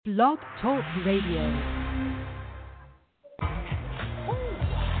Blog Talk Radio.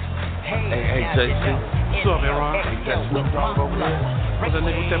 Hey, JC. What's up, Aaron? Ain't that Snoop Dogg over there? What's that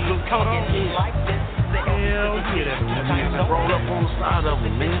nigga with that blue coat on? Hell yeah, that's man. Roll up on the side of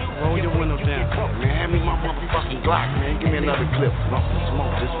him, man. Roll your window down. Man, hand me my motherfucking Glock, man. Give me another clip. I'm gonna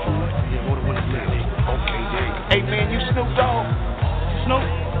smoke this fool. Yeah, roll the window down. Okay, there. Hey, man, you Snoop Dogg? Snoop?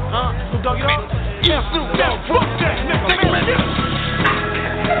 Huh? Snoop Dogg, you know? Yeah, Snoop Dogg. Fuck that, nigga, man.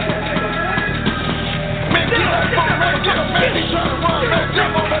 Man, get up, man. Get up, man. He's trying to run, man.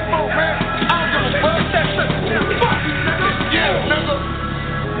 Jump on that boat, man. I don't give a fuck. That shit. Fuck you, nigga. Yeah, nigga.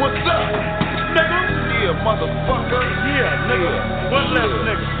 What's up, nigga? Yeah, motherfucker. Yeah, nigga. One less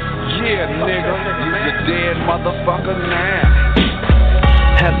nigga. Yeah, nigga. You the dead motherfucker now.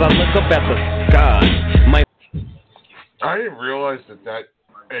 As I look up at the sky, my... I didn't realize that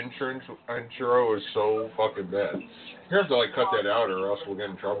intro is so fucking bad. You have to like cut that out or else we'll get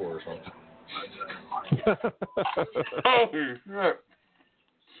in trouble or something. Oh shit.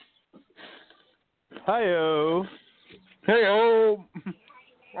 Hi-oh. Hey-oh.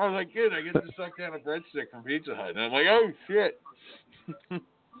 I was like, kid, I get to suck down a breadstick from Pizza Hut. And I'm like, oh shit.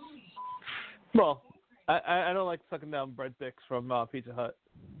 Well, I don't like sucking down breadsticks from Pizza Hut.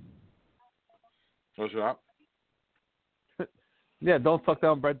 What's that? Yeah, don't suck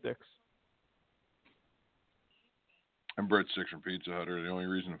down breadsticks. And breadsticks from Pizza Hut are the only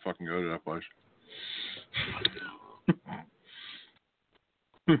reason to fucking go to that place.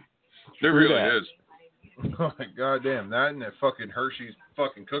 It really is. Oh my goddamn, that and that fucking Hershey's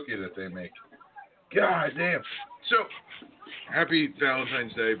fucking cookie that they make. God damn. So, happy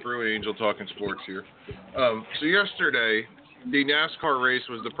Valentine's Day, Brew Angel talking sports here. So yesterday, the NASCAR race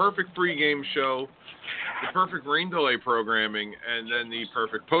was the perfect pregame show, the perfect rain delay programming, and then the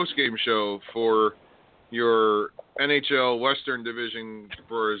perfect postgame show for your NHL Western Division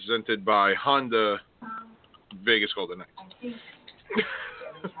presented by Honda Vegas Golden Knights.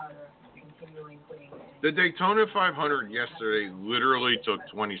 The Daytona 500 yesterday literally took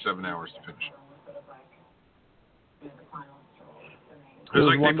 27 hours to finish. It was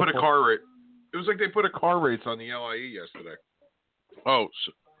like they put a car rate. It was like they put a car race on the LIE yesterday. Oh,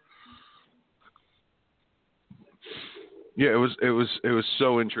 yeah, it was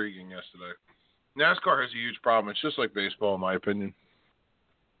so intriguing yesterday. NASCAR has a huge problem. It's just like baseball, in my opinion.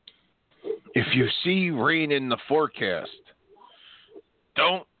 If you see rain in the forecast,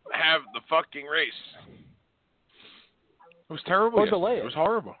 don't have the fucking race. It was terrible. Or delay it. It was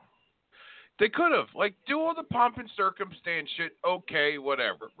horrible. They could have. Like, do all the pomp and circumstance shit, okay,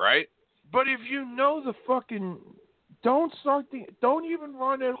 whatever, right? But if you know the fucking... Don't even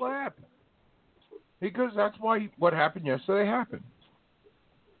run a lap. Because that's why what happened yesterday happened.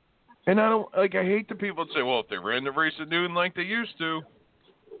 And I hate the people that say, well, if they ran the race at noon like they used to.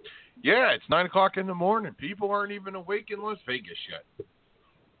 Yeah, it's 9 o'clock in the morning. People aren't even awake in Las Vegas yet.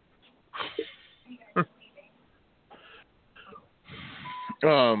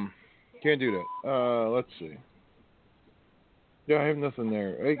 Can't do that. Let's see. Yeah, I have nothing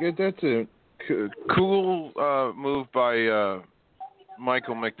there. That's a cool move by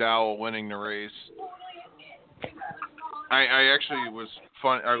Michael McDowell winning the race. I actually was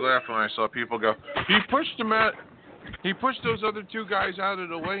fun. I laughed when I saw people go, he pushed those other two guys out of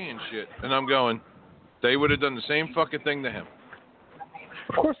the way and shit. And I'm going, they would have done the same fucking thing to him.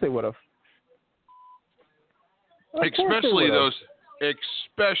 Of course they would have. Especially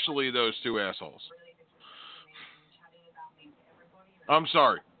those two assholes. I'm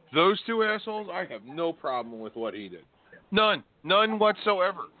sorry. Those two assholes, I have no problem with what he did. None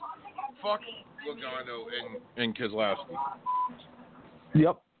whatsoever. Fuck Logano and Keselowski.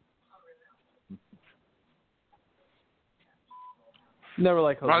 Yep. Never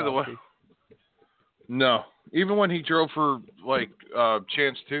like Keselowski. By the way, no. Even when he drove for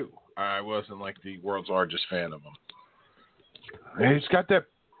Chance 2, I wasn't like the world's largest fan of him. He's got that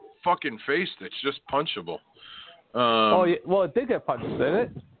fucking face that's just punchable. Yeah. Well, it did get punched, didn't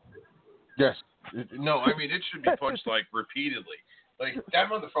it? Yes. No, I mean, it should be punched, repeatedly. Like, that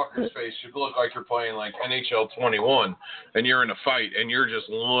motherfucker's face should look like you're playing, NHL 21, and you're in a fight, and you're just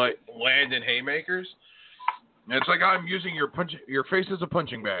landing haymakers. And it's like I'm using your face as a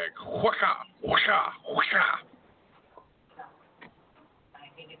punching bag. Whaka, whaka, whaka.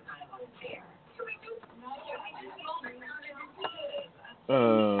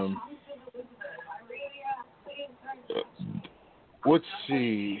 Let's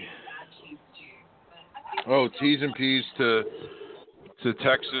see. Oh, T's and P's to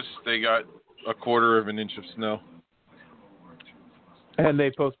Texas. They got a quarter of an inch of snow. And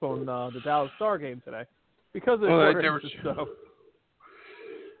they postponed the Dallas Star game today because of the snow.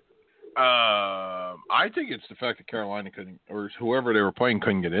 I think it's the fact that Carolina couldn't, or whoever they were playing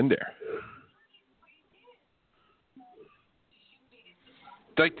couldn't get in there.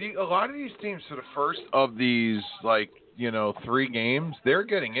 Like a lot of these teams, for the first of these, 3 games, they're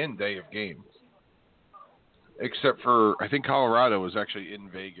getting in day of games. Except for, I think Colorado was actually in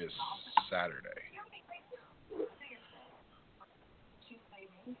Vegas Saturday.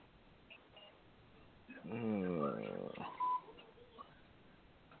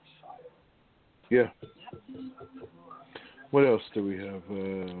 Yeah. What else do we have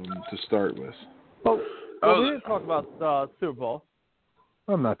to start with? Well, we didn't talk about Super Bowl.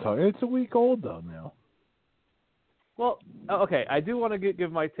 I'm not talking. It's a week old, though, now. Well, okay, I do want to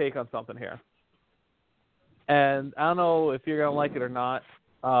give my take on something here. And I don't know if you're going to like it or not.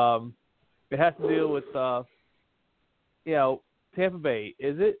 It has to do with, Tampa Bay.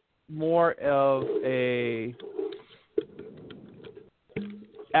 Is it more of a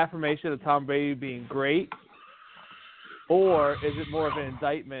affirmation of Tom Brady being great, or is it more of an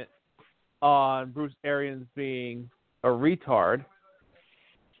indictment on Bruce Arians being a retard?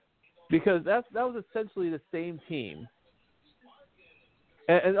 Because that was essentially the same team,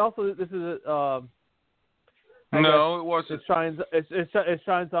 and also this is no, it wasn't. It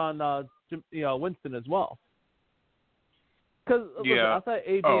shines on Winston as well. Because outside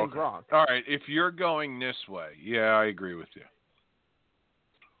AB and Gronk. All right, if you're going this way, yeah, I agree with you.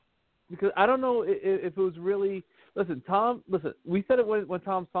 Because I don't know if it was really Tom. Listen, we said it when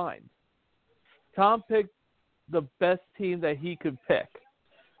Tom signed. Tom picked the best team that he could pick.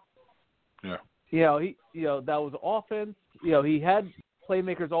 Yeah. That was offense. He had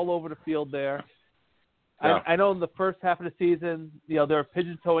playmakers all over the field there. Yeah. I know in the first half of the season, they were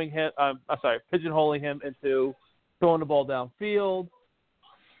pigeonholing him into throwing the ball downfield,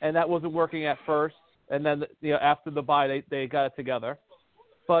 and that wasn't working at first. And then, after the bye, they got it together.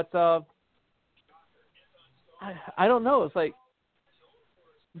 But I don't know. It's like,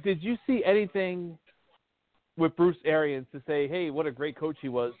 did you see anything with Bruce Arians to say, hey, what a great coach he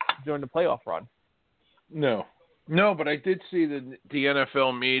was during the playoff run? No, but I did see the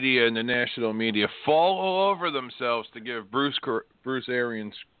NFL media and the national media fall all over themselves to give Bruce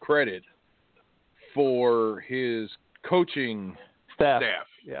Arians credit for his coaching staff.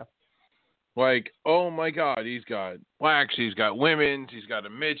 Yeah. Like, oh my God, he's got blacks, he's got women's, he's got a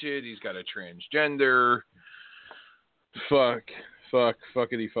midget, he's got a transgender.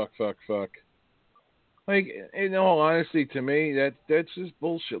 Fuckity fuck. Like, in all honesty, to me, that's just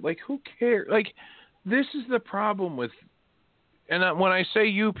bullshit. Like, who cares? Like, this is the problem with, and when I say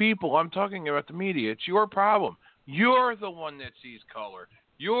you people, I'm talking about the media. It's your problem. You're the one that sees color.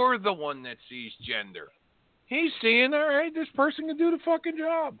 You're the one that sees gender. He's seeing, all right, this person can do the fucking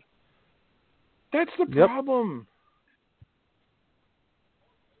job. That's the problem.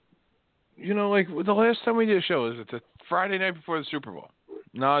 Like the last time we did a show, it's a Friday night before the Super Bowl.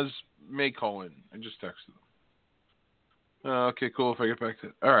 Nas may call in. I just texted him. Okay, cool. If I get back to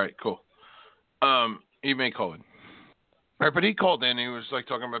it. All right, cool. He may call in. All right, but he called in. And he was like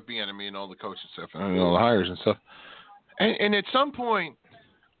talking about the enemy and all the coaches stuff and all the hires and stuff. And at some point,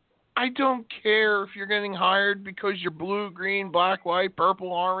 I don't care if you're getting hired because you're blue, green, black, white, purple,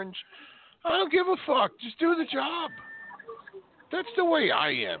 orange. I don't give a fuck. Just do the job. That's the way I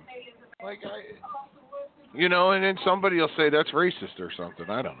am. Like, and then somebody will say that's racist or something.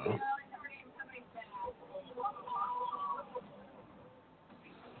 I don't know.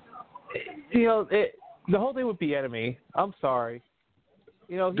 The whole thing with the enemy, I'm sorry.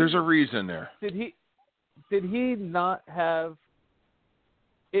 There's a reason there. Did he not have,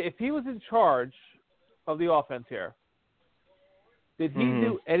 if he was in charge of the offense here, did he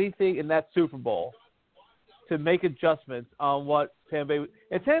do anything in that Super Bowl to make adjustments on what Tampa Bay?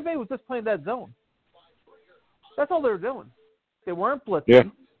 And Tampa Bay was just playing that zone. That's all they were doing. They weren't blitzing. Yeah.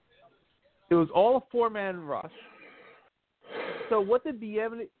 It was all a 4-man rush. So what did the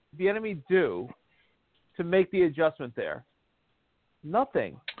enemy do to make the adjustment there?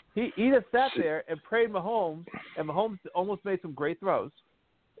 Nothing. He just sat there and prayed Mahomes, and Mahomes almost made some great throws.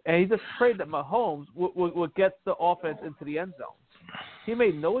 And he just prayed that Mahomes would get the offense into the end zone. He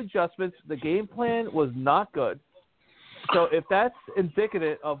made no adjustments. The game plan was not good. So if that's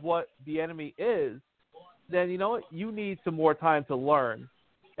indicative of what the enemy is, then you know what? You need some more time to learn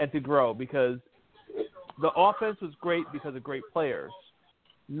and to grow, because the offense was great because of great players,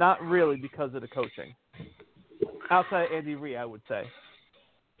 not really because of the coaching. Outside Andy Reid, I would say.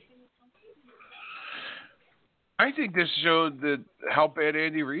 I think this showed how bad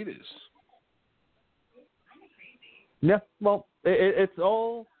Andy Reid is. Yeah, well, it's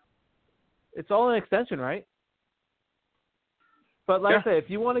all an extension, right? But like I say, if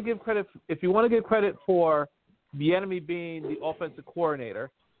you want to give credit for the enemy being the offensive coordinator,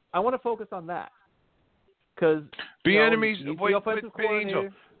 I want to focus on that. Because the enemy's the offensive coordinator. Angel,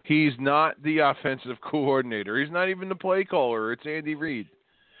 he's not the offensive coordinator. He's not even the play caller. It's Andy Reid.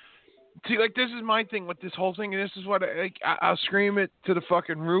 See, like, this is my thing with this whole thing, and this is what I'll scream it to the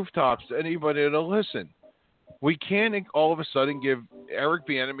fucking rooftops to anybody that'll listen. We can't all of a sudden give Eric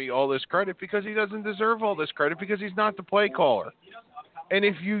Bieniemy all this credit because he doesn't deserve all this credit because he's not the play caller. And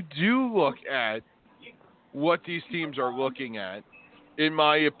if you do look at what these teams are looking at, in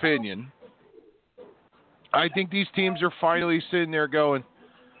my opinion, I think these teams are finally sitting there going,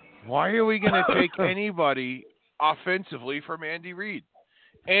 why are we going to take anybody offensively from Andy Reid?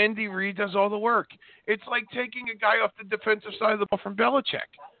 Andy Reid does all the work. It's like taking a guy off the defensive side of the ball from Belichick.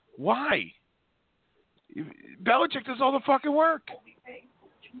 Why? Belichick does all the fucking work.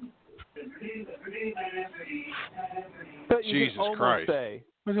 Jesus Christ.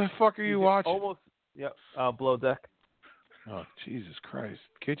 What the fuck are you watching? Below Deck. Oh, Jesus Christ.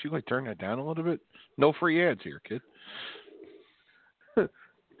 Can't you, turn that down a little bit? No free ads here, kid. Dude,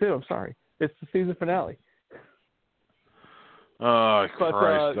 I'm sorry. It's the season finale. Oh,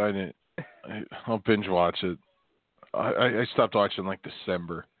 Christ. I'll binge watch it. I stopped watching,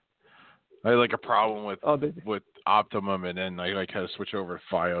 December. I had, a problem with Optimum, and then I, had to switch over to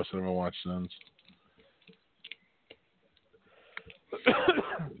Fios. I haven't watched since.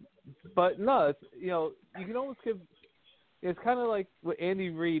 But, no, it's, you can almost give... It's kind of like with Andy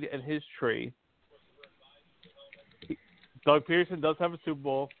Reid and his tree. Doug Peterson does have a Super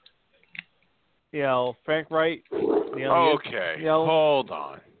Bowl. Frank Wright. Okay, hold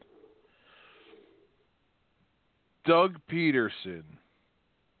on. Doug Peterson.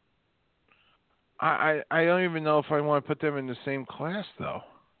 I don't even know if I want to put them in the same class, though.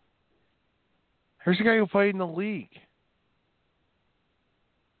 Here's a guy who played in the league.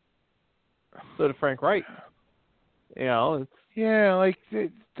 So did Frank Wright. It's... Yeah,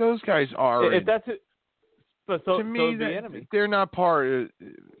 those guys are... If that's it... But so, to me, the enemy. They're not part of...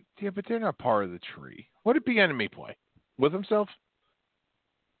 Yeah, but they're not part of the tree. What did Bieniemy play? With himself?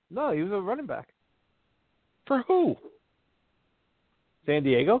 No, he was a running back. For who? San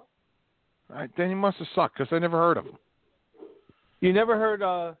Diego? Then he must have sucked, because I never heard of him. You never heard,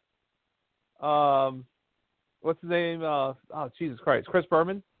 what's his name? Jesus Christ. Chris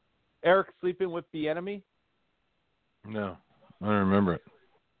Berman? Eric sleeping with the enemy? No, I don't remember it.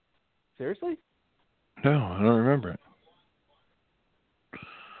 Seriously? No, I don't remember it.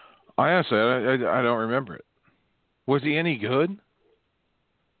 Honestly, I don't remember it. Was he any good?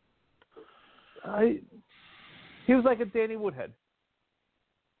 He was like a Danny Woodhead.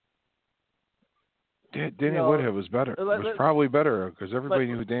 Danny Woodhead was better. Was probably better because everybody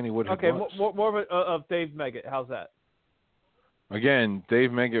knew who Danny Woodhead was. Okay, more of Dave Meggett. How's that? Again, Dave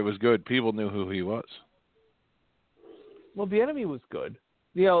Meggett was good. People knew who he was. Well, the enemy was good.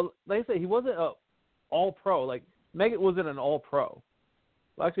 Like I say, he wasn't an all-pro. Meggett wasn't an all-pro.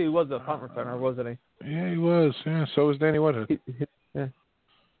 Well, actually, he was a punt returner, wasn't he? Yeah, he was. Yeah, so was Danny Woodhead.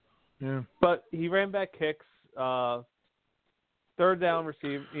 Yeah. But he ran back kicks, third down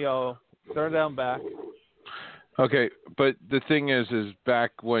third down back. Okay, but the thing is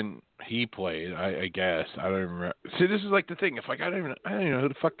back when he played, I guess I don't even remember. See, this is the thing. If I don't even know who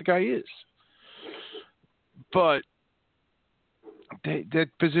the fuck the guy is. But that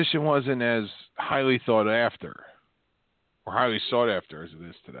position wasn't as highly thought after, or highly sought after as it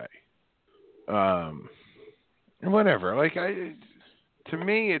is today. Whatever. To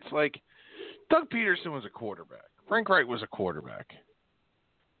me, it's Doug Peterson was a quarterback. Frank Wright was a quarterback.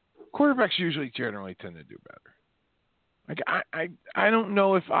 Quarterbacks usually generally tend to do better. I don't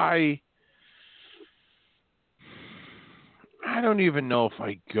know if I don't even know if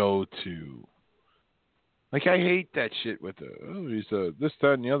I go to... I hate that shit with he's this,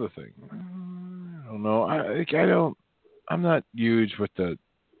 that, and the other thing. I don't know. I'm not huge with the...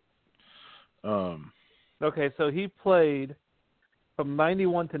 Okay, so he played from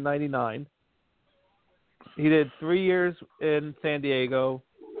 91 to 99. He did 3 years in San Diego,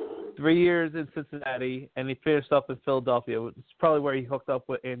 3 years in Cincinnati, and he finished up in Philadelphia. It's probably where he hooked up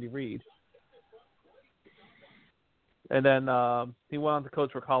with Andy Reid. And then he went on to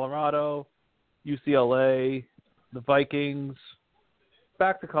coach for Colorado, UCLA, the Vikings,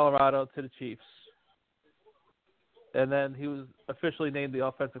 back to Colorado to the Chiefs. And then he was officially named the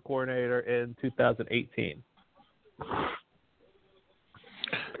offensive coordinator in 2018.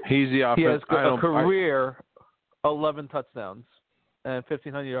 He's the offensive... He has a career 11 touchdowns and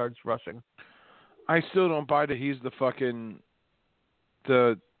 1,500 yards rushing. I still don't buy that he's the fucking...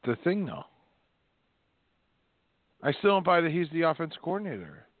 The thing, though. I still don't buy that he's the offensive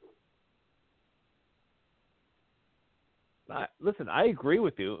coordinator. Listen, I agree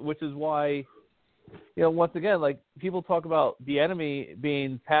with you, which is why, once again, like people talk about the enemy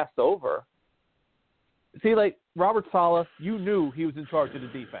being passed over. See, like Robert Saleh, you knew he was in charge of the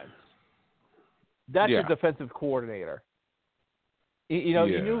defense. That's your defensive coordinator.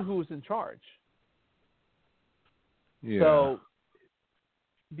 You knew who was in charge. Yeah. So,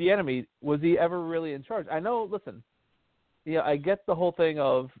 the enemy, was he ever really in charge? I know, listen, I get the whole thing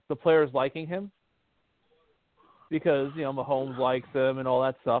of the players liking him because, Mahomes likes him and all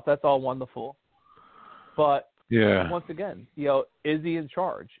that stuff. That's all wonderful. But, once again, is he in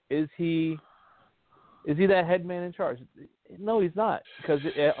charge? Is he that head man in charge? No, he's not, because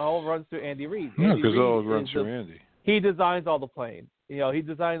it all runs through Andy Reid. No, because it all runs through Andy. He designs all the plays. He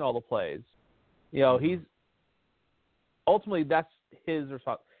designed all the plays. He's ultimately that's his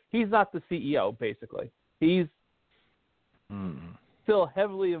responsibility. He's not the CEO, basically. He's still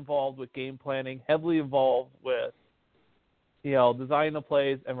heavily involved with game planning, heavily involved with designing the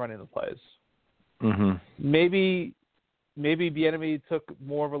plays and running the plays. Mm-hmm. Maybe the enemy took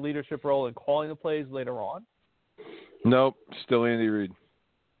more of a leadership role in calling the plays later on. Nope, still Andy Reid.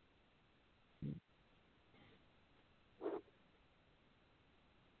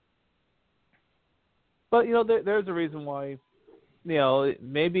 But there's a reason why.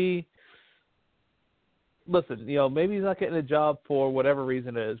 Maybe. Listen, maybe he's not getting a job for whatever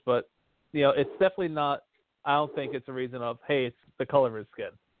reason it is, but it's definitely not. I don't think it's a reason of, hey, it's the color of his skin.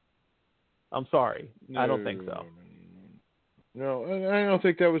 I'm sorry, I don't think so. No, I don't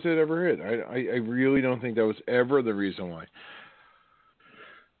think that was it ever hit. I really don't think that was ever the reason why.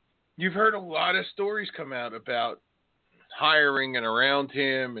 You've heard a lot of stories come out about hiring and around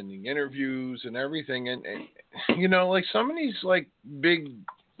him and the interviews and everything. And like some of these like big,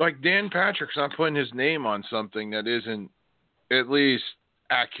 like Dan Patrick's not putting his name on something that isn't at least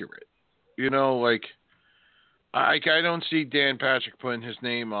accurate. Like I don't see Dan Patrick putting his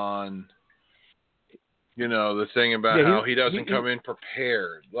name on, the thing about how he doesn't come in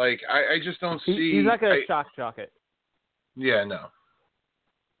prepared. Like, I just don't see. He's not going to shock it. Yeah, no.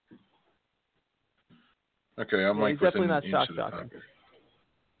 Okay, I'm like he's definitely not shock-shocking.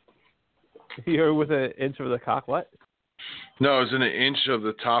 You're with an inch of the cock, what? No, it was in an inch of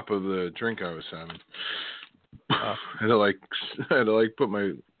the top of the drink I was having. I had to put my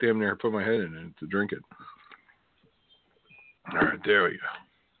head in it to drink it. All right, there we go.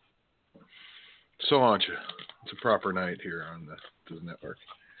 So aren't you? It's a proper night here on the network.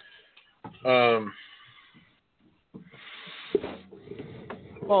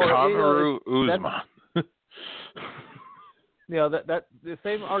 Kamaru Usman. That the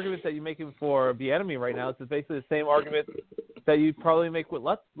same argument that you're making for the enemy right now is basically the same argument that you probably make with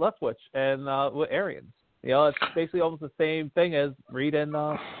Leftwich and with Arians. It's basically almost the same thing as Reed and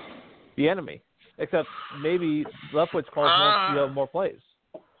the enemy, except maybe Leftwich calls more plays.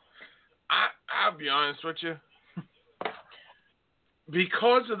 I'll be honest with you.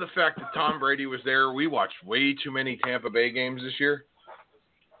 Because of the fact that Tom Brady was there, we watched way too many Tampa Bay games this year.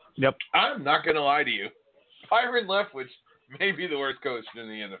 Yep. I'm not going to lie to you. Byron Leftwich may be the worst coach in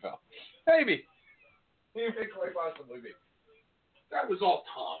the NFL. Maybe. He may quite possibly be. That was all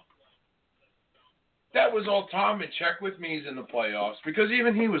Tom. That was all Tom and check with me's in the playoffs, because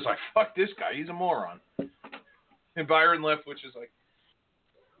even he was like, fuck this guy, he's a moron. And Byron Leftwich is like,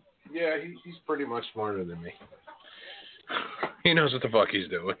 yeah, he's pretty much smarter than me. He knows what the fuck he's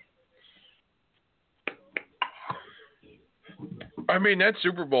doing. I mean, that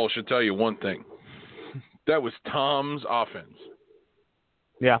Super Bowl should tell you one thing. That was Tom's offense.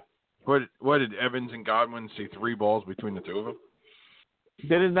 Yeah. What did Evans and Godwin see 3 balls between the two of them?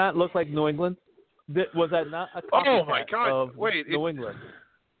 Did it not look like New England? Was that not a copycat of New England?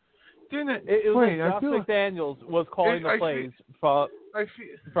 Didn't it? It was like Josh McDaniels was calling the plays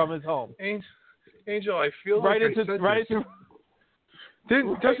from his home. Angel, I feel right like into, I said right this.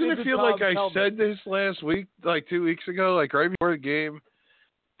 Into, doesn't right it feel Tom's like I helmet. said this last week, like 2 weeks ago, like right before the game?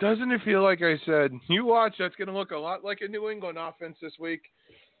 Doesn't it feel like I said, you watch, that's going to look a lot like a New England offense this week?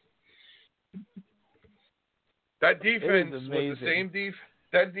 That defense was the same defense.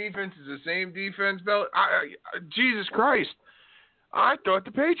 That defense is the same defense, Bill. Jesus Christ. I thought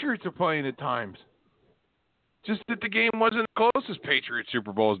the Patriots were playing at times. Just that the game wasn't as close as Patriots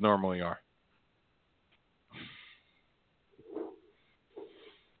Super Bowls normally are.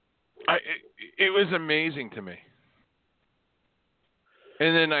 It was amazing to me.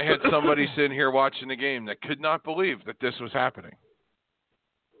 And then I had somebody sitting here watching the game that could not believe that this was happening.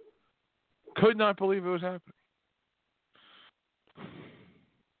 Could not believe it was happening.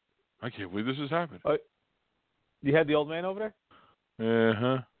 I can't believe this is happening. You had the old man over Uh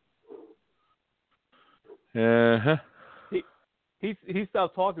huh. He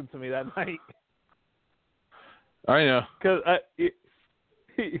stopped talking to me that night. I know. Because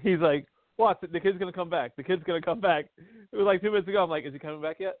he's like, what? The kid's going to come back. The kid's going to come back. It was like 2 minutes ago. I'm like, is he coming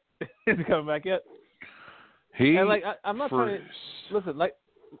back yet? Is he coming back yet? And like, I'm not trying to listen. Like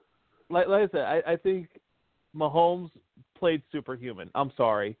I said, I think Mahomes played superhuman. I'm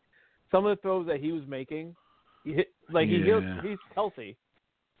sorry. Some of the throws that he was making, he's healthy.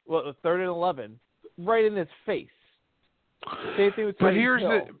 Well, 3rd and 11, right in his face. Same thing with but Tyreek here's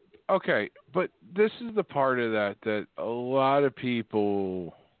Hill. but this is the part of that a lot of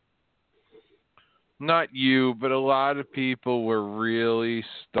people, not you, but a lot of people were really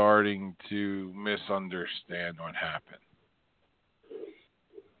starting to misunderstand what happened.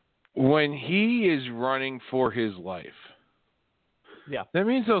 When he is running for his life, yeah, that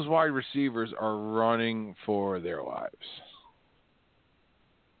means those wide receivers are running for their lives.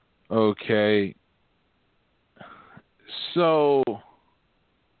 Okay. So,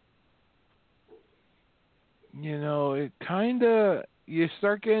 it kind of, you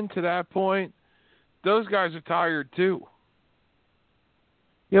start getting to that point, those guys are tired too.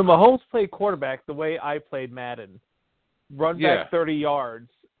 Mahomes played quarterback the way I played Madden. Run back 30 yards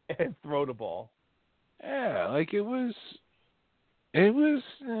and throw the ball. Yeah, like it was,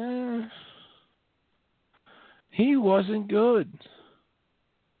 he wasn't good.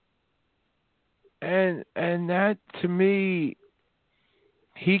 And that, to me,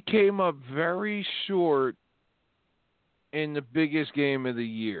 he came up very short in the biggest game of the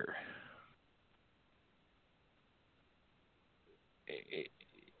year.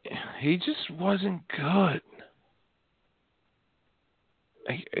 He just wasn't good.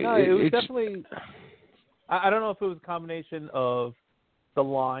 No, it was definitely. I don't know if it was a combination of the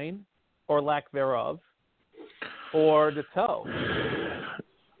line or lack thereof, or the toe.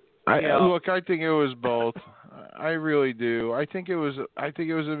 Look, I think it was both. I really do. I think it was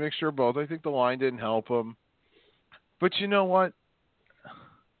a mixture of both. I think the line didn't help him. But you know what?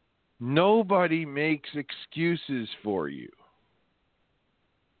 Nobody makes excuses for you.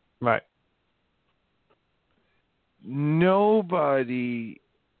 Right. Nobody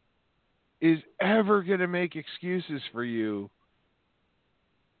is ever going to make excuses for you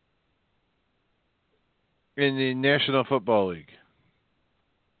in the National Football League.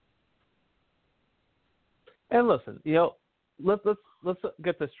 And listen, let's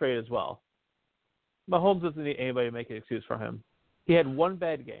get this straight as well. Mahomes doesn't need anybody to make an excuse for him. He had one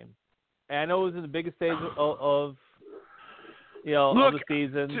bad game, and I know it was in the biggest stage of the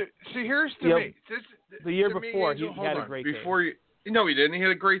season. See, here's to me. The year to before, me, he had a great game. No, he didn't. He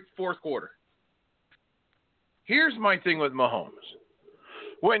had a great fourth quarter. Here's my thing with Mahomes.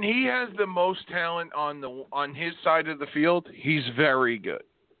 When he has the most talent on his side of the field, he's very good.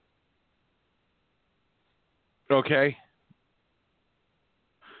 Okay?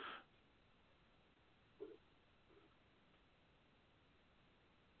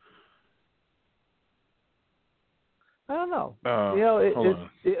 I don't know.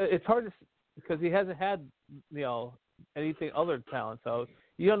 It's hard to, because he hasn't had anything other talent, so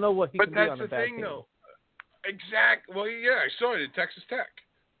you don't know what he can be on a bad team. But that's the thing, though. Exactly. Well, yeah, I saw it at Texas Tech.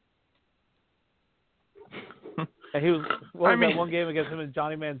 And he was. That one game against him and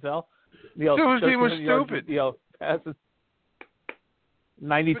Johnny Manziel? Those team was stupid. Passes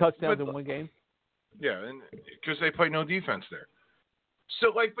 90 touchdowns in one game. Yeah, and because they play no defense there.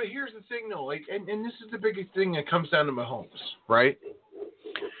 So, but here's the thing, though. And this is the biggest thing that comes down to Mahomes, right?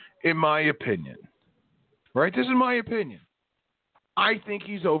 In my opinion, right? This is my opinion. I think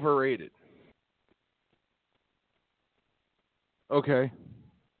he's overrated. Okay?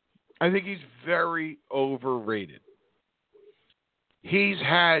 I think he's very overrated. He's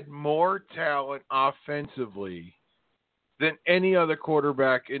had more talent offensively than any other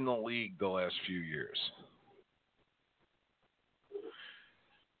quarterback in the league the last few years.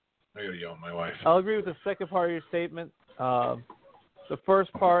 I gotta yell at my wife. I'll agree with the second part of your statement. The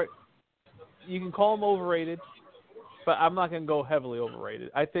first part, you can call him overrated, but I'm not going to go heavily overrated.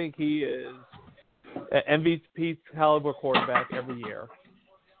 I think he is an MVP caliber quarterback every year.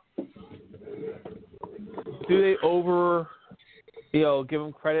 Do they give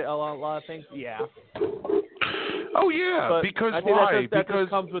him credit a lot of things? Yeah. Oh yeah, but because I think why? That because just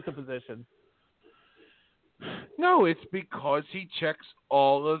comes with the position. No, it's because he checks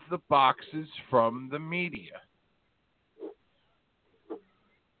all of the boxes from the media.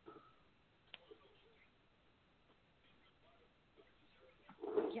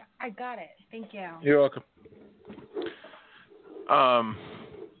 Yeah, I got it. Thank you. You're welcome.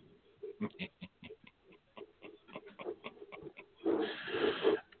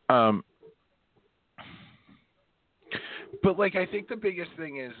 But like, I think the biggest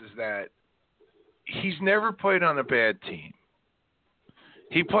thing is that he's never played on a bad team.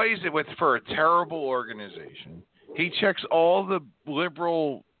 He plays it for a terrible organization. He checks all the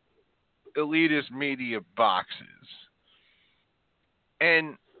liberal, elitist media boxes.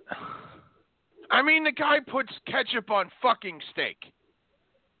 And, I mean, the guy puts ketchup on fucking steak.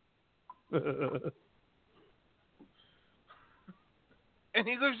 And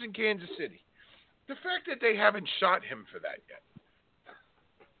he lives in Kansas City. The fact that they haven't shot him for that yet.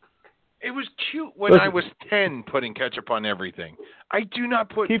 It was cute when I was 10 putting ketchup on everything. I do not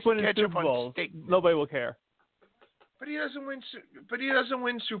put ketchup on steak. Nobody will care. But he doesn't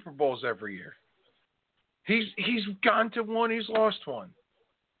win Super Bowls every year. He's gone to one, he's lost one.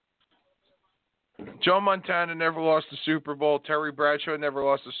 Joe Montana never lost a Super Bowl. Terry Bradshaw never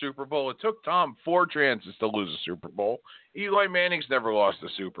lost a Super Bowl. It took Tom 4 chances to lose a Super Bowl. Eli Manning's never lost a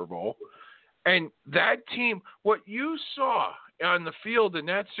Super Bowl. And that team, what you saw on the field in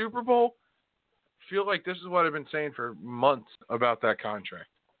that Super Bowl, I feel like this is what I've been saying for months about that contract.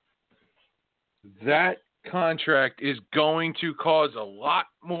 That contract is going to cause a lot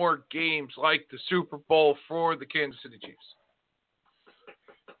more games like the Super Bowl for the Kansas City Chiefs.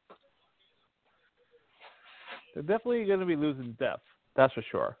 They're definitely going to be losing depth, that's for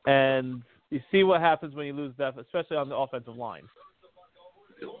sure. And you see what happens when you lose depth, especially on the offensive line.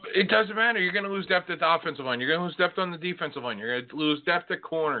 It doesn't matter. You're going to lose depth at the offensive line. You're going to lose depth on the defensive line. You're going to lose depth at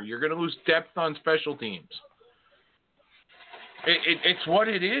corner. You're going to lose depth on special teams. It's what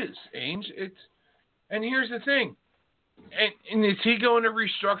it is, Ainge. And here's the thing. And is he going to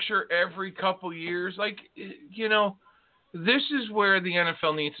restructure every couple years? Like, you know, this is where the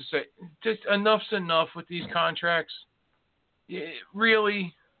NFL needs to say, just enough's enough with these contracts.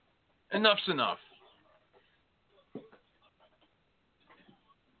 Really, enough's enough.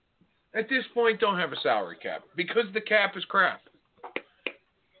 At this point, don't have a salary cap because the cap is crap.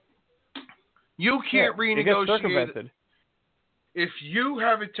 You can't renegotiate. If you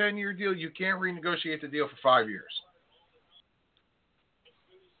have a 10-year deal, you can't renegotiate the deal for 5 years.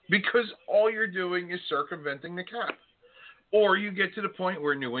 Because all you're doing is circumventing the cap. Or you get to the point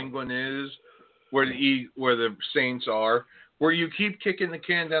where New England is, where the Saints are, where you keep kicking the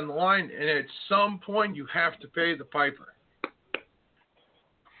can down the line, and at some point you have to pay the piper.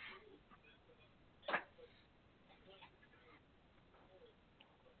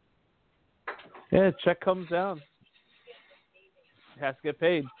 Yeah, check comes down. It has to get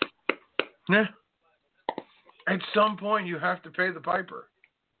paid. Yeah. At some point, you have to pay the piper.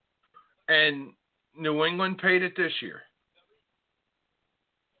 And New England paid it this year.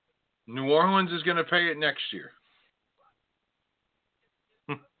 New Orleans is going to pay it next year.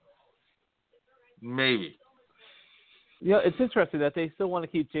 Maybe. Yeah, it's interesting that they still want to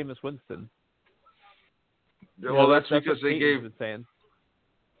keep Jameis Winston. Well, that's because they gave.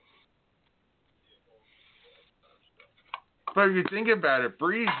 But if you think about it,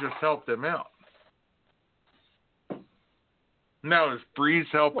 Breeze just helped them out. Now, is Breeze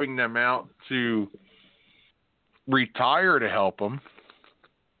helping them out to retire to help them?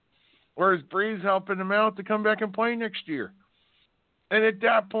 Or is Breeze helping them out to come back and play next year? And at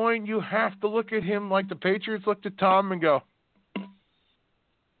that point, you have to look at him like the Patriots looked at Tom and go,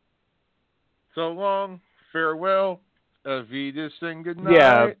 so long, farewell, Avidas, and good night.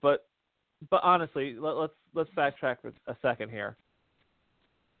 Yeah, but honestly, let's backtrack for a second here.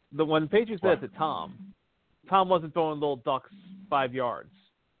 When Patriots did it to Tom wasn't throwing little ducks 5 yards.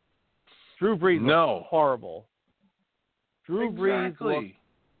 Drew Brees was horrible. Drew Brees looked,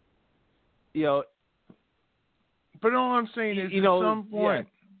 you know. But all I'm saying is, at some point,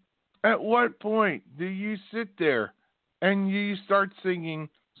 at what point do you sit there and you start singing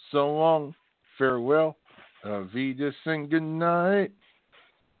 "So Long, Farewell, Avidas, and Good Night"?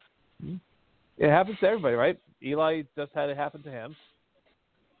 It happens to everybody, right? Eli just had it happen to him.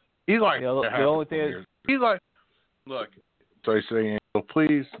 Eli, the only thing is, Eli. Look, so I say,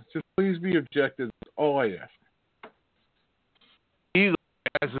 please be objective. That's all I ask. Eli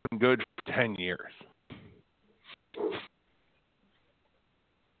hasn't been good for 10 years.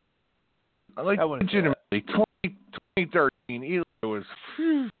 Like, legitimately, 2013, Eli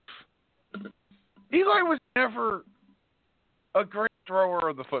was never a great thrower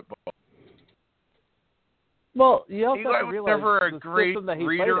of the football. Well, you also Eli have to was realize never a great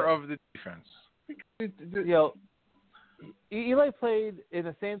reader of the defense. Eli played in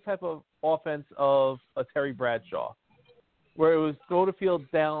the same type of offense of a Terry Bradshaw, where it was throw the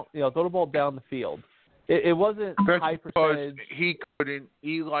ball down the field. It wasn't high percentage.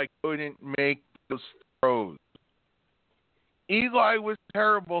 Eli couldn't make those throws. Eli was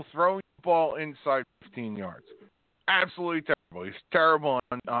terrible throwing the ball inside 15 yards. Absolutely terrible. He's terrible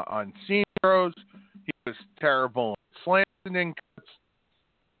on seam throws. He was terrible on slants and in cuts.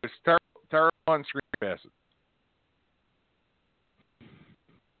 He was terrible on screen passes.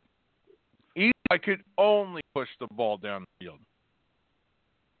 Eli could only push the ball down the field.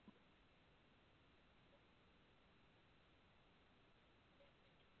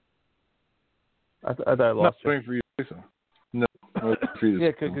 I thought I lost Not waiting for you to say so. No.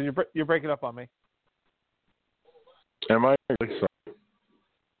 Yeah, because you're breaking up on me. Am I really sorry?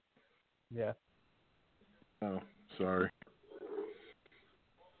 Yeah. Oh, sorry.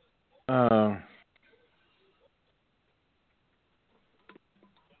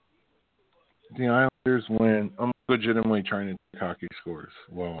 The Islanders win. I'm legitimately trying to take hockey scores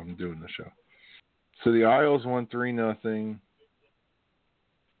while I'm doing the show. So the Isles won 3-0.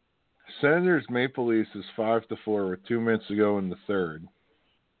 Senators Maple Leafs is 5-4 with 2 minutes to go in the third.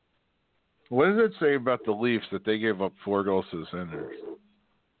 What does it say about the Leafs that they gave up 4 goals to the Senators?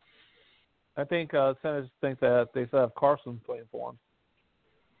 I think Senators think that they still have Carson playing for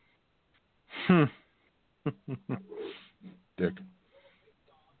them. Dick.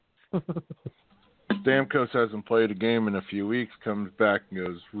 Stamkos hasn't played a game in a few weeks, comes back and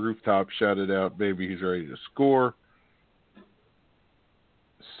goes rooftop, shouted out, baby, he's ready to score.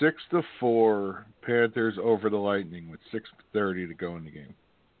 6-4, Panthers over the Lightning with 6:30 to go in the game.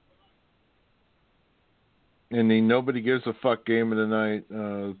 And the nobody gives a fuck game of the night,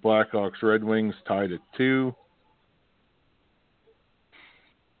 Blackhawks Red Wings tied at 2.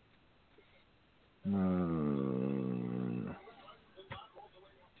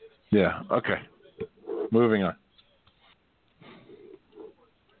 Yeah, okay. Moving on.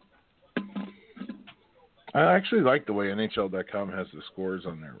 I actually like the way NHL.com has the scores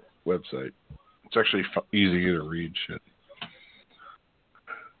on their website. It's actually easy to read shit.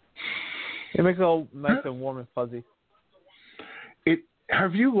 It makes it all nice and warm and fuzzy.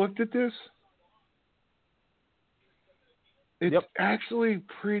 Have you looked at this? It's actually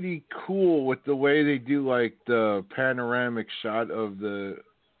pretty cool with the way they do like the panoramic shot of the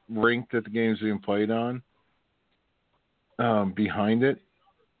rink that the game's being played on. Behind it.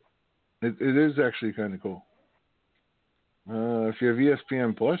 It is actually kind of cool. If you have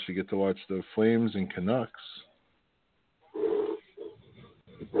ESPN Plus, you get to watch the Flames and Canucks.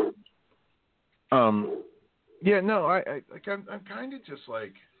 Yeah, no, I'm kind of just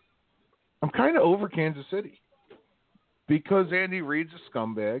like, I'm kind of over Kansas City because Andy Reid's a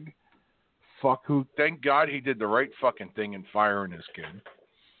scumbag. Thank God he did the right fucking thing in firing his kid.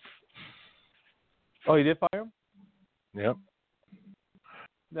 Oh, he did fire him? Yep.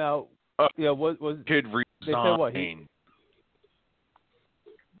 Now, what was kid resigned? They said what?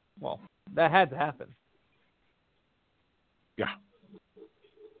 Well, that had to happen. Yeah.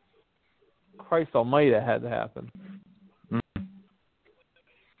 Christ Almighty, that had to happen. Mm-hmm.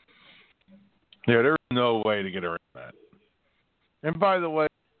 Yeah, there's no way to get around that. And by the way,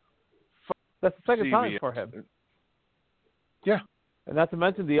 that's the second time for him. Yeah. And not to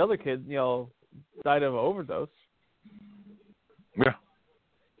mention the other kid, died of an overdose. Yeah.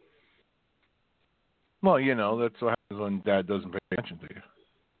 Well, that's what happens when dad doesn't pay attention to you.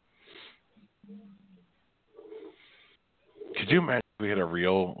 Could you imagine if we had a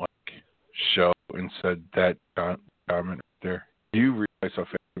real show and said that comment right there? Do you realize how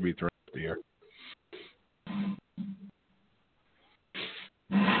fast it would be thrown off the air?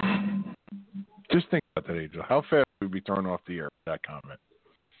 Just think about that, Angel. How fast would we be thrown off the air with that comment?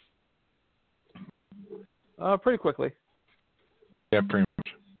 Pretty quickly. Yeah, pretty much.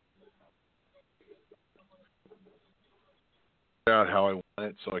 Out how I want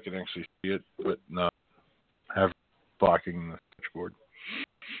it so I can actually see it, but not have it blocking the switchboard.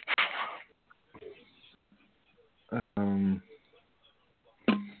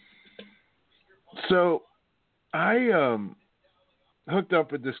 So I hooked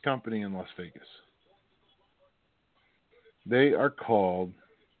up with this company in Las Vegas. They are called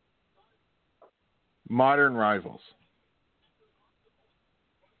Modern Rivals.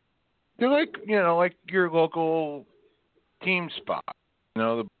 They're like your local team spot.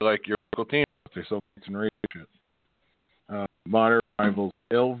 Like your local team. They sell and radio shit. Modern Rivals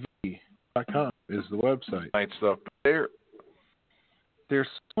LV.com is the website. Night stuff. They're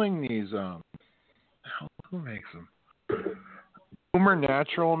selling these. Who makes them? Boomer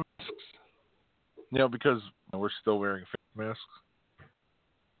Natural masks. Because we're still wearing face masks.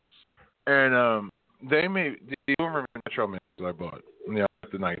 And they made the Boomer Natural masks I bought.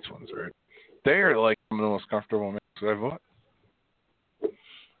 The nice ones, right? They are like some of the most comfortable masks I've bought.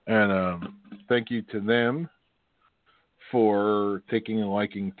 And thank you to them for taking a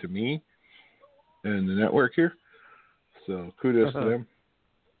liking to me and the network here. So kudos to them.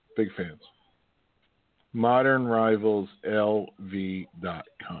 Big fans.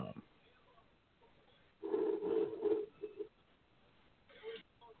 ModernRivalsLV.com.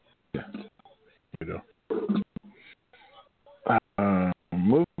 Yeah. You know.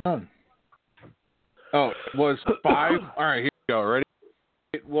 Moving on. Oh, it was 5. All right, here we go. Ready?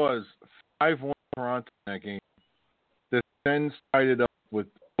 It was 5-1 Toronto in that game. The Sens tied it up with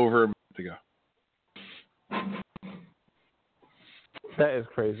over a minute to go. That is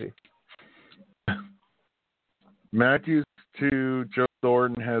crazy. Matthews to Joe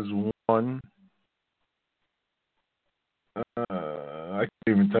Thornton has 1. I can't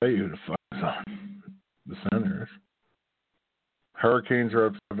even tell you who the fuck is on the Senators. Hurricanes are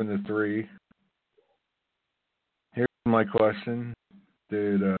up 7-3. Here's my question: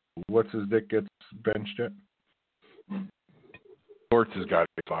 did what's his dick gets benched yet? Torts has got to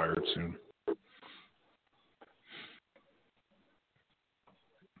be fired soon.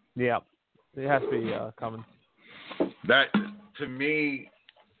 Yeah, it has to be coming. That to me,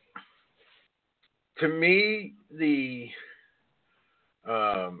 the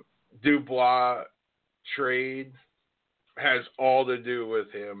Dubois trade has all to do with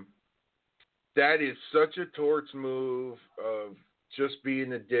him. That is such a Torts move of just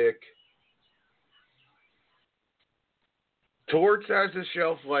being a dick. Torts has a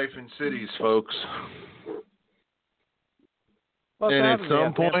shelf life in cities, folks. Well, and at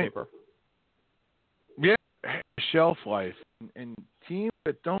some point, paper. Yeah, shelf life. And teams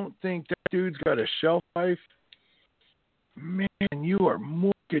that don't think that dude's got a shelf life, man, you are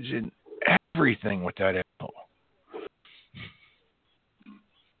mortgaging everything with that asshole.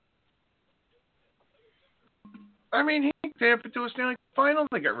 I mean, he tapped it to a Stanley Cup Finals.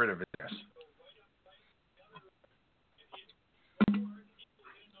 They got rid of his ass.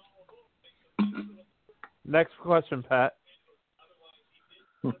 Next question, Pat.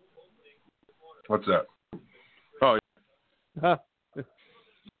 What's that? Oh,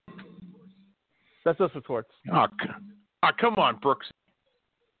 that's us for Torts. oh, come on, Brooks.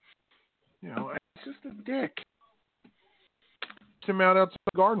 You know, it's just a dick. Him out outside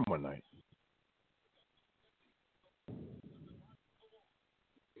the garden one night.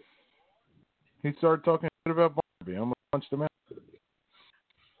 He started talking shit about Barnaby. I almost punched him out.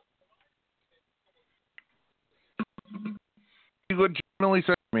 He legitimately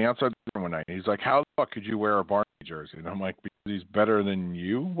said to me outside the door one night, he's like, how the fuck could you wear a Barnaby jersey? And I'm like, because he's better than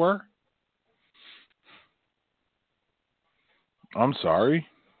you were? I'm sorry.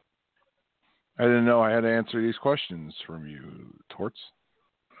 I didn't know I had to answer these questions from you, Torts.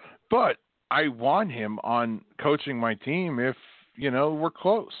 But I want him on coaching my team if, we're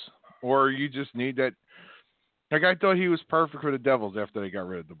close. Or you just need that. Like, I thought he was perfect for the Devils after they got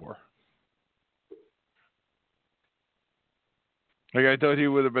rid of DeBoer. Like, I thought he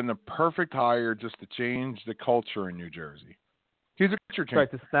would have been the perfect hire just to change the culture in New Jersey. He's a culture change.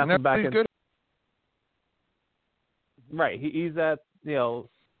 Right, to snap him back in. Good. Right, he's at, I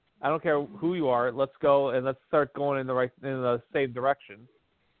don't care who you are, let's go and let's start going in the same direction.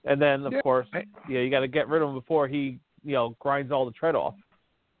 And then, of course, you got to get rid of him before he, grinds all the tread off.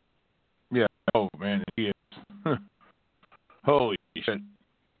 Yeah. Oh, man, he is. Holy shit.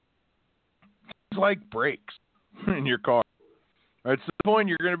 It's like brakes in your car. At some point,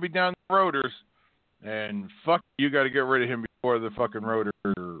 you're going to be down the rotors, and you got to get rid of him before the fucking rotor,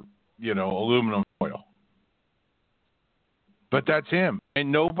 aluminum foil. But that's him, and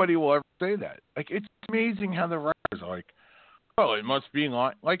nobody will ever say that. Like, it's amazing how the writers are like, oh, it must be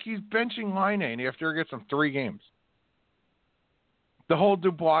like he's benching Laine after he gets him 3 games. The whole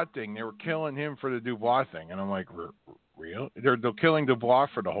Dubois thing, they were killing him for the Dubois thing, and I'm like, real? They're killing Dubois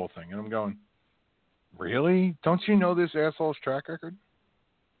for the whole thing, and I'm going, really? Don't you know this asshole's track record?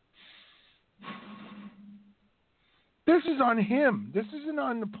 This is on him. This isn't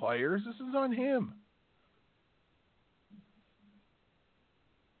on the players. This is on him.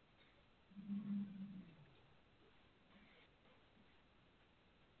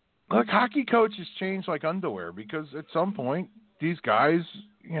 Look, hockey coaches change like underwear because at some point, these guys,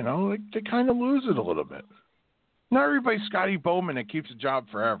 they kind of lose it a little bit. Not everybody's Scotty Bowman that keeps a job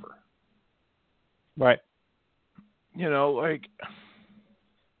forever. Right. Look at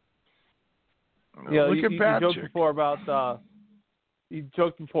you joked Babchick. before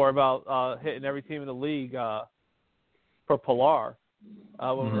about hitting every team in the league for Pilar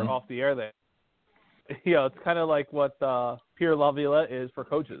when we were off the air there. It's kind of like what Pierre Laviolette is for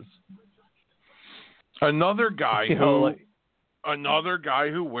coaches. Another guy who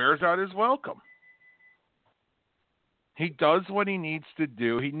wears out his welcome. He does what he needs to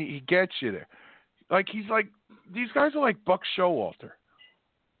do. He gets you there. Like these guys are like Buck Showalter.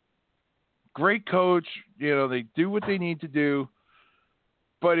 Great coach. They do what they need to do.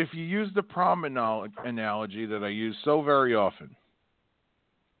 But if you use the prom analogy that I use so very often,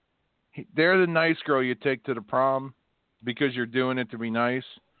 they're the nice girl you take to the prom because you're doing it to be nice.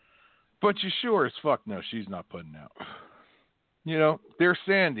 But you sure as fuck know she's not putting out. They're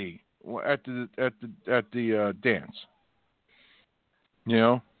Sandy at the dance.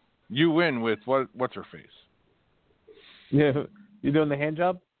 You win with what's her face? Yeah, you doing the hand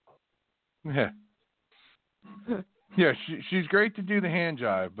job? Yeah. Yeah, she's great to do the hand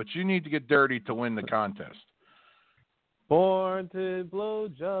jive, but you need to get dirty to win the contest. Born to blow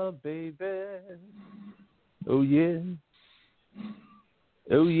job, baby. Oh yeah.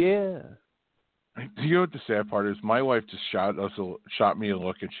 Oh yeah. You know what the sad part is? My wife just shot me a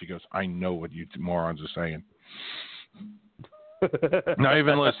look, and she goes, "I know what you morons are saying." Not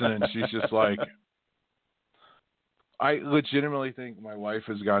even listening. She's just like, I legitimately think my wife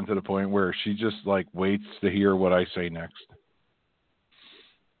has gotten to the point where she just like waits to hear what I say next.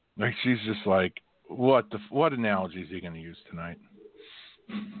 Like she's just like, what analogy is he going to use tonight?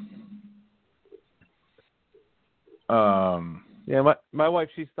 Yeah, my wife,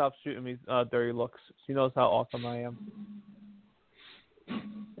 she stopped shooting me dirty looks. She knows how awesome I am.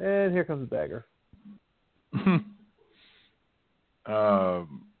 And here comes the dagger.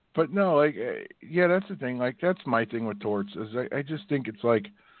 But no, like, yeah, that's the thing. Like, that's my thing with torts. Is I just think it's like,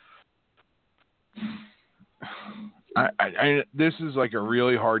 this is like a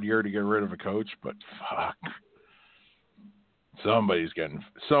really hard year to get rid of a coach, but fuck, somebody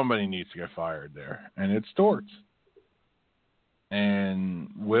needs to get fired there, and it's torts. And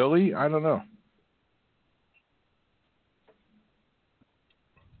Willie, I don't know.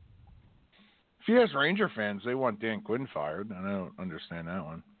 If you ask Ranger fans, they want Dan Quinn fired, and I don't understand that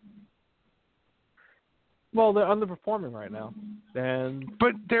one. Well, they're underperforming right now,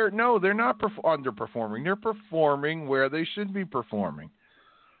 but they're not underperforming. They're performing where they should be performing.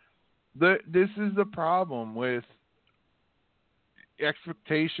 This is the problem with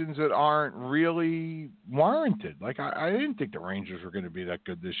expectations that aren't really warranted. Like I didn't think the Rangers were going to be that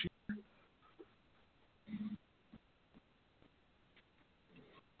good this year.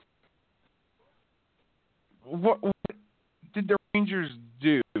 What did the Rangers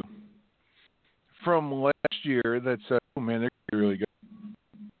do from last year that said, "Oh man, they're really good"?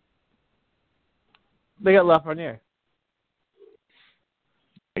 They got Lafreniere.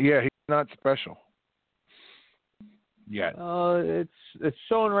 Yeah, he's not special yet. It's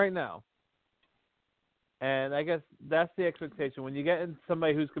showing right now, and I guess that's the expectation when you get in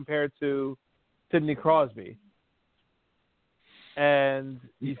somebody who's compared to Sidney Crosby, and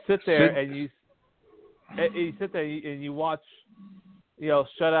you sit there and you sit there and you watch,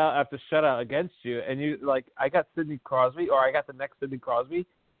 shutout after shutout against you, and you like, I got Sidney Crosby, or I got the next Sidney Crosby,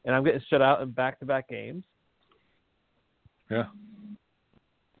 and I'm getting shut out in back-to-back games. Yeah.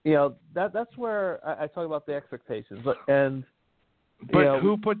 That's where I talk about the expectations, but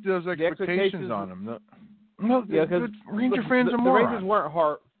who put those expectations on them? No, because Ranger fans are morons.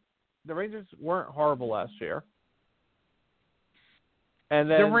 The Rangers weren't horrible last year. And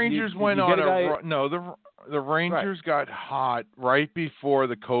then the Rangers went on the Rangers got hot right before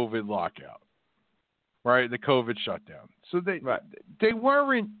the COVID lockout, right? The COVID shutdown. So they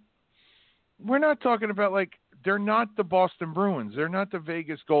weren't. We're not talking about like, they're not the Boston Bruins. They're not the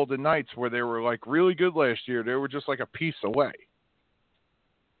Vegas Golden Knights where they were like really good last year. They were just like a piece away.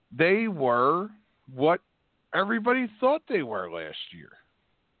 They were what everybody thought they were last year.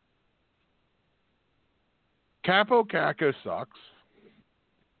 Capo Caca sucks.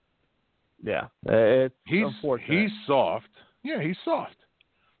 Yeah, it's unfortunate. He's soft. Yeah, he's soft.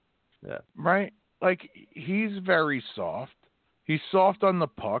 Yeah. Right? Like, he's very soft. He's soft on the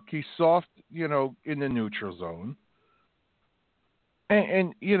puck. He's soft, in the neutral zone.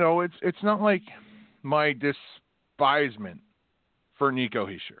 And it's not like my despisement for Nico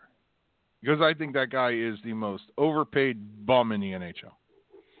Hischier. Because I think that guy is the most overpaid bum in the NHL.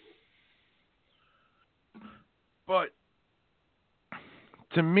 But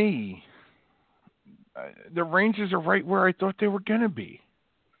to me, the Rangers are right where I thought they were going to be.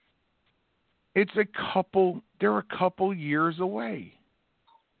 They're a couple years away.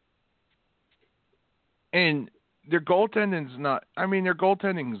 And their goaltending's their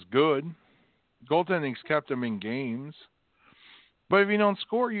goaltending's good. Goaltending's kept them in games. But if you don't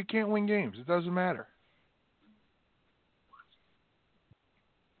score, you can't win games. It doesn't matter.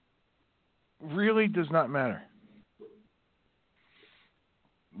 Really does not matter.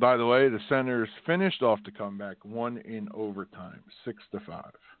 By the way, the Senators finished off the comeback, won in overtime,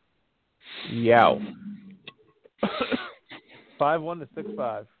 6-5. Yow. 5-1 to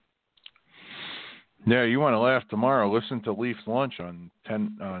 6-5. Yeah, you want to laugh tomorrow? Listen to Leafs Lunch on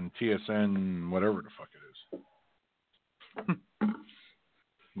TSN, whatever the fuck it is.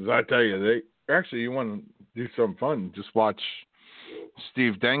 Because I tell you, you want to do something fun? Just watch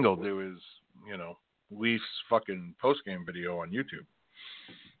Steve Dangle do his, Leafs fucking postgame video on YouTube.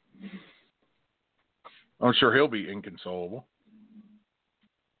 I'm sure he'll be inconsolable.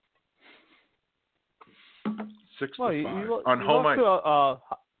 6-5 on home ice.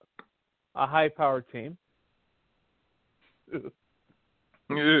 A high-powered team. They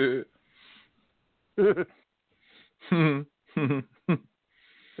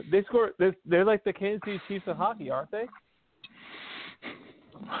score. They're like the Kansas City Chiefs of hockey, aren't they?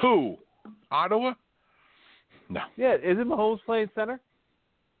 Who? Ottawa? No. Yeah, isn't Mahomes playing center?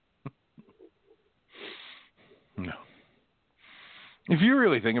 No. If you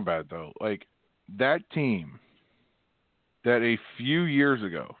really think about it, though, like that team that a few years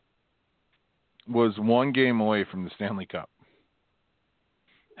ago was one game away from the Stanley Cup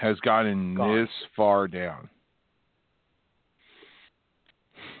has gotten this far down.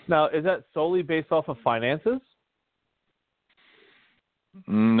 Now, is that solely based off of finances?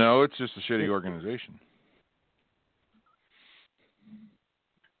 No, it's just a shitty organization.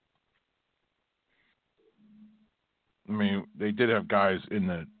 I mean, they did have guys in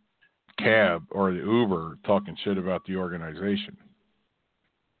the cab or the Uber talking shit about the organization.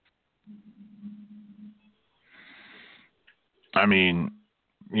 I mean,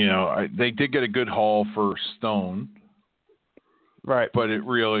 they did get a good haul for Stone. Right. But it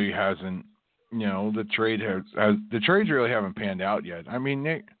really hasn't, the trades really haven't panned out yet. I mean,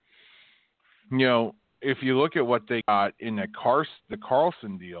 if you look at what they got in the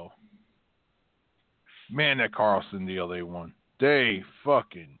Carlson deal, man, that Carlson deal they won. They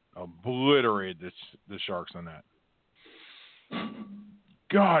fucking obliterated the Sharks on that.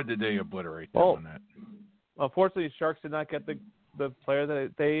 God, did they obliterate them on that. Unfortunately, the Sharks did not get the player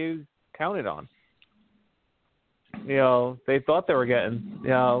that they counted on. They thought they were getting,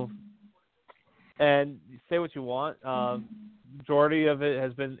 and say what you want. Majority of it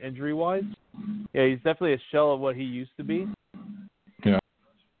has been injury-wise. Yeah, he's definitely a shell of what he used to be. Yeah.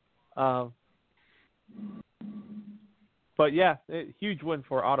 But yeah, huge win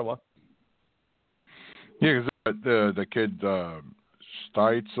for Ottawa. Yeah, because the kid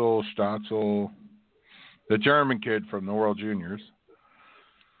Stotzel, the German kid from the World Juniors.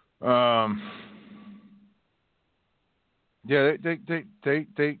 Yeah,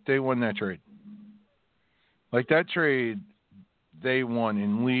 they won that trade. Like that trade, they won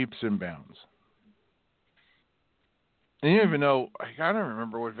in leaps and bounds. And you don't even know. I don't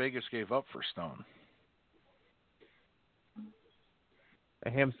remember what Vegas gave up for Stone. A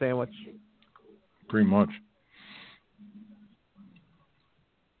ham sandwich. Pretty much.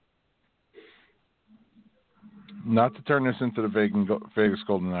 Not to turn this into the Vegas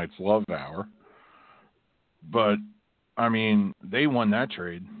Golden Knights love hour, but I mean, they won that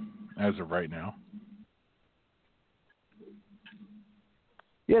trade as of right now.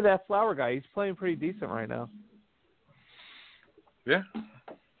 Yeah, that Flower guy, he's playing pretty decent right now. Yeah.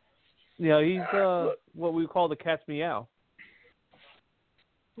 He's what we call the cat's meow.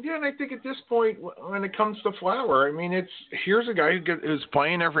 Yeah, and I think at this point, when it comes to Flower, I mean, here's a guy who's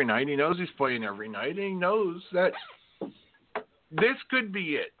playing every night. He knows he's playing every night, and he knows that this could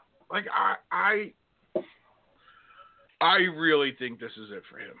be it. Like, I really think this is it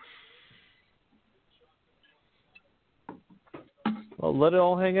for him. Well, let it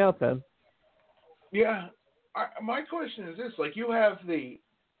all hang out then. Yeah. My question is this. Like, you have the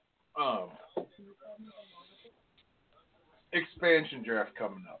expansion draft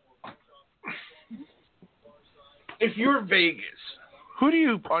coming up. If you're Vegas, who do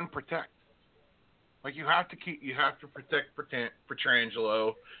you unprotect? Like, you have to protect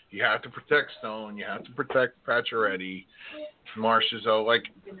Pietrangelo, you have to protect Stone, you have to protect Pacioretty, Marchessault. Like,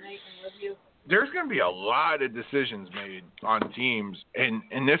 there's going to be a lot of decisions made on teams,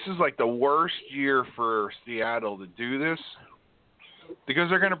 and this is like the worst year for Seattle to do this because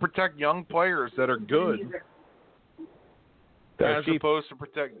they're going to protect young players that are good as opposed to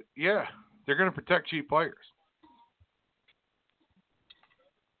they're going to protect cheap players.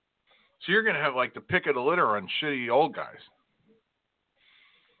 So you're going to have like the pick of the litter on shitty old guys.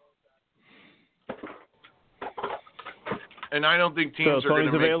 And I don't think teams are going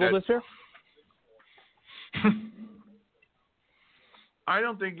to make available that. This year? I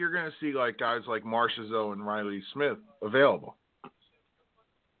don't think you're going to see like guys like Marchessault and Riley Smith available.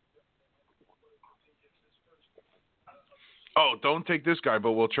 Oh, don't take this guy,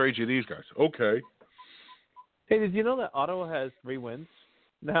 but we'll trade you these guys. Okay. Hey, did you know that Ottawa has 3 wins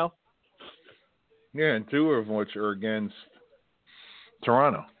now? Yeah, and 2 of which are against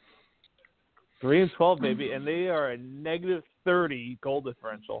Toronto. 3-12, baby, and they are a negative 30 goal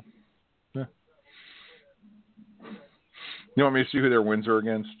differential. Yeah. You want me to see who their wins are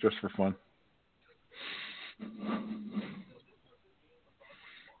against, just for fun?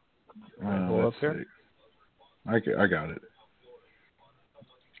 Hold up here. I got it.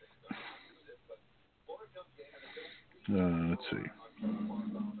 Let's see.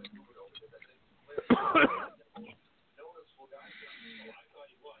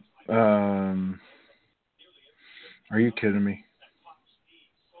 Are you kidding me?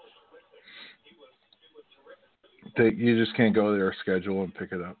 You just can't go to their schedule and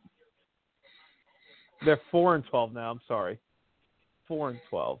pick it up. They're 4-12 now. I'm sorry,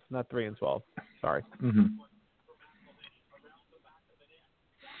 4-12, not 3-12. Sorry. Mm-hmm.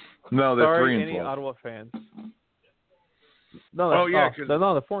 No, they're sorry, 3-12. any Ottawa fans. No,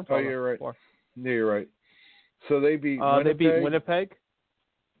 they're 4-12. Oh, you're right. 4. Yeah, you're right. So they beat Winnipeg,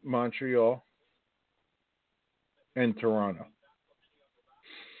 Montreal, and Toronto.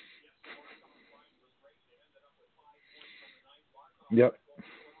 Yep.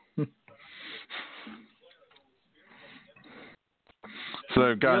 So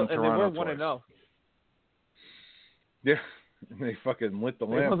they've gotten Toronto and they were 1-0. Yeah, and they fucking lit the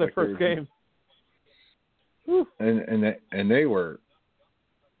They lamp. won their first game. Woo. And they were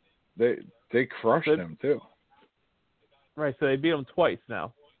they crushed them too. Right, so they beat them twice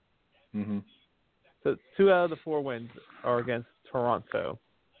now. Mm-hmm. So 2 out of the 4 wins are against Toronto.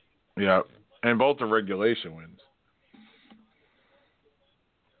 Yeah, and both the regulation wins.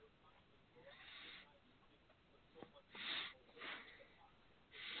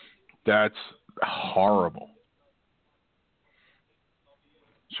 That's horrible.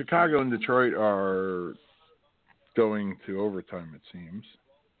 Chicago and Detroit are going to overtime, it seems.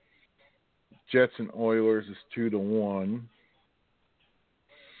 Jets and Oilers is 2-1.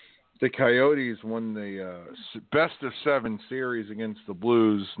 The Coyotes won the best of 7 series against the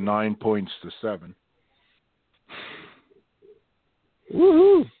Blues, 9-7.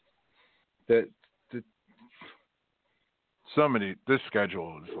 Woohoo! This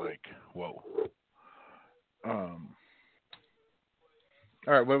schedule is like, whoa. All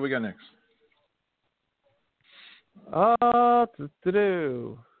right, what do we got next?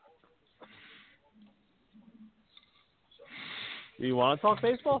 Do you want to talk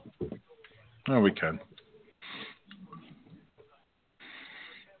baseball? Oh, we can.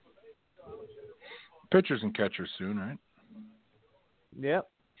 Pitchers and catchers soon, right? Yep.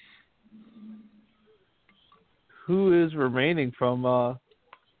 Who is remaining from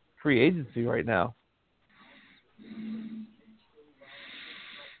free agency right now?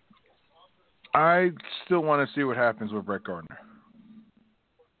 I still want to see what happens with Brett Gardner.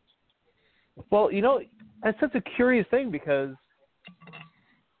 Well, that's such a curious thing because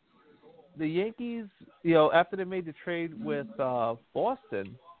the Yankees, after they made the trade with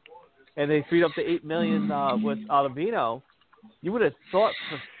Boston and they freed up the $8 million with Ottavino, you would have thought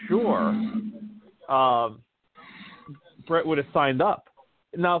for sure Brett would have signed up.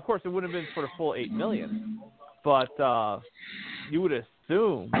 Now, of course, it wouldn't have been for the full $8 million, but you would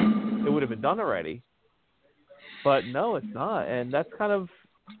assume it would have been done already. But no, it's not, and that's kind of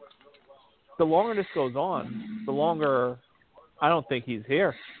the longer this goes on, the longer I don't think he's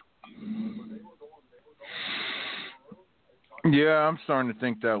here. Yeah, I'm starting to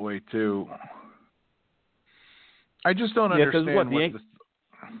think that way too. I just don't understand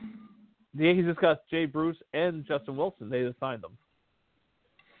the Yankees just got Jay Bruce and Justin Wilson. They just signed them.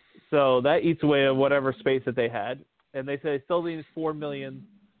 So that eats away at whatever space that they had. And they say they still need $4 million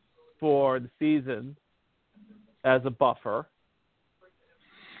for the season as a buffer.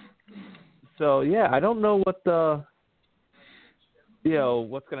 So, yeah, I don't know what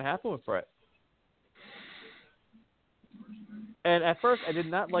what's going to happen with Brett. And at first, I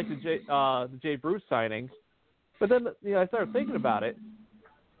did not like the Jay Bruce signing. But then, I started thinking about it.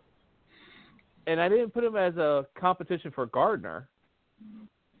 And I didn't put him as a competition for Gardner.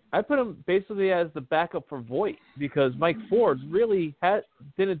 I put him basically as the backup for Voit because Mike Ford really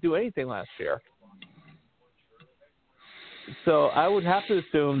didn't do anything last year. So I would have to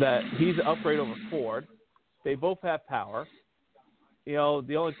assume that he's an upgrade over Ford. They both have power. The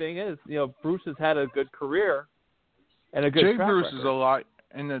only thing is, Bruce has had a good career and a good Jay track Bruce record. is a lot,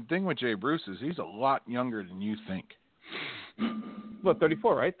 and the thing with Jay Bruce is he's a lot younger than you think. What,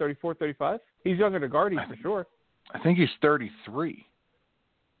 34, right? 34, 35? He's younger than Gardy for sure. I think he's 33.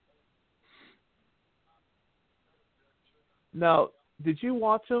 Now, did you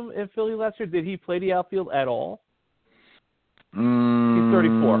watch him in Philly last year? Did he play the outfield at all? He's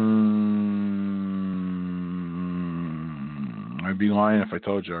 34. I'd be lying if I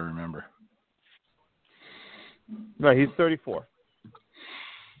told you I remember. Right, he's 34.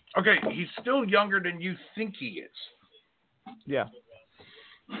 Okay, he's still younger than you think he is. Yeah.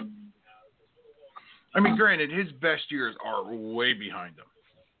 I mean, granted, his best years are way behind him.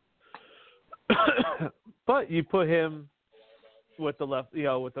 But you put him with the left,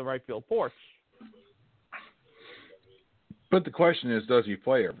 with the right field porch. But the question is, does he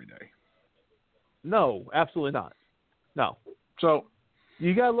play every day? No, absolutely not. No. So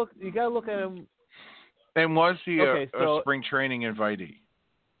you gotta look at him. And was he a so, spring training invitee?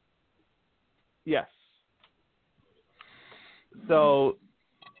 Yes. So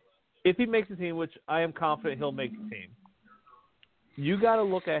if he makes the team, which I am confident he'll make the team, you got to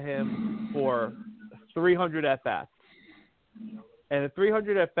look at him for 300 at-bats. And the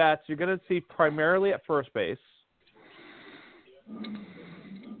 300 at-bats, you're going to see primarily at first base.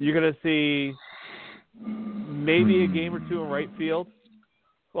 You're going to see maybe a game or two in right field.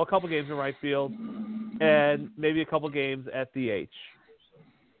 Well, a couple games in right field. And maybe a couple games at DH.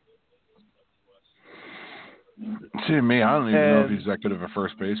 See, me, I don't even know if he's that good of a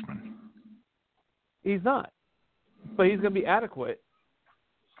first baseman. He's not. But he's going to be adequate.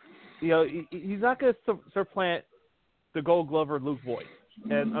 He's not going to supplant the Gold Glover Luke Voigt.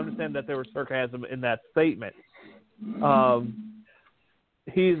 And understand that there was sarcasm in that statement.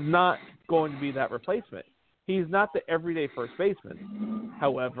 He's not going to be that replacement. He's not the everyday first baseman.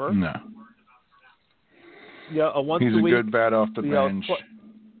 However, no. He's a good bat off the bench.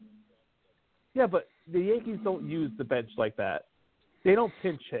 Yeah, but the Yankees don't use the bench like that. They don't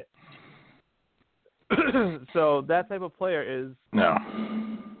pinch hit. So that type of player is not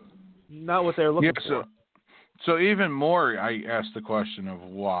what they're looking for. So even more, I asked the question of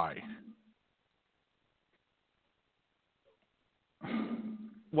why.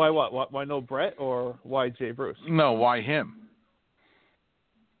 Why what? Why no Brett or why Jay Bruce? No, why him?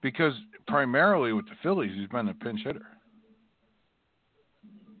 Because primarily with the Phillies, he's been a pinch hitter.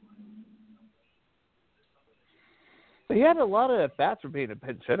 He had a lot of at-bats for being a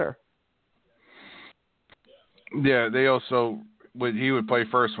pinch hitter. Yeah, they also he would play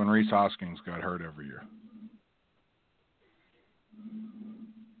first when Rhys Hoskins got hurt every year.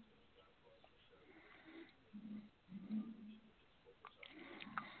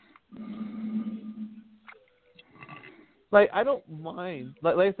 Like, I don't mind.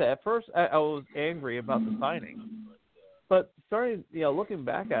 Like I said, at first I was angry about the signing. But starting, looking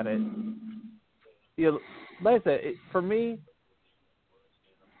back at it, like I said, for me,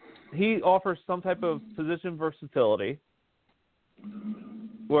 he offers some type of position versatility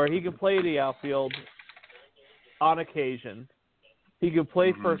where he can play the outfield on occasion. He can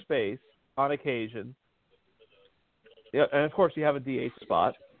play first base on occasion. Yeah, and of course you have a DH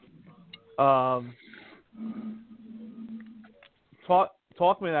spot.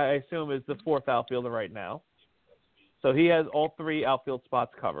 Talkman, I assume, is the fourth outfielder right now. So he has all three outfield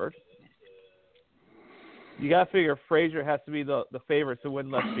spots covered. You got to figure Frazier has to be the favorite to win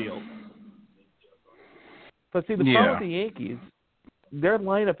left field. But see, the problem with the Yankees, their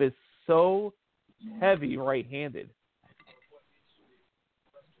lineup is so heavy right-handed.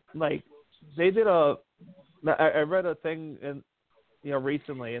 Like, they did I read a thing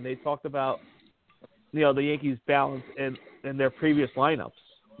recently, and they talked about the Yankees' balance in their previous lineups.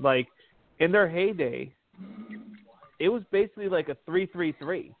 Like, in their heyday, it was basically like a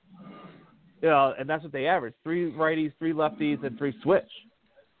 3-3-3. And that's what they averaged: 3 righties, 3 lefties, and 3 switch.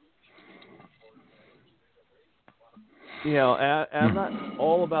 And I'm not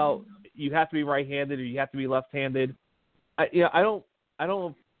all about you have to be right-handed or you have to be left-handed. I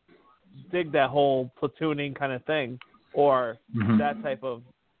don't dig that whole platooning kind of thing or that type of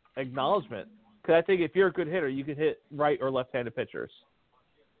acknowledgement. Because I think if you're a good hitter, you can hit right or left-handed pitchers.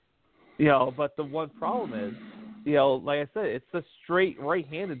 But the one problem is, like I said, it's the straight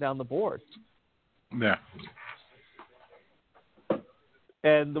right-handed down the board. Yeah.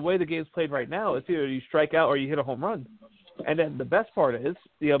 And the way the game's played right now, it's either you strike out or you hit a home run. And then the best part is,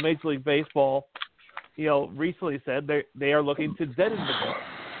 Major League Baseball, recently said they are looking to deaden the ball.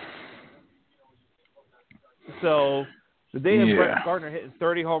 So the day of Brett Gardner hitting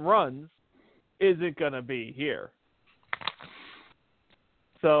 30 home runs isn't going to be here.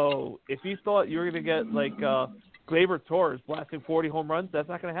 So if you thought you were going to get like Gleyber Torres blasting 40 home runs, that's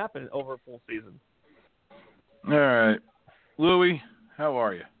not going to happen over a full season. All right. Louie, how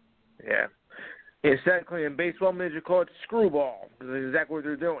are you? Yeah. It's technically in baseball, they call it screwball, because that's exactly what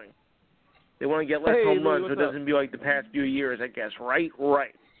they're doing. They want to get less Hey, home Lee, runs so what's it up? doesn't be like the past few years, I guess. Right.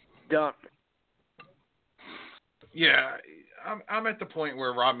 Dumb. Yeah, I'm at the point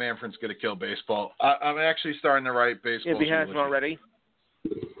where Rob Manfred's going to kill baseball. I'm actually starting to write baseball. If he hasn't eulogy. already.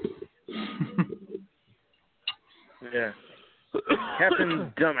 Yeah.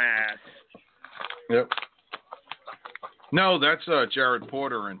 Captain Dumbass. Yep. No, that's Jared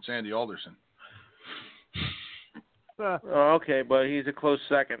Porter and Sandy Alderson. Oh, okay, but he's a close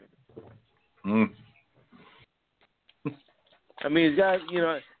second. I mean, he's got,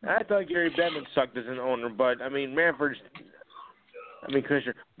 I thought Gary Bettman sucked as an owner, but, I mean, commissioner.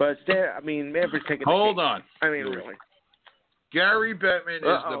 But, Manfred's taking Hold the on. I mean, really. Gary Bettman is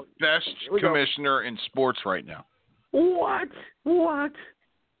the best commissioner in sports right now. What?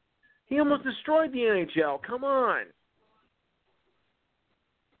 He almost destroyed the NHL. Come on.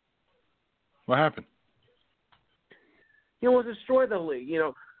 What happened? He almost destroyed the league.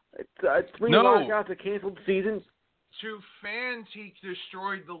 3 lockouts, a canceled season. To fans, he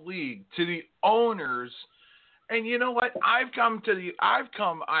destroyed the league. To the owners, and you know what? I've come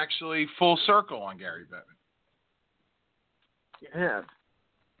actually full circle on Gary Bettman. Yeah.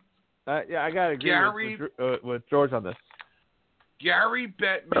 Yeah, I gotta agree with George on this. Gary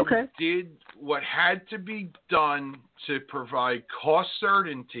Bettman did what had to be done to provide cost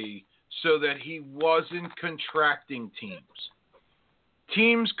certainty so that he wasn't contracting teams.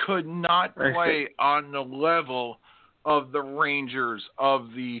 Teams could not play on the level of the Rangers,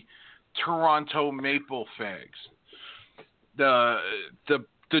 of the Toronto Maple Fags, the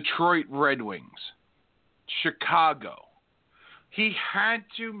Detroit Red Wings, Chicago. He had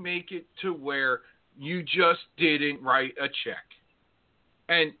to make it to where you just didn't write a check.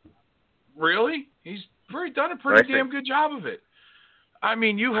 And really, he's done a pretty damn good job of it. I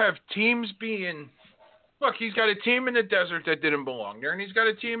mean, you have teams being... Look, he's got a team in the desert that didn't belong there, and he's got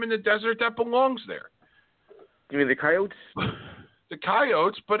a team in the desert that belongs there. You mean the Coyotes? The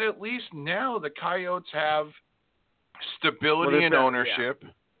Coyotes, but at least now the Coyotes have stability in ownership,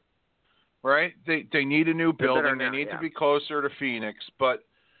 right? They need a new building. They need to be closer to Phoenix, but,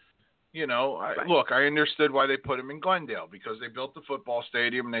 look, I understood why they put him in Glendale, because they built the football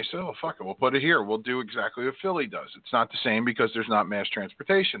stadium, and they said, oh, fuck it, we'll put it here. We'll do exactly what Philly does. It's not the same because there's not mass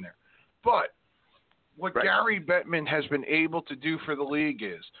transportation there. But what Gary Bettman has been able to do for the league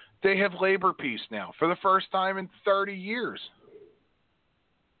is they have labor peace now for the first time in 30 years.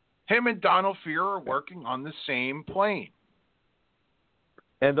 Him and Donald Fear are working on the same plane.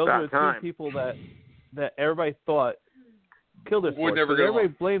 And those are the two people that everybody thought killed this sport. Everybody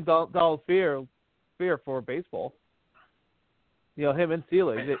blamed Donald Fear for baseball. Him and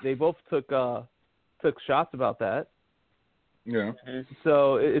Seelig, they both took shots about that. Yeah.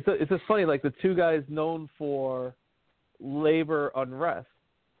 So it's just funny, like the two guys known for labor unrest.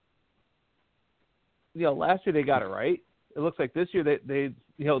 Last year they got it right. It looks like this year they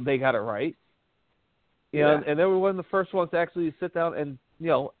got it right. And they were one of the first ones to actually sit down and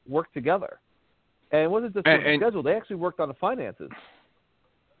work together. And it wasn't just the schedule; they actually worked on the finances.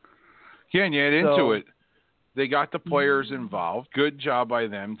 Yeah, and you get into it. They got the players involved. Good job by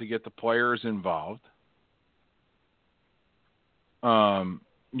them to get the players involved. To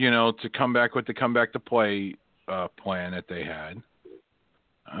come back with the comeback to play plan that they had.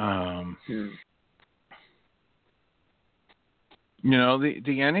 The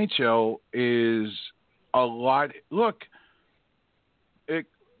NHL is a lot. Look,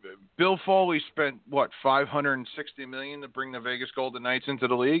 Bill Foley spent $560 million to bring the Vegas Golden Knights into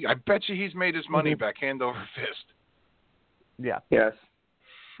the league. I bet you he's made his money back hand over fist. Yeah. Yes.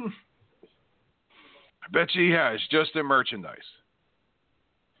 I bet you he has, just in merchandise.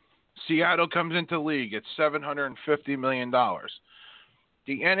 Seattle comes into the league at $750 million. The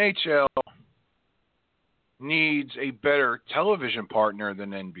NHL needs a better television partner than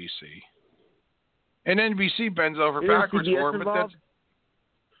NBC. And NBC bends over backwards for him, but that's...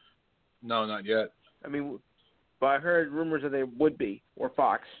 No, not yet. I mean, but I heard rumors that they would be, or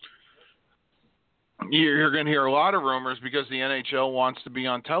Fox. You're going to hear a lot of rumors because the NHL wants to be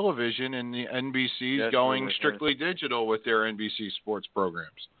on television and the NBC is going strictly digital with their NBC sports programs.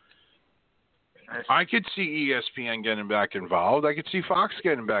 I could see ESPN getting back involved. I could see Fox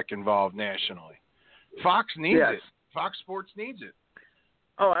getting back involved nationally. Fox needs it. Fox Sports needs it.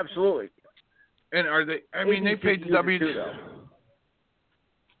 Oh, absolutely. And are they? I mean, they paid the WWE.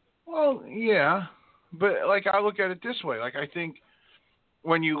 Well, yeah, but I look at it this way. I think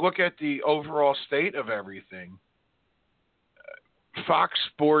when you look at the overall state of everything, Fox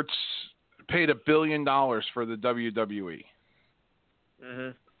Sports paid $1 billion for the WWE.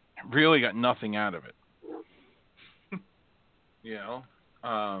 Mm-hmm. Really got nothing out of it.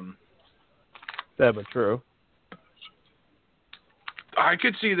 Sad but true. I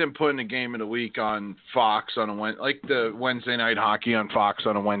could see them putting a game of the week on Fox on like the Wednesday night hockey on Fox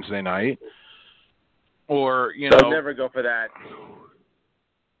on a Wednesday night, or They'll never go for that.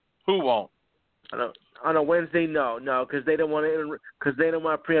 Who won't? On a Wednesday, no, because they don't want to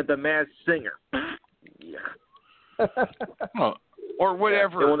preempt the Masked Singer. Yeah. Or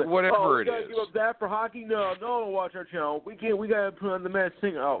whatever it gotta is. give up that for hockey? No, watch our channel. We can't. We gotta put on the Masked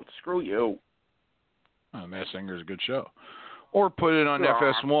Singer. Oh, screw you. Masked Singer's a good show. Or put it on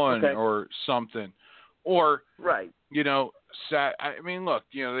FS1 or something. Or, right. I mean, look,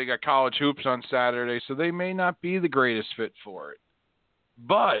 they got college hoops on Saturday, so they may not be the greatest fit for it.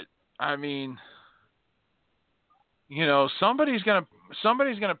 But, I mean, somebody's gonna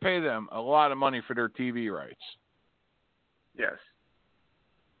pay them a lot of money for their TV rights. Yes.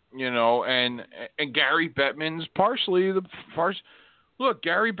 And Gary Bettman's Look,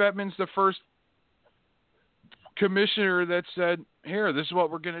 Gary Bettman's the first commissioner that said, here, this is what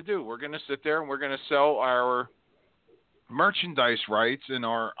we're going to do. We're going to sit there and we're going to sell our merchandise rights and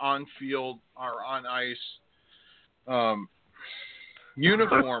our on-field, our on-ice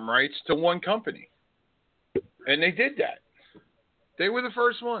uniform rights to one company. And they did that. They were the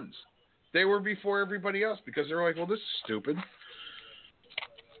first ones. They were before everybody else because they were like, well, this is stupid.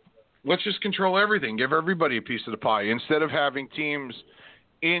 Let's just control everything. Give everybody a piece of the pie instead of having teams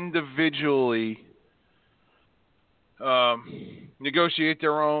individually negotiate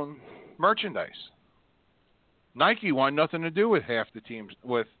their own merchandise. Nike wanted nothing to do with half the teams,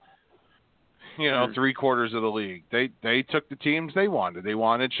 with 3/4 of the league. They took the teams they wanted. They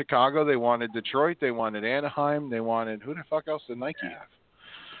wanted Chicago. They wanted Detroit. They wanted Anaheim. They wanted, who the fuck else did Nike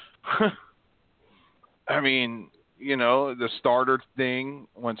have? I mean, the starter thing,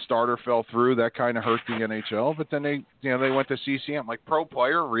 when starter fell through, that kind of hurt the NHL. But then they went to CCM. Like, pro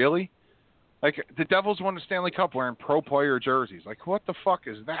player, really? Like, the Devils won the Stanley Cup wearing pro player jerseys. Like, what the fuck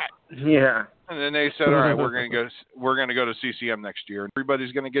is that? Yeah. And then they said, all right, we're gonna go to CCM next year.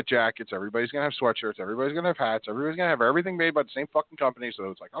 Everybody's gonna get jackets. Everybody's gonna have sweatshirts. Everybody's gonna have hats. Everybody's gonna have everything made by the same fucking company. So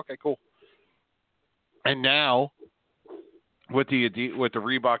it's like, okay, cool. And now, with the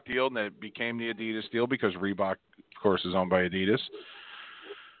Reebok deal, and it became the Adidas deal because Reebok, of course, is owned by Adidas.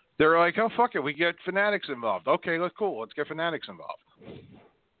 They're like, oh, fuck it, we get Fanatics involved. Okay, cool. Let's get Fanatics involved.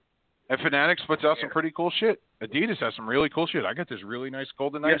 And Fanatics puts out some pretty cool shit. Adidas has some really cool shit. I got this really nice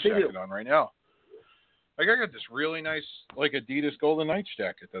Golden Knights jacket on right now. Like, I got this really nice, like, Adidas Golden Knights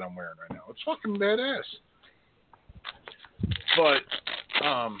jacket that I'm wearing right now. It's fucking badass. But,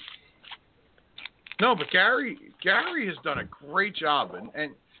 no, but Gary has done a great job.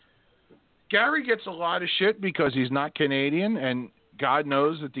 And Gary gets a lot of shit because he's not Canadian, and God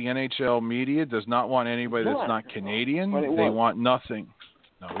knows that the NHL media does not want anybody that's not Canadian. They want nothing.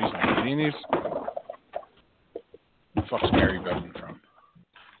 No, he's not Canadian. Where the fuck's Gary Bettman from?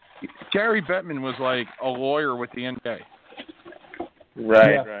 Gary Bettman was like a lawyer with the NBA.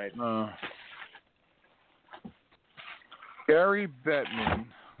 Right. Gary Bettman,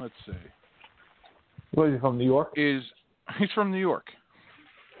 let's see. What is he from, New York? He's from New York.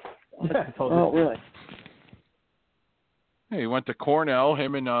 Yeah, oh, really? Hey, he went to Cornell,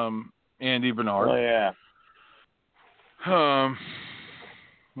 him and Andy Bernard. Oh, yeah.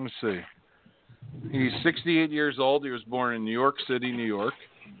 Let's see. He's 68 years old. He was born in New York City, New York.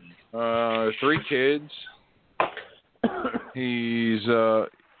 3 kids. He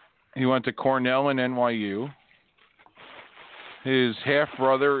went to Cornell and NYU. His half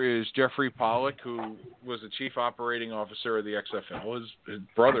brother is Jeffrey Pollock, who was the chief operating officer of the XFL. His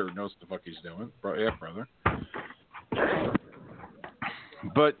brother knows what the fuck he's doing. Half brother.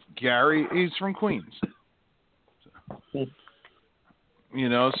 But Gary, he's from Queens. So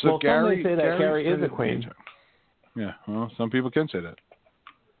Gary. Some may say that Gary is a Queen. Yeah, well, some people can say that.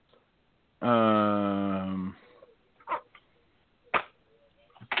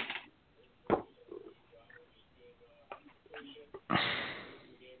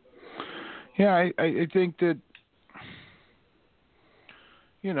 Yeah, I think that,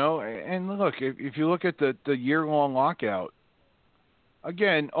 and look, if you look at the year-long lockout,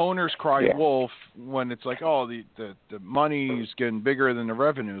 again, owners cry wolf when it's like, oh, the money's getting bigger than the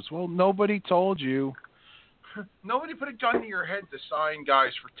revenues. Well, nobody told you. Nobody put a gun to your head to sign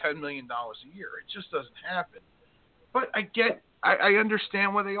guys for $10 million a year. It just doesn't happen. But I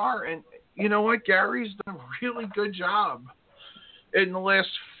understand where they are. And you know what? Gary's done a really good job in the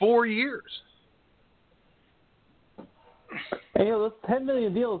last 4 years. Hey, those $10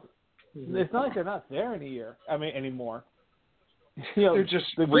 million deals, it's not like they're not there in a year. I mean, anymore. They're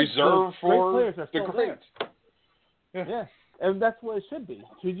just reserved for great players are the still greats. there. Yeah, and that's what it should be.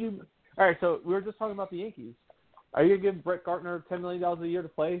 All right, so we were just talking about the Yankees. Are you gonna give Brett Gardner $10 million a year to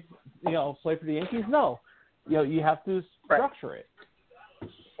play? Play for the Yankees? No. You have to structure it.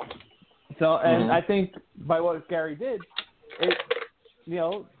 So, and I think by what Gary did,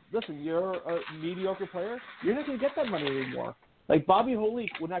 listen, you're a mediocre player. You're not gonna get that money anymore. Like Bobby Holik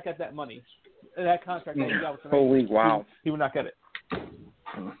would not get that money, that contract that he got with the Rangers. Holik, wow. He would not get it.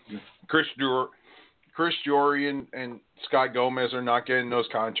 Chris Jory and Scott Gomez are not getting those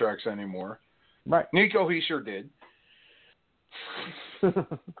contracts anymore. Right. Nico Hischier did.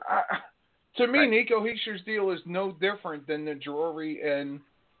 To me, Nico Hischier's deal is no different than the Drury and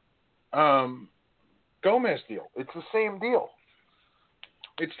Gomez deal. It's the same deal.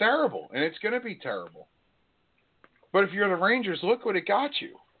 It's terrible, and it's going to be terrible. But if you're the Rangers, look what it got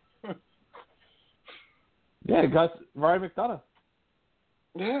you. Yeah, it got Ryan McDonough.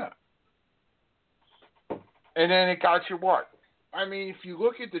 Yeah. And then it got you what? I mean, if you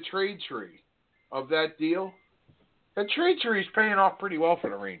look at the trade tree of that deal, the trade tree is paying off pretty well for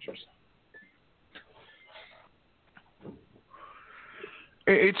the Rangers.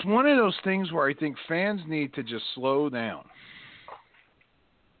 It's one of those things where I think fans need to just slow down.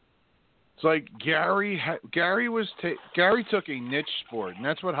 It's like Gary took a niche sport, and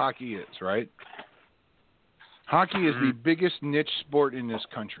that's what hockey is, right? Hockey is the biggest niche sport in this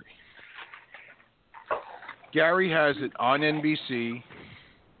country. Gary has it on NBC,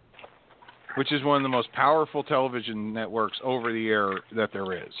 which is one of the most powerful television networks over the air that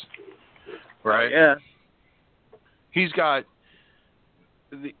there is. Right? Yeah. He's the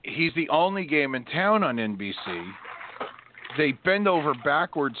only game in town on NBC. They bend over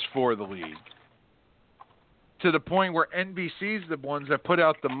backwards for the league to the point where NBC's the ones that put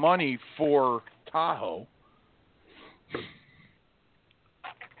out the money for Tahoe.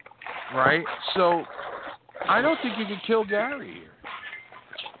 Right? So I don't think you can kill Gary here.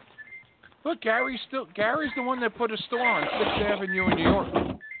 Look, Gary's the one that put a store on 6th Avenue in New York.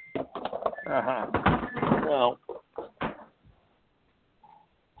 Well,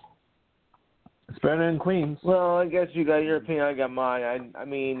 it's better than Queens. Well, I guess you got your opinion. I got mine. I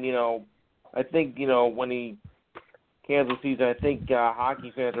mean, I think when he canceled the season, I think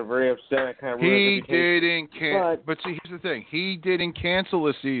hockey fans are very upset. It kind of ruined He didn't cancel. But see, here's the thing: he didn't cancel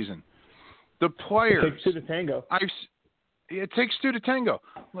the season. The players. It takes two to tango. It takes two to tango.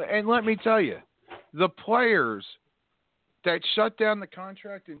 And let me tell you, the players that shut down the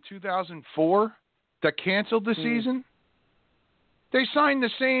contract in 2004, that canceled the season, they signed the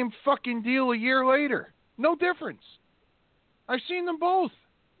same fucking deal a year later. No difference. I've seen them both.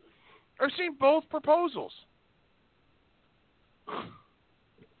 I've seen both proposals.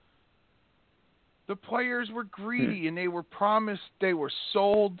 The players were greedy and they were promised, they were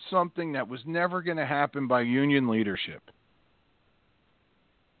sold something that was never going to happen by union leadership.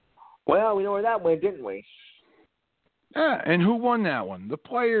 Well, we know where that went, didn't we? Yeah, and who won that one? The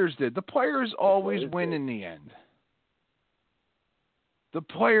players did. The players always win in the end. The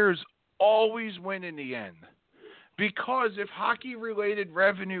players always win in the end. Because if hockey-related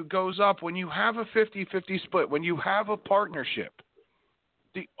revenue goes up, when you have a 50-50 split, when you have a partnership,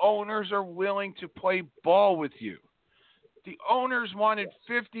 the owners are willing to play ball with you. The owners wanted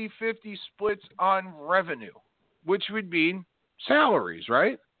 50-50 splits on revenue, which would mean salaries,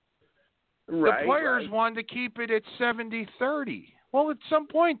 right? Right. The players wanted to keep it at 70-30. Well, at some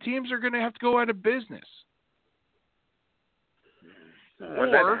point, teams are going to have to go out of business.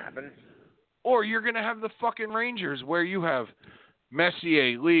 Or you're going to have the fucking Rangers where you have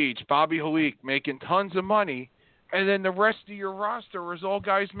Messier, Leach, Bobby Holik making tons of money, and then the rest of your roster is all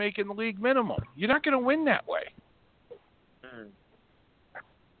guys making the league minimum. You're not going to win that way.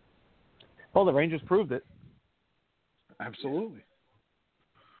 Well, the Rangers proved it. Absolutely.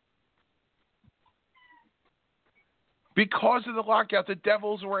 Because of the lockout, the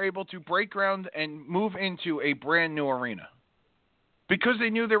Devils were able to break ground and move into a brand new arena. Because they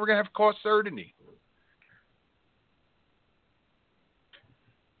knew they were going to have cost certainty.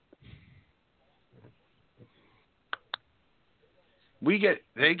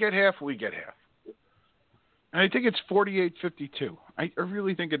 They get half, we get half. And I think it's 48-52. I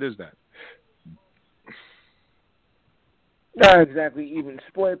really think it is that. Not exactly even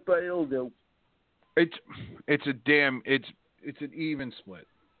split, but it'll do. It's an even split.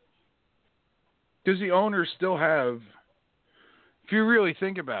 Because the owners still have, if you really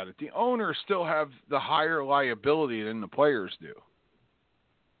think about it, the owners still have the higher liability than the players do.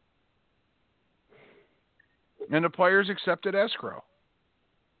 And the players accepted escrow.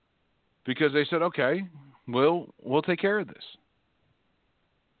 Because they said, okay, we'll take care of this.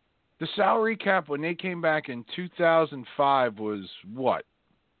 The salary cap when they came back in 2005 was what?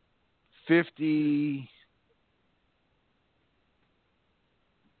 50.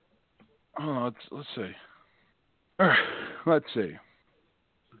 Oh, let's see. Let's see.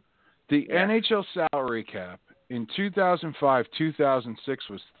 The NHL salary cap in 2005-2006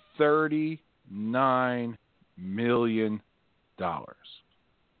 was $39 million.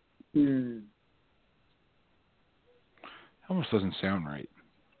 Almost doesn't sound right.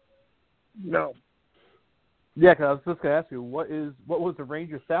 No. Yeah, because I was just going to ask you, what was the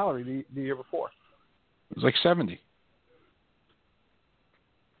Rangers' salary the year before? It was like 70.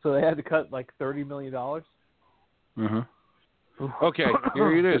 So they had to cut like $30 million? Uh-huh. Okay,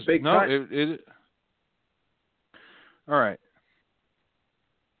 here it is. No, it. All right.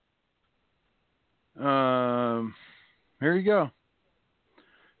 Here you go.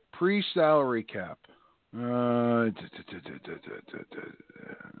 Pre-salary cap.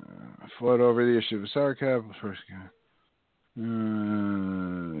 Float over the issue of salary cap.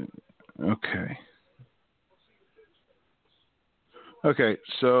 Okay. Okay,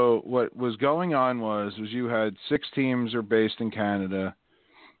 so what was going on was you had 6 teams are based in Canada,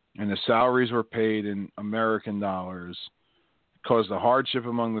 and the salaries were paid in American dollars. It caused a hardship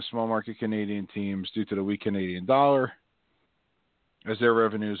among the small market Canadian teams due to the weak Canadian dollar. As their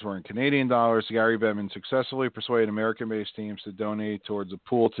revenues were in Canadian dollars, Gary Bettman successfully persuaded American-based teams to donate towards a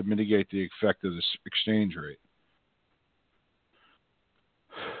pool to mitigate the effect of this exchange rate.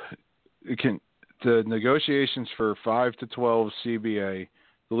 The negotiations for 5 to 12 CBA,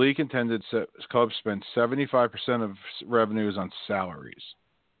 the league intended clubs spent 75% of revenues on salaries.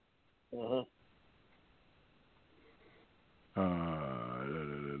 Uh-huh.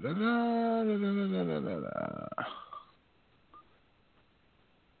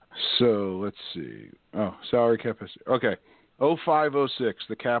 So let's see. Oh, salary cap. Okay. 05-06,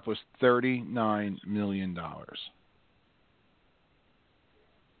 the cap was $39 million.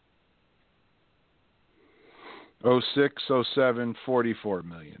 06-07, $44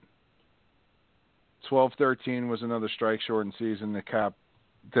 million. 12-13 was another strike-shortened season. The cap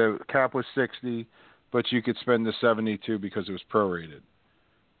was 60, but you could spend the 72 because it was prorated.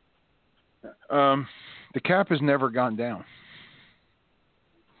 The cap has never gone down.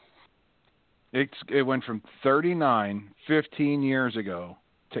 It went from 39 15 years ago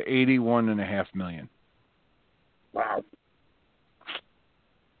to 81.5 million. Wow.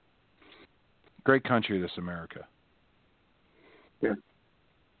 Great country, this America. Yeah.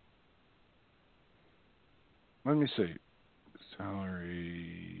 Let me see.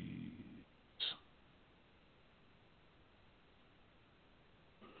 Salaries.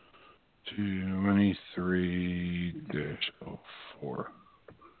 23-04.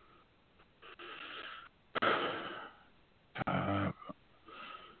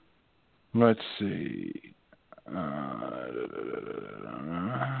 Let's see.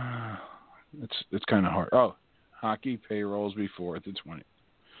 It's kind of hard. Oh, hockey payrolls before the 20.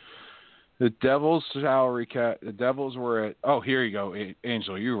 The Devils' salary cap. The Devils were at. Oh, here you go,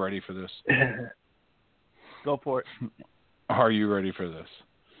 Angel. You ready for this? Go for it. Are you ready for this?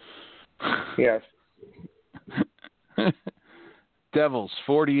 Yes. Devils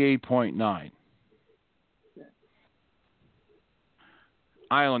 48.9.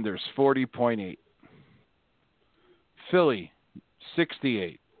 Islanders 40.8. Philly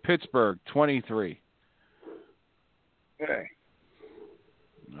 68. Pittsburgh 23. Okay.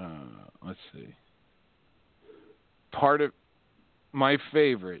 Let's see. Part of my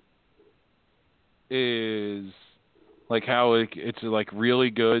favorite is like how it's like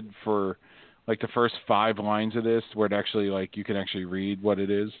really good for like the first 5 lines of this, where it actually like you can actually read what it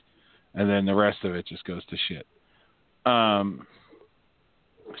is, and then the rest of it just goes to shit.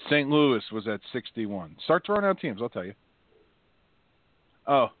 St. Louis was at 61. Start throwing out teams, I'll tell you.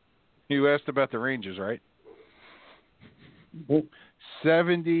 Oh, you asked about the Rangers, right?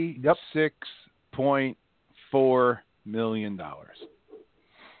 $76.4 million.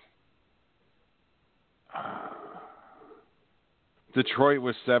 Detroit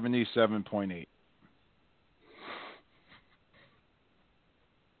was 77.8.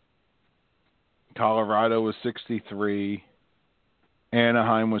 Colorado was 63.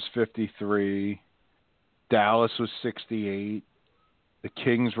 Anaheim was 53. Dallas was 68. The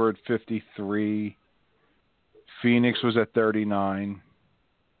Kings were at 53. Phoenix was at 39.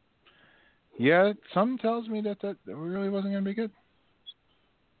 Yeah, something tells me that really wasn't going to be good.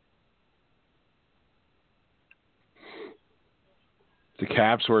 The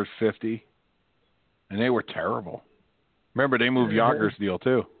Caps were at 50, and they were terrible. Remember, they moved Yager's deal,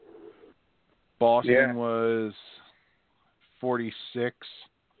 too. Boston was 46.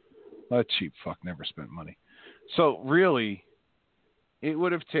 That cheap fuck never spent money. So, really, it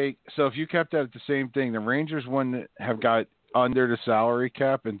would have taken. So if you kept that at the same thing, the Rangers wouldn't have got under the salary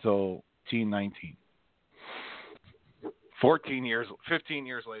cap until 19. 15 years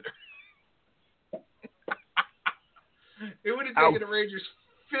later. It would have taken the Rangers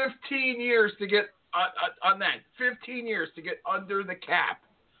 15 years to get on that. 15 years to get under the cap.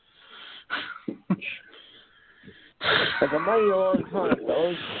 Like a mighty long time,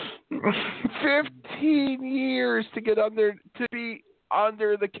 fellas. 15 years to be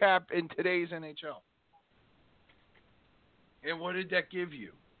under the cap in today's NHL. And what did that give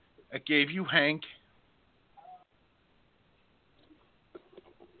you? It gave you Hank.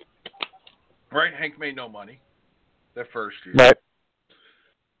 Right? Hank made no money that first year. Right.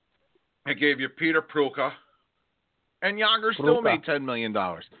 It gave you Peter Prulka. And Yager still made $10 million.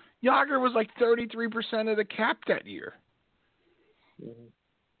 Yager was like 33% of the cap that year. Mm-hmm.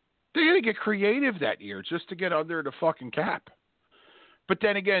 They had to get creative that year just to get under the fucking cap. But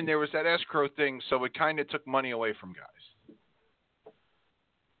then again, there was that escrow thing, so it kind of took money away from guys.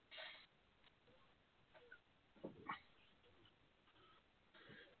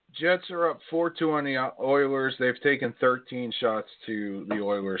 Jets are up 4-2 on the Oilers. They've taken 13 shots to the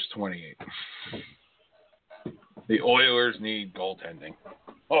Oilers' 28. The Oilers need goaltending.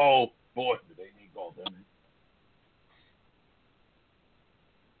 Oh, boy, do they need goaltending.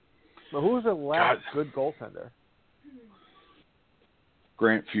 But who was the last good goaltender?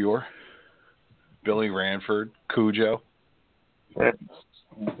 Grant Fuhr, Billy Ranford, Cujo.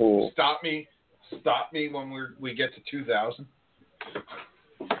 Cool. Stop me when we get to 2000.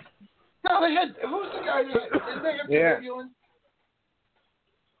 No, they had. Who's the guy that didn't they have Ewan?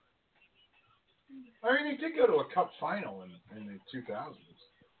 I mean, they did go to a Cup final in the 2000s.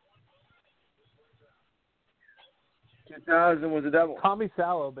 2000 was a double. Tommy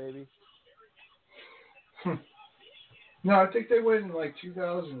Sallow, baby. No, I think they went in like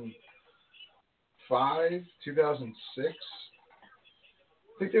 2005, 2006. I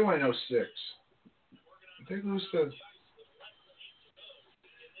think they went in 06.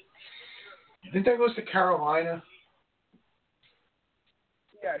 Didn't they lose to Carolina?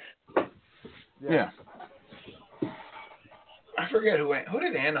 Yes. Yeah. I forget who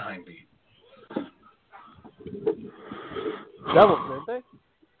did Anaheim beat? Devils, didn't they?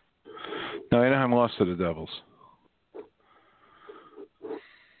 No, Anaheim lost to the Devils.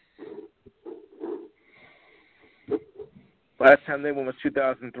 Last time they won was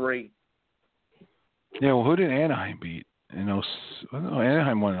 2003. Yeah, well, who did Anaheim beat?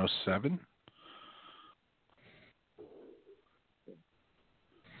 Anaheim won in 07?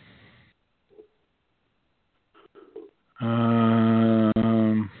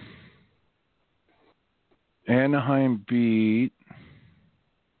 Anaheim beat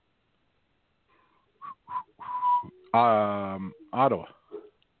Ottawa.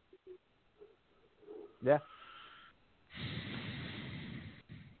 Yeah.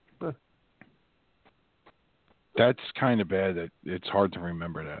 That's kind of bad that it's hard to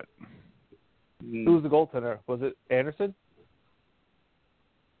remember that. Who was the goaltender? Was it Anderson?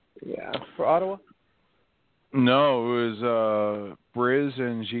 Yeah. For Ottawa? No, it was Briz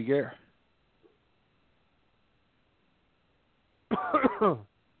and Giguère.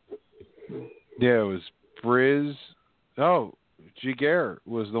 Yeah, it was Briz. Oh, Giguère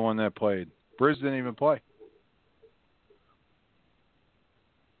was the one that played. Briz didn't even play.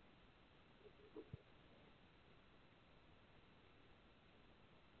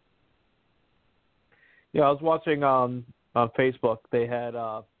 Yeah, I was watching on Facebook. They had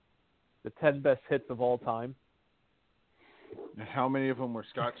the 10 best hits of all time. How many of them were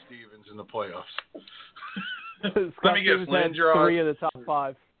Scott Stevens in the playoffs? Scott me guess, Stevens had Lindros. 3 of the top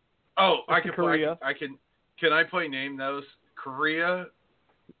 5. Oh, I can Korea. I can. Can I play name those? Korea,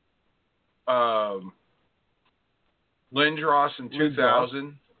 Lindros in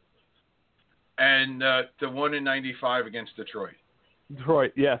 2000, and the one in 95 against Detroit.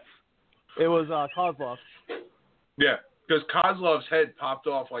 Detroit, yes. It was Kozlov. Yeah, because Kozlov's head popped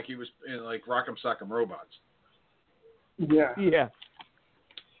off like he was in like Rock'em Sock'em Robots. Yeah. Yeah.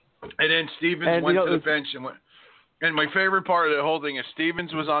 And then Stevens went to the bench and went. And my favorite part of the whole thing is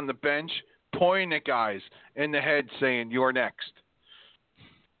Stevens was on the bench pointing at guys in the head saying, "You're next."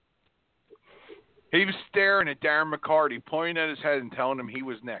 He was staring at Darren McCarty, pointing at his head and telling him he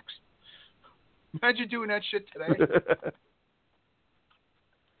was next. Imagine doing that shit today.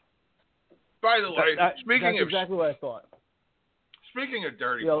 By the way, speaking that's of exactly what I thought. Speaking of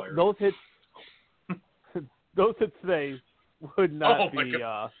dirty players, those hits today would not be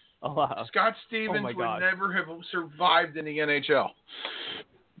allowed. Scott Stevens would never have survived in the NHL.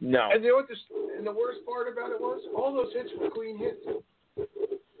 No. And you know what? And the worst part about it was all those hits were clean hits.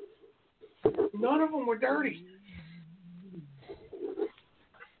 None of them were dirty.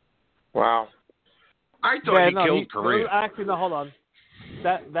 Wow. I thought he killed he, Korea. Actually, no, hold on.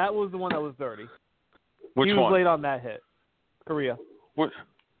 That was the one that was dirty. Which he was one? late on that hit. Korea. What?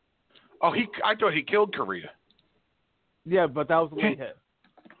 Oh, I thought he killed Korea. Yeah, but that was a late hit.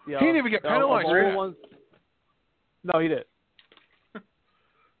 He didn't even get penalized for that. No, he did.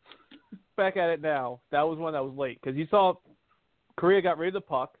 Back at it now. That was one that was late because you saw Korea got rid of the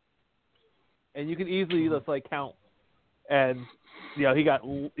puck, and you can easily just like count, and he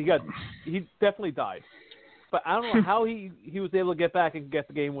definitely died. But I don't know how he was able to get back and get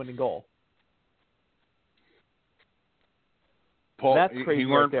the game-winning goal. Paul, that's crazy he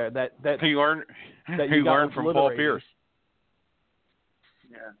learned, right there. That he learned. That he learned from Paul Pierce.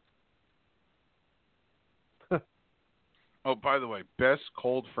 Yeah. Oh, by the way, best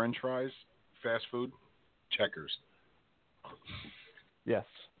cold French fries, fast food, Checkers. Yes.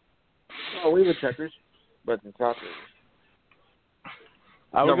 Oh, we have Checkers, but in South.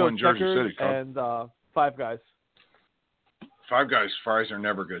 I would go in Jersey Checkers City, and Five Guys. Five Guys fries are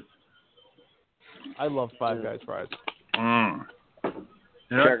never good. I love Five Guys fries.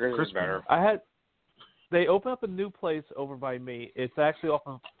 Checkers is better. They opened up a new place over by me. It's actually off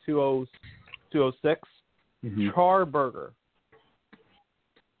of 206. Char Burger.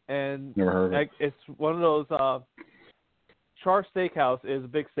 And never heard of it. It's one of those Char Steakhouse is a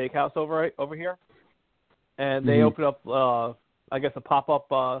big steakhouse over here. And they opened up I guess a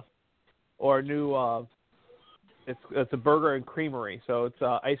pop-up or a new it's a burger and creamery. So it's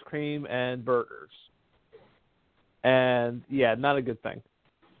ice cream and burgers. And yeah, not a good thing.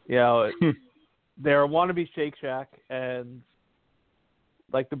 They're a wannabe Shake Shack, and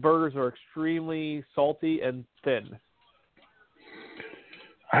like the burgers are extremely salty and thin.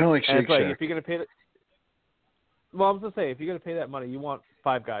 I don't like Shake Shack. If you're gonna pay well, I was gonna say if you're gonna pay that money, you want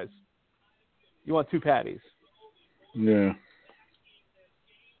Five Guys. You want 2 patties. Yeah.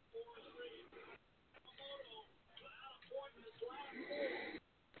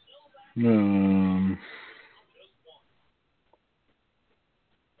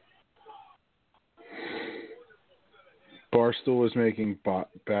 Barstool is making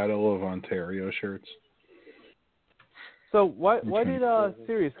Battle of Ontario shirts. So why did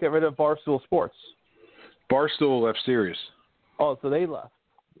Sirius get rid of Barstool Sports? Barstool left Sirius. Oh, so they left.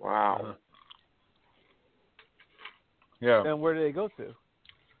 Wow. Yeah. And where did they go to?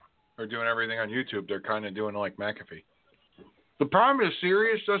 They're doing everything on YouTube. They're kind of doing like McAfee. The problem is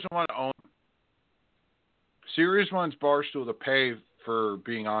Sirius doesn't want to own. Sirius wants Barstool to pay for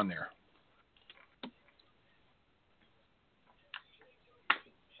being on there.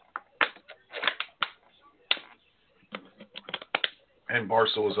 And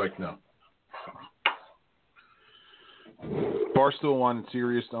Barstool was like, no. Barstool wanted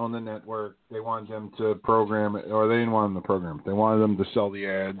Sirius to own the network. They wanted them to program it, or they didn't want them to program it. They wanted them to sell the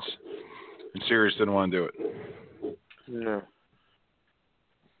ads, and Sirius didn't want to do it. No.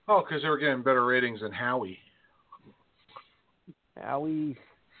 Oh, because they were getting better ratings than Howie. Howie.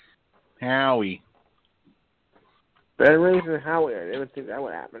 Better ratings than Howie. I didn't think that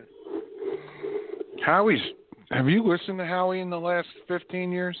would happen. Have you listened to Howie in the last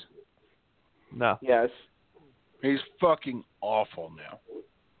 15 years? No. Yes. He's fucking awful now.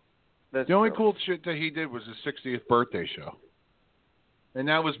 The only cool shit that he did was his 60th birthday show. And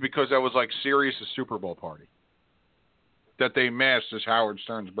that was because that was like Sirius' Super Bowl party that they masked as Howard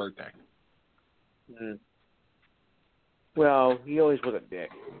Stern's birthday. Mm. Well, he always was a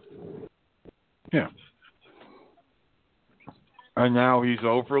dick. Yeah. And now he's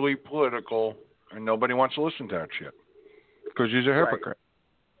overly political, and nobody wants to listen to that shit because he's a hypocrite.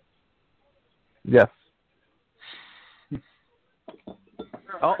 Yes.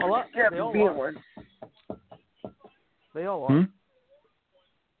 A lot. They all are. They all are.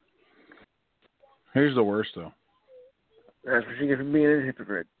 Here's the worst, though. That's what you get for being a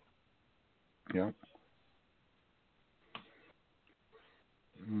hypocrite. Yeah.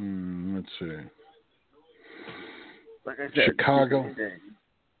 Let's see. Like I said,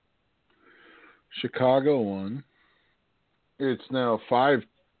 Chicago won. It's now 5-3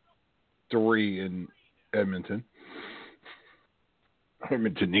 in Edmonton.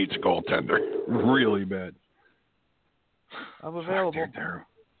 Edmonton needs a goaltender really bad. I'm available.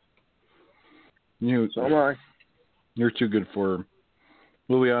 So am I. You're too good for him.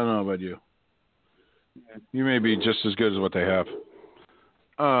 Louis, I don't know about you. You may be just as good as what they have.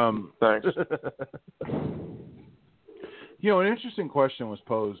 Thanks. An interesting question was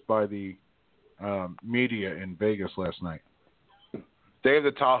posed by the media in Vegas last night. They have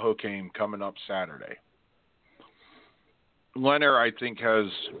the Tahoe game coming up Saturday. Leonard, I think, has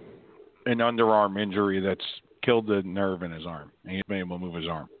an underarm injury that's killed the nerve in his arm, and he's been able to move his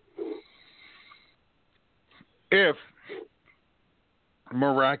arm. If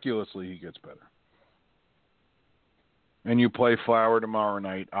miraculously he gets better, and you play Flower tomorrow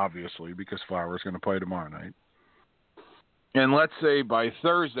night, obviously, because Flower's going to play tomorrow night, and let's say by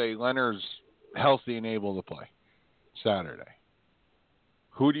Thursday Leonard's healthy and able to play Saturday,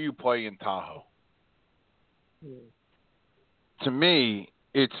 who do you play in Tahoe? To me,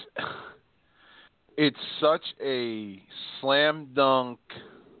 it's such a slam dunk,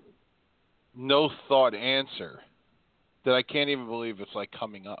 no thought answer that I can't even believe it's like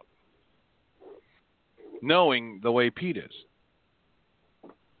coming up. Knowing the way Pete is.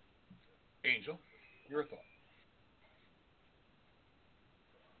 Angel, your thought.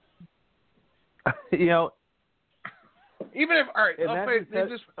 You know, even if, all right,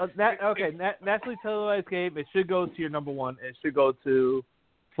 nationally televised game, it should go to your number one. It should go to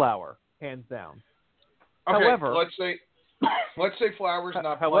Flower, hands down. Okay, However, let's say Flower's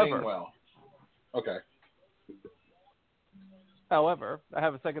not playing well. Okay. However, I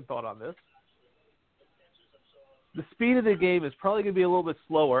have a second thought on this. The speed of the game is probably going to be a little bit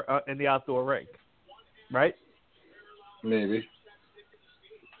slower in the outdoor rink, right? Maybe.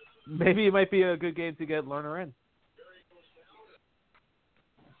 Maybe it might be a good game to get Lerner in.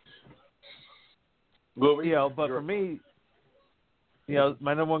 But for me,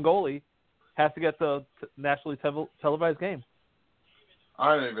 my number one goalie has to get the nationally televised game.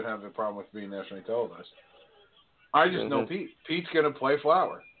 I don't even have a problem with being nationally televised. I just know Pete. Pete's going to play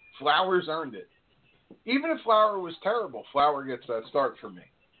Flower. Flower's earned it. Even if Flower was terrible, Flower gets that start for me.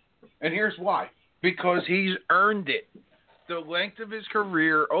 And here's why. Because he's earned it. The length of his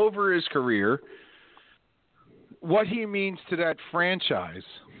career, over his career, what he means to that franchise.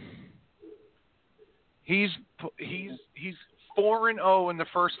 He's 4-0 in the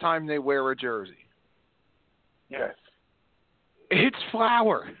first time they wear a jersey. Yes. It's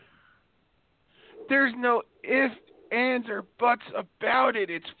Flower. There's no ifs, ands, or buts about it.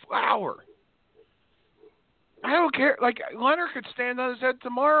 It's Flower. I don't care. Like, Leonard could stand on his head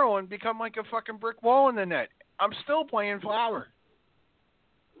tomorrow and become like a fucking brick wall in the net. I'm still playing Flower.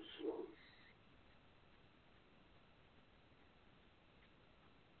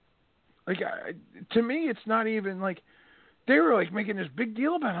 Like, to me, it's not even like they were like making this big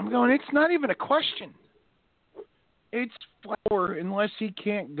deal about it. I'm going, it's not even a question. It's Flower unless he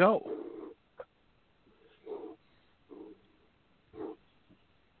can't go.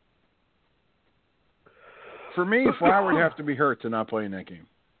 For me, Flower would have to be hurt to not play in that game.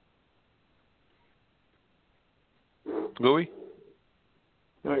 Louis?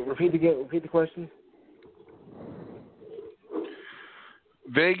 All right, repeat the question.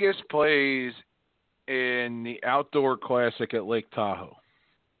 Vegas plays in the Outdoor Classic at Lake Tahoe.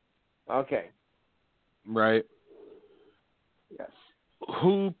 Okay. Right? Yes.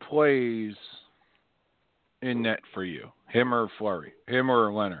 Who plays in net for you? Him or Fleury? Him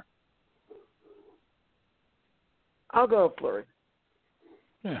or Leonard? I'll go Fleury.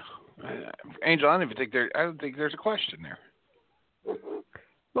 Yeah. Angel, I don't think there's a question there.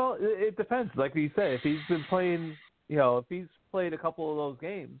 Well, it depends. Like you say, if he's been playing, if he's played a couple of those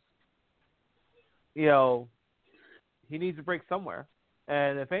games, he needs a break somewhere.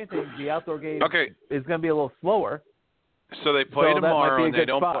 And if anything, the outdoor game is going to be a little slower. So they play tomorrow and they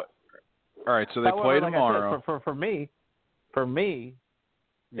don't play. All right, so they play tomorrow. I said, for me,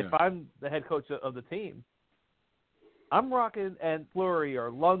 if I'm the head coach of the team, I'm rocking and Fleury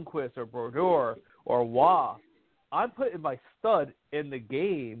or Lundqvist or Brodeur or Waugh. I'm putting my stud in the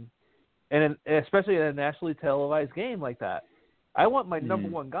game, and especially in a nationally televised game like that. I want my number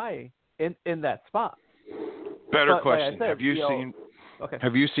one guy in that spot. Better but, question: like I said,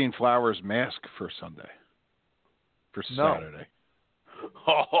 Have you seen Flowers' mask for Sunday? For Saturday?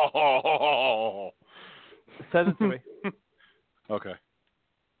 No. Send it to me. Okay.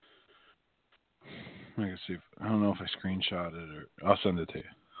 I can see. I don't know if I screenshot it or I'll send it to you.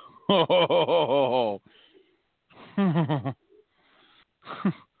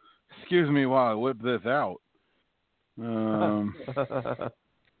 Excuse me while I whip this out.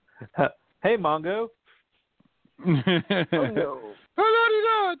 Hey, Mongo. Oh, no.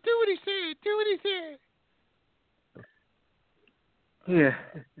 Hello, do what he said. Yeah.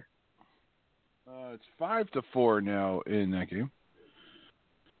 It's 5-4 now in that game.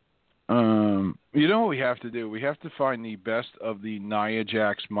 You know what we have to do? We have to find the best of the Nia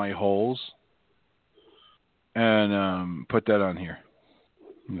Jax My Holes and put that on here.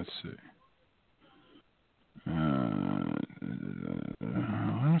 Let's see. When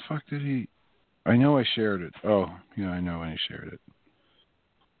the fuck did he? I know I shared it. Oh, yeah, I know I shared it.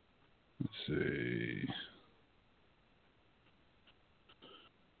 Let's see.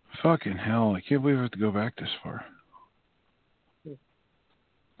 Fucking hell, I can't believe I have to go back this far.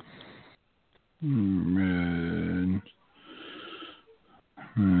 Man.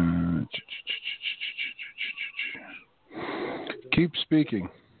 Keep speaking.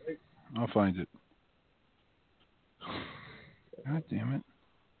 I'll find it. God damn it.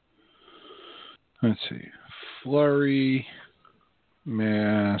 Let's see. Flurry,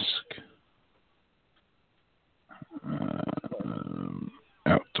 mask,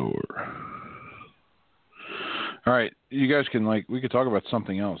 outdoor. All right, you guys can we could talk about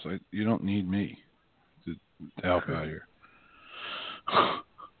something else. You don't need me to help out here.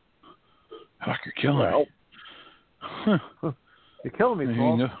 Fuck, you're killing me. You're killing me,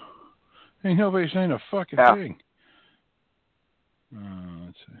 Paul. Ain't nobody saying a fucking thing.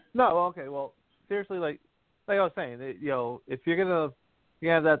 Let's see. No, okay, well, seriously, like I was saying, if you're gonna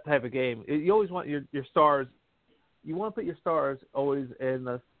have that type of game, you always want your stars. You want to put your stars always in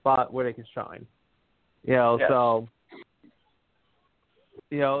the spot where they can shine. So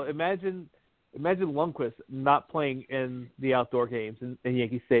imagine Lundqvist not playing in the outdoor games in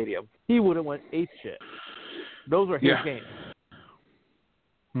Yankee Stadium. He would have went ape shit. Those were his games.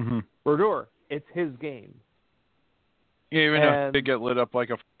 Mm-hmm. Brodeur, it's his game. Yeah, even if they get lit up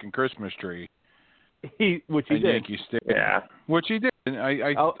like a fucking Christmas tree. Which he did. Yankee Stadium. Yeah. Which he did. And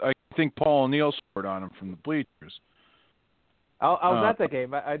I think Paul O'Neill scored on him from the bleachers. I was at that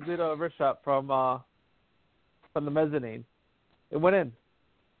game. I did a wrist shot from the mezzanine. It went in.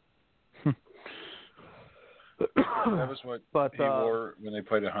 That was what he wore when they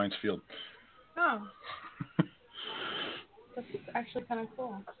played at Heinz Field. Oh. That's actually kind of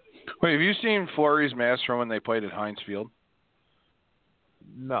cool. Wait, have you seen Fleury's mask from when they played at Heinz Field?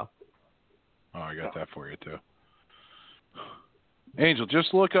 No. Oh, I got that for you, too. Angel,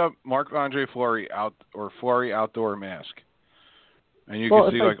 just look up Marc-Andre Fleury Fleury outdoor mask. And you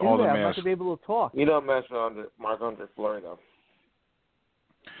can see all the masks. I'm not going to be able to talk. You don't mess with Marc-Andre Fleury, though.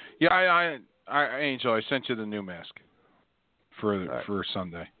 Yeah, Angel, I sent you the new mask for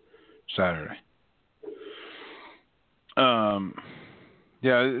Saturday.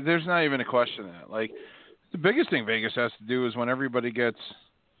 Yeah, there's not even a question of that. The biggest thing Vegas has to do is when everybody gets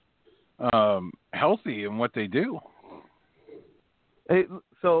healthy in what they do. Hey,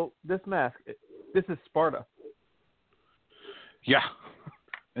 so this mask, this is Sparta. Yeah,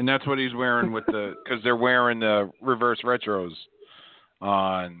 and that's what he's wearing because they're wearing the reverse retros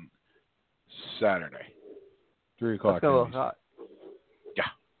on Saturday, 3 o'clock. That's a little hot. Yeah,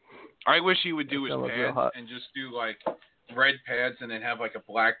 I wish he would do his pads and just do red pads and then have a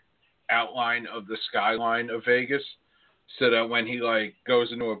black outline of the skyline of Vegas, so that when he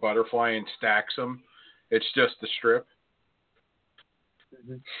goes into a butterfly and stacks them, it's just the strip.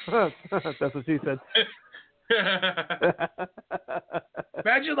 That's what she said.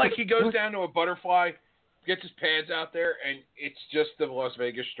 Imagine he goes down to a butterfly, gets his pads out there, and it's just the Las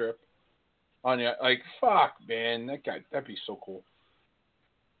Vegas Strip. On you, fuck, man, that'd be so cool.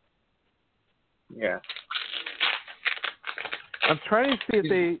 Yeah. I'm trying to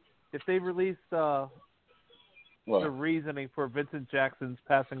see if they released the reasoning for Vincent Jackson's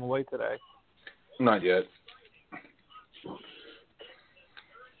passing away today. Not yet.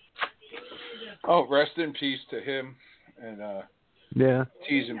 Oh, rest in peace to him, and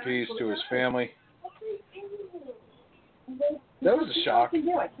T's and P's to his family. That was a shock.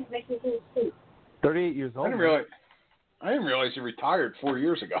 38 years old. I didn't realize he retired 4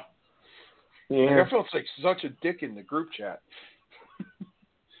 years ago. Yeah. I felt such a dick in the group chat.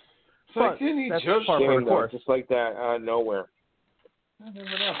 Didn't he just like that out of nowhere? I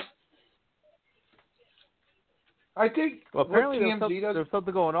never know. I think apparently there's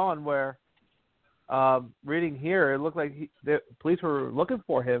something going on where reading here, it looked like the police were looking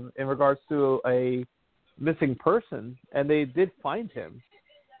for him in regards to a missing person, and they did find him,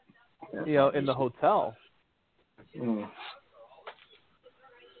 in the hotel. Mm.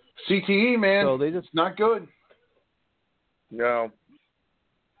 CTE, man. So it's not good. No.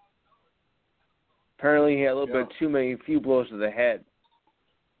 Apparently he had a little bit few blows to the head.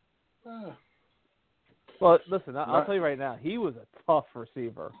 Well, listen, I'll tell you right now, he was a tough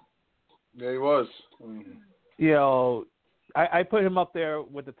receiver. Yeah, he was. I put him up there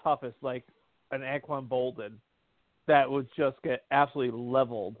with the toughest, like an Anquan Bolden, that would just get absolutely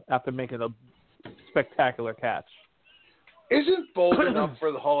leveled after making a spectacular catch. Isn't Bolden up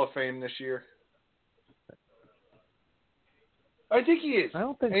for the Hall of Fame this year? I think he is. I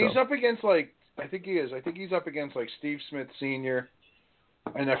don't think and so. He's up against I think he is. I think he's up against Steve Smith Sr.,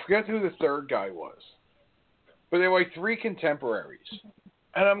 and I forget who the third guy was, but they were like 3 contemporaries,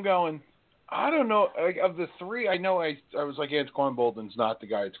 and I'm going, I don't know. Like, of the 3, I know I was like, Antoine Bolden's not the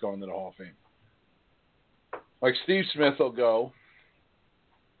guy that's going to the Hall of Fame. Like, Steve Smith will go.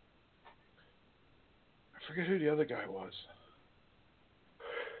 I forget who the other guy was.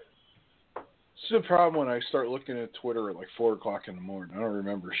 This is the problem when I start looking at Twitter at like 4 o'clock in the morning. I don't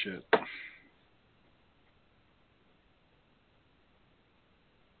remember shit.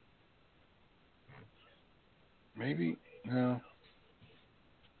 Maybe, no.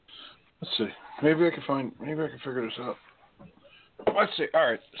 Let's see. Maybe I can figure this out. Let's see. All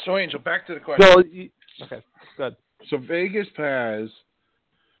right. So, Angel, back to the question. So, okay, good. So, Vegas has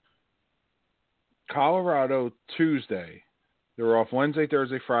Colorado Tuesday. They're off Wednesday,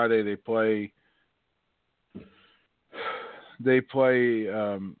 Thursday, Friday. They play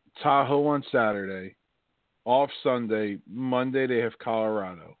Tahoe on Saturday. Off Sunday. Monday, they have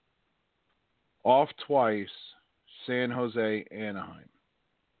Colorado. Off twice, San Jose, Anaheim.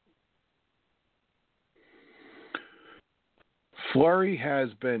 Fleury has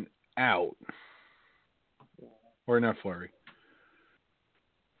been out. Or not Fleury.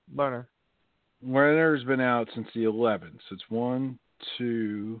 Lerner. Lerner's been out since the 11th. So it's 1,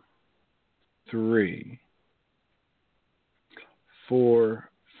 2, 3, 4,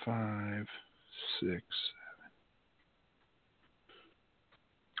 5, 6.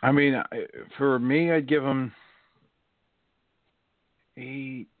 I mean, for me, I'd give him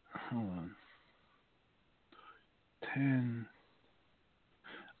 8. Hold on. 10.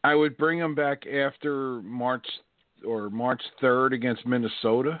 I would bring him back after March 3rd against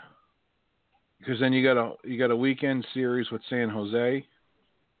Minnesota, because then you got a weekend series with San Jose.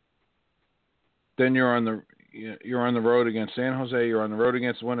 Then you're on the road against San Jose. You're on the road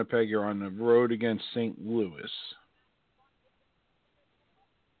against Winnipeg. You're on the road against St. Louis.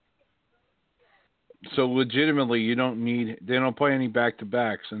 So legitimately, they don't play any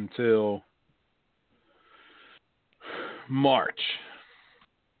back-to-backs until March.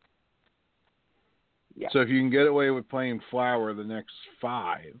 Yeah. So if you can get away with playing Flower the next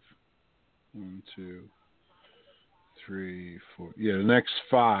 5, 1, 2, 3, 4, the next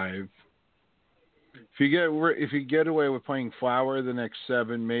 5. If you get away with playing Flower the next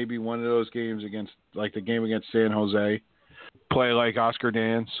 7, maybe one of those games against, like the game against San Jose, play like Oscar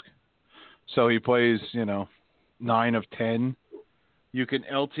Dansk. So he plays, 9 of 10. You can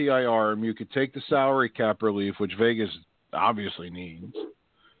LTIR him. You could take the salary cap relief, which Vegas obviously needs,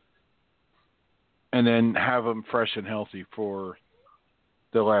 and then have him fresh and healthy for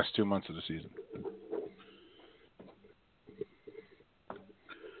the last 2 months of the season.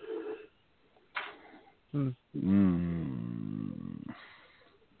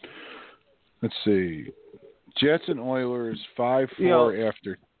 Let's see. Jets and Oilers 5-4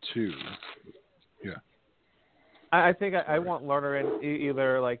 after 2. Yeah. I think I want Lerner in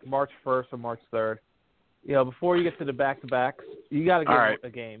either like March 1st or March 3rd. Before you get to the back-to-backs, you got to give him a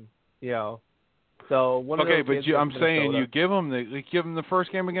game. So one of those games I'm saying Minnesota. you give him the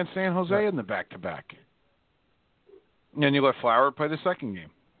first game against San Jose in the back-to-back, and then you let Flower play the second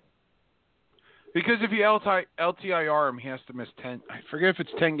game. Because if you LTIR him, he has to miss 10. I forget if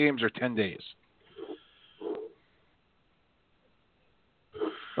it's 10 games or 10 days.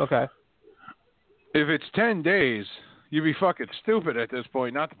 Okay. If it's 10 days, you'd be fucking stupid at this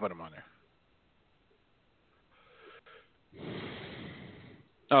point not to put him on there.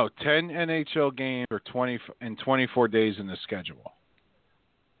 10 NHL games or 24 days in the schedule.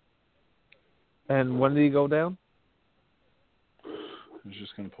 And when did he go down? I was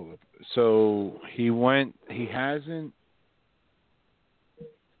just going to pull up. So he hasn't.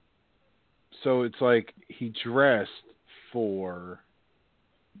 So it's like he dressed for.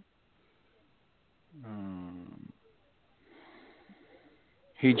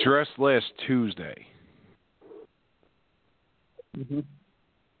 He dressed last Tuesday. Mm-hmm.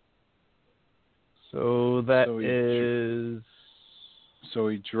 So that is. So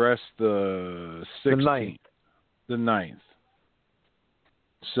he dressed the 16th. The 9th.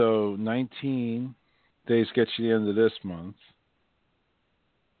 So 19 days gets you the end of this month.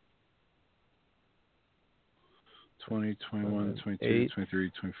 20, 21, 22,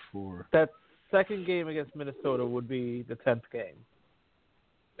 23, 24. That second game against Minnesota would be the 10th game.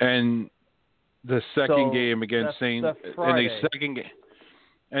 And the second game against St. And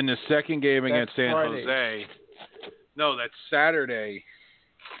the second game against San Jose. No, that's Saturday.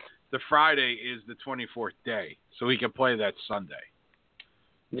 The Friday is the 24th day, so he can play that Sunday.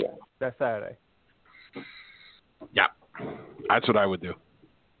 Yeah, that's Saturday. Yeah, that's what I would do.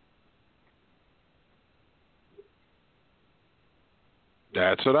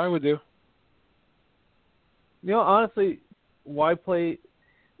 That's what I would do. You know, honestly, why play?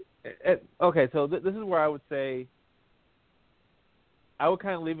 Okay, so this is where I would say I would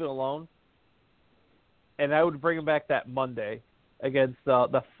kind of leave it alone, and I would bring him back that Monday against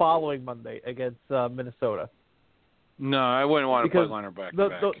the following Monday against Minnesota. No, I wouldn't want to Because play Leonard back to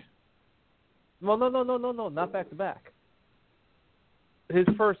back. Well, no, not back to back. His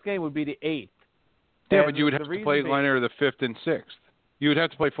first game would be the 8th. Yeah, And but you would have to play Leonard the 5th and 6th. You would have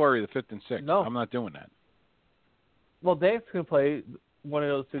to play Fleury the 5th and 6th. No. I'm not doing that. Well, Dave's going to play one of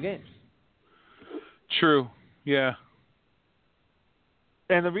those 2 games. True. Yeah.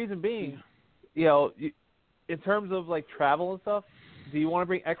 And the reason being, you know, in terms of like travel and stuff, do you want to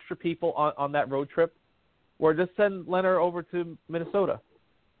bring extra people on that road trip, or just send Leonard over to Minnesota?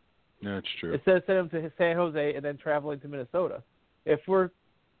 Yeah, that's true. Instead of sending him to San Jose and then traveling to Minnesota. If we're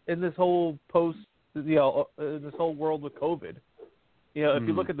in this whole in this whole world with COVID, you know, if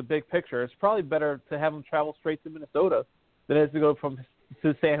you look at the big picture, it's probably better to have him travel straight to Minnesota than it is to go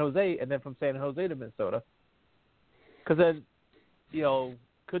to San Jose and then from San Jose to Minnesota. Because then, you know,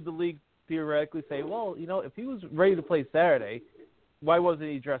 could the league theoretically say, well, you know, if he was ready to play Saturday, why wasn't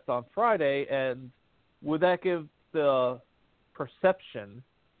he dressed on Friday? And would that give the perception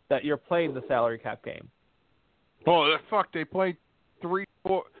that you're playing the salary cap game? Well, fuck, they played 13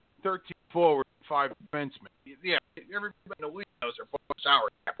 forward, 5 defensemen. Yeah, everybody in the league knows they're fucking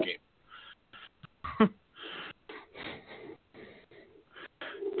salary cap game.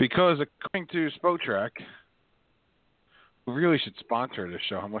 Because according to Spotrac, we really should sponsor this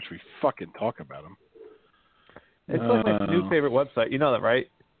show. How much we fucking talk about them. It's like my new favorite website. You know that, right?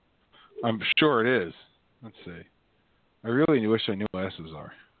 I'm sure it is. Let's see. I really wish I knew what S's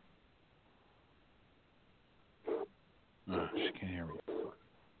are. Oh, she can't hear me.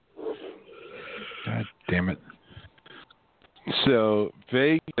 God damn it. So,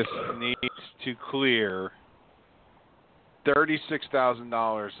 Vegas needs to clear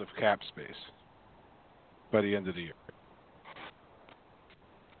 $36,000 of cap space by the end of the year.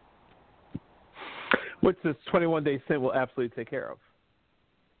 Which this 21-day stint will absolutely take care of.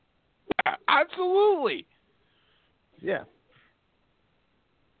 Absolutely. Yeah.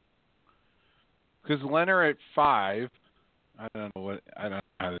 Because Leonard at 5, I don't know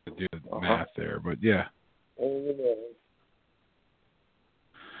how to do the math there, but yeah.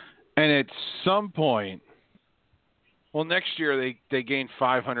 And at some point, well, next year they gained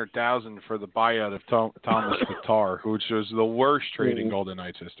 $500,000 for the buyout of Thomas Tatar, which was the worst trade in Golden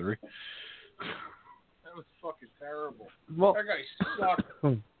Knights history. That was fucking terrible. Well, that guy sucked.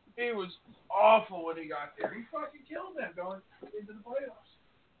 He was awful when he got there. He fucking killed them going into the playoffs.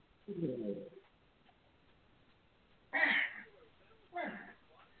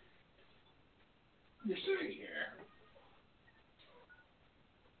 You're sitting here.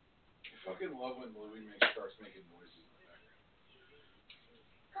 I fucking love when Louis starts making noises in the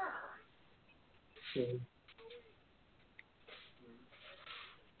background.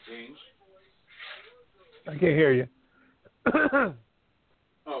 Change. I can't hear you.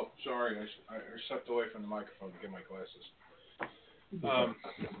 Oh, sorry. I stepped away from the microphone to get my glasses.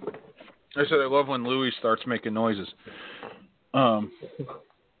 I said I love when Louis starts making noises.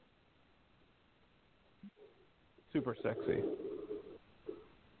 Super sexy.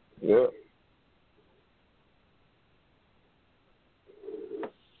 Yeah.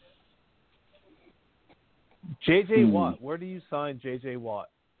 J.J. Watt. Where do you sign J.J. Watt?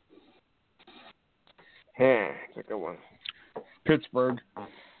 It's a good one. Pittsburgh.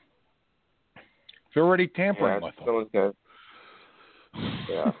 They're already tampering with him. Someone's got.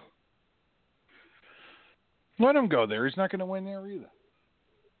 Yeah. Let him go there. He's not going to win there either.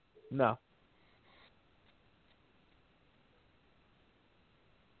 No.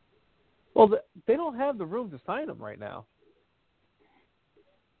 Well, they don't have the room to sign him right now.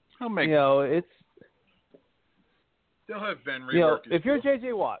 I'll make. You know, it's. They'll have Ben rework. You know, if you're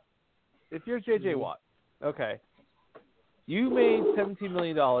J.J. Watt, okay, you made $17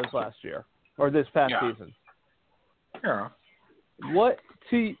 million last year or this past season. Yeah. What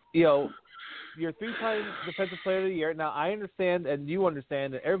to you're 3-time defensive player of the year. Now I understand, and you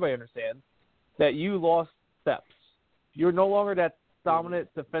understand, and everybody understands that you lost steps. You're no longer that dominant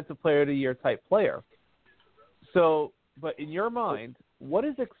defensive player of the year type player. So, but in your mind, what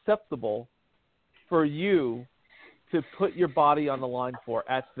is acceptable for you to put your body on the line for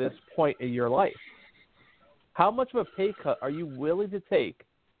at this point in your life? How much of a pay cut are you willing to take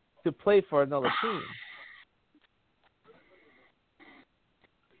to play for another team?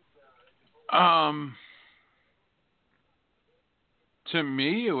 To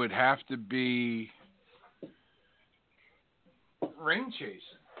me, it would have to be ring chasing.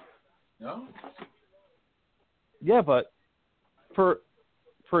 No. Yeah, but for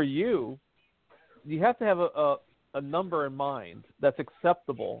you have to have a number in mind that's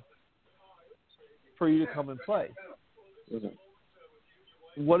acceptable for you to come and play.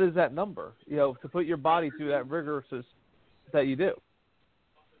 What is that number? To put your body through that rigorous that you do.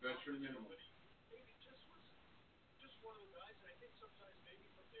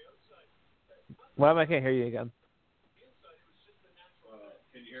 Why I can't hear you again?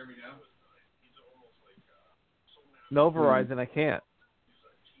 Can you hear me now? No, Verizon, I can't.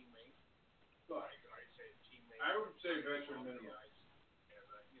 I would say veteran minimum.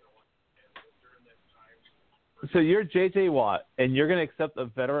 So you're J.J. Watt, and you're going to accept a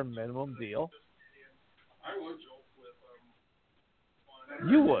veteran minimum deal? I would.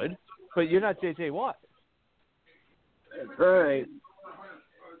 You would, but you're not J.J. Watt. Right.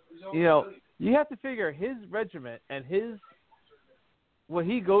 You have to figure his regiment and what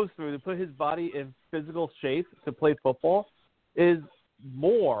he goes through to put his body in physical shape to play football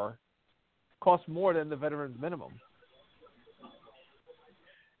costs more than the veteran's minimum.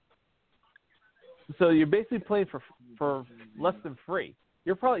 So you're basically playing for less than free.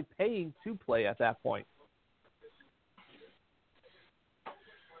 You're probably paying to play at that point.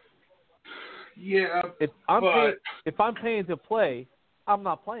 Yeah, if I'm paying to play, I'm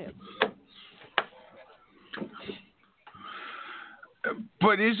not playing.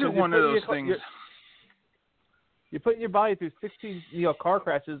 But is it one of those things? You're putting your body through 16 car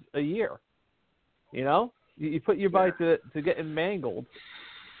crashes a year. You put your body to getting mangled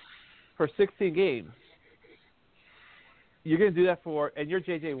for 16 games. You're going to do that and you're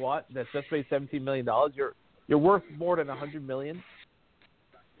J.J. Watt that just made $17 million. You're worth more than $100 million.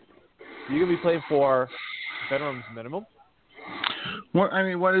 You're going to be playing for veteran's minimum?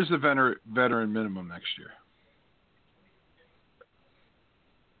 What is the veteran minimum next year?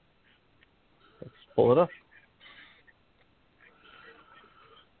 Let's pull it up.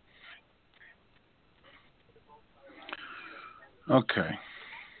 Okay.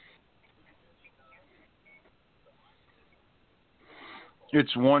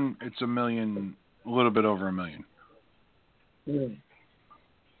 It's $1 million, a little bit over $1 million. Mm.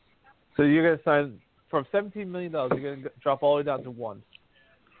 So you're going to sign from $17 million, you're going to drop all the way down to $1 million.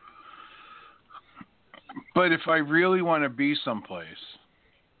 But if I really want to be someplace,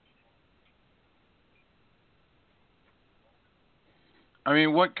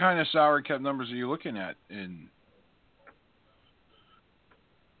 what kind of salary cap numbers are you looking at in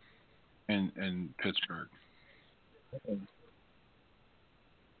Pittsburgh?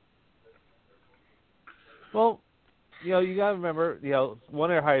 Well, you got to remember, one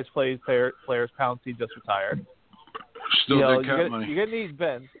of their highest players, Pouncey, just retired. Still dead cap money. You're going to need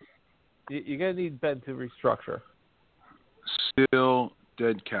Ben. You're going to need Ben to restructure. Still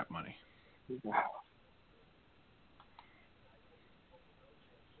dead cap money. Wow.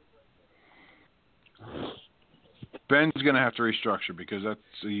 Ben's going to have to restructure because that's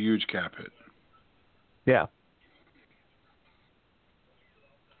a huge cap hit. Yeah.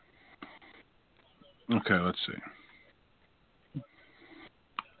 Okay, let's see.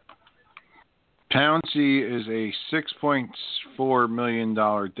 Pouncey is a $6.4 million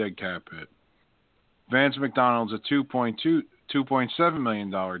dead cap hit. Vance McDonald's a $2.7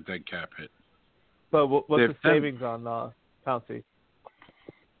 million dead cap hit. But what's the savings on Pouncey?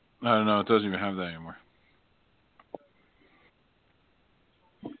 I don't know. It doesn't even have that anymore.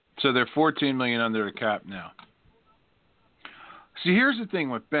 So they're $14 million under the cap now. See, here's the thing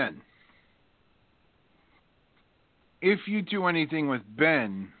with Ben. If you do anything with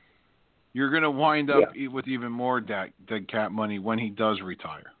Ben, you're going to wind up with even more dead cap money when he does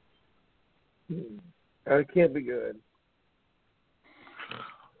retire. That can't be good.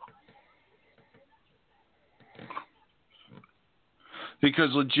 Because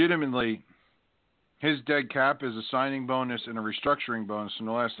legitimately, his dead cap is a signing bonus and a restructuring bonus from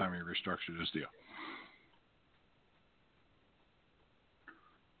the last time he restructured his deal.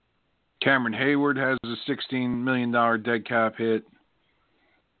 Cameron Hayward has a $16 million dead cap hit.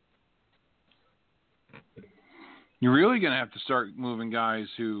 You're really going to have to start moving guys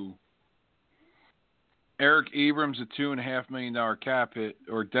who... Eric Ebrams a $2.5 million cap hit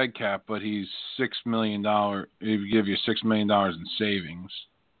or dead cap, but he's $6 million. He would give you $6 million in savings.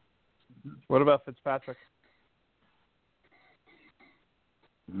 What about Fitzpatrick?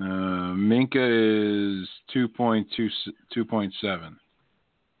 Minka is 2.7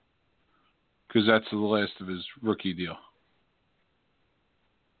 because that's the last of his rookie deal.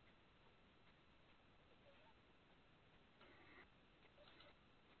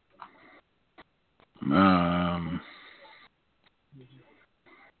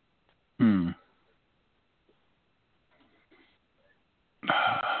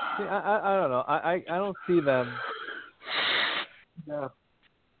 See, I don't know. I don't see them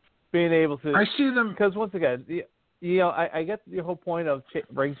being able to. I see them because once again, I get your whole point of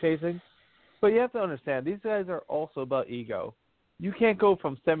ring chasing, but you have to understand these guys are also about ego. You can't go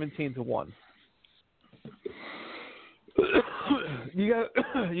from 17 to 1. You got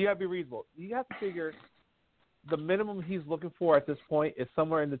to be reasonable. You have to figure the minimum he's looking for at this point is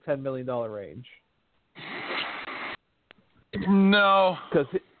somewhere in the $10 million range. No, because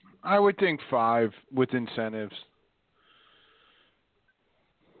I would think 5 with incentives.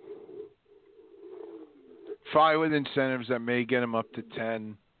 5 with incentives that may get him up to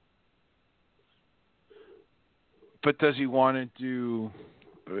 10. But does he want to do?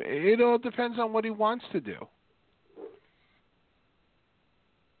 It all depends on what he wants to do.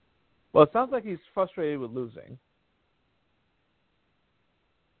 Well, it sounds like he's frustrated with losing.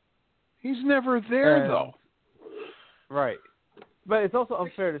 He's never there, though. Right. But it's also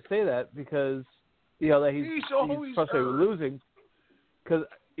unfair to say that because, that he's frustrated with losing because,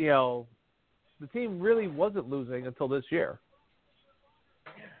 the team really wasn't losing until this year.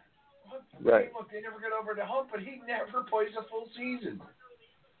 Right. Look, they never got over the hump, but he never plays a full season.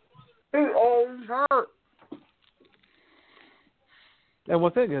 He's always hurt. And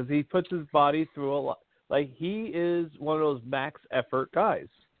one thing is, he puts his body through a lot. Like, he is one of those max effort guys.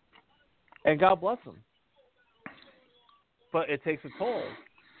 And God bless him. But it takes a toll.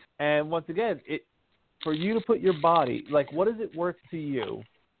 And once again, for you to put your body, like, what is it worth to you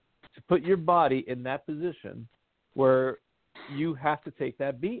to put your body in that position where you have to take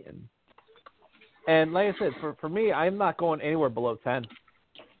that beating? And like I said, for me, I'm not going anywhere below 10.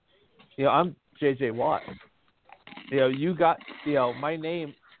 I'm J.J. Watt. You got, my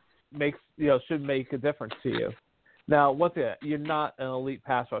name should make a difference to you. Now, once again, you're not an elite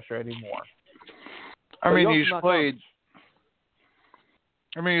pass rusher anymore.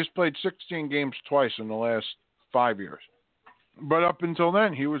 He's played 16 games twice in the last 5 years. But up until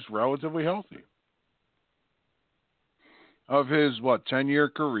then, he was relatively healthy. Of his, 10-year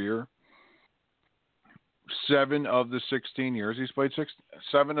career, 7 of the 16 years, he's played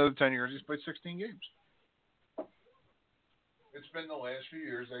 7 of the 10 years, he's played 16 games. It's been the last few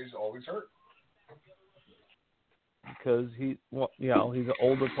years that he's always hurt. Because he's an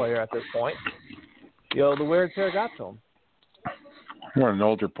older player at this point. The wear and tear got to him. You're an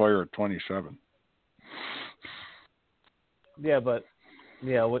older player at 27. Yeah, but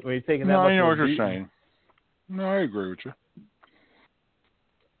when you're taking that no, much. I know what you're saying. No, I agree with you.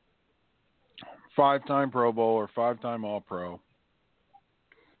 5-time Pro Bowler, 5-time All-Pro.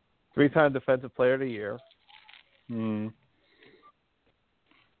 3-time Defensive Player of the Year.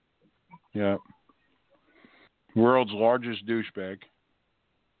 Yeah. World's largest douchebag.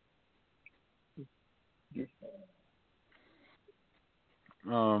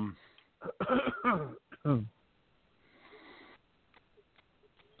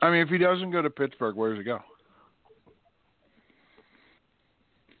 If he doesn't go to Pittsburgh, where does he go?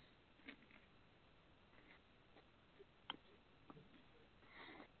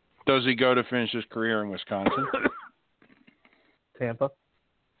 Does he go to finish his career in Wisconsin? Tampa?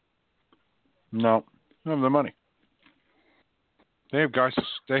 No. They don't have the money. They have guys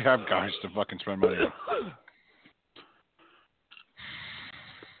to fucking spend money on.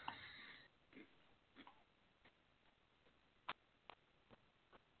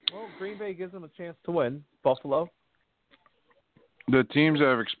 Well, Green Bay gives them a chance to win. Buffalo? The teams that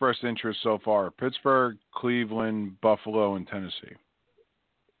have expressed interest so far are Pittsburgh, Cleveland, Buffalo, and Tennessee.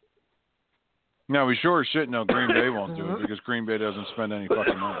 Now, we sure as shit know Green Bay won't do it because Green Bay doesn't spend any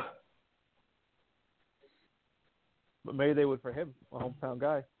fucking money. But maybe they would for him, a hometown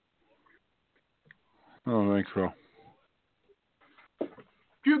guy. I don't think so.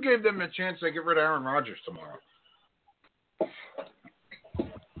 If you gave them a chance, they get rid of Aaron Rodgers tomorrow.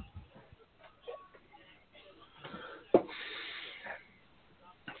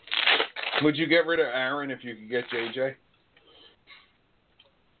 Would you get rid of Aaron if you could get JJ?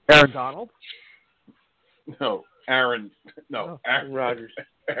 Aaron Donald? No, Aaron. No, Aaron Rodgers.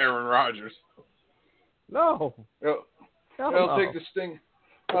 Aaron Rodgers. No. I'll take the sting.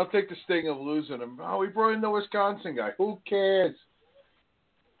 I'll take the sting of losing him. Oh, we brought in the Wisconsin guy. Who cares?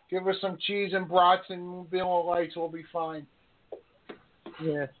 Give us some cheese and brats and Bill Lights. We'll be fine.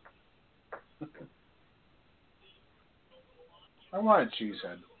 Yeah. I want a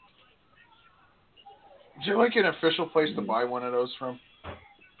cheesehead. Is there like an official place to buy one of those from?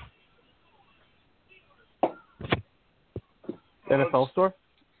 NFL store?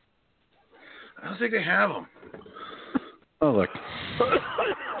 I don't think they have them. Oh, look.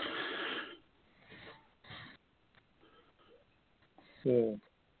 Yeah.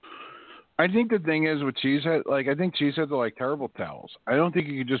 I think the thing is with cheesehead, like I think cheeseheads are like terrible towels. I don't think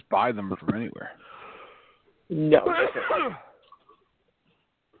you could just buy them from anywhere. No.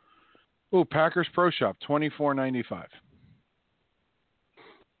 Oh, Packers Pro Shop, $24.95.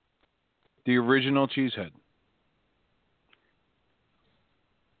 The original cheesehead.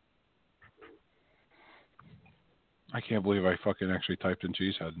 I can't believe I fucking actually typed in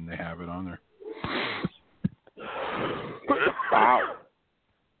cheesehead and they have it on there. Wow.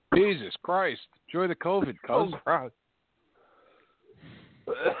 Jesus Christ. Enjoy the COVID, cuz. Oh, God.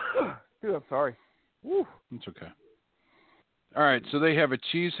 Dude, I'm sorry. Woo. It's okay. All right, so they have a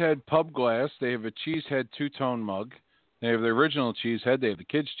cheesehead pub glass. They have a cheesehead two-tone mug. They have the original cheesehead. They have the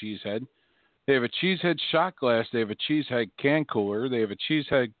kids' cheesehead. They have a cheesehead shot glass. They have a cheesehead can cooler. They have a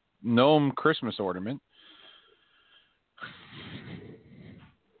cheesehead gnome Christmas ornament.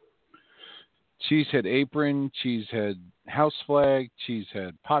 Cheesehead apron, cheesehead house flag,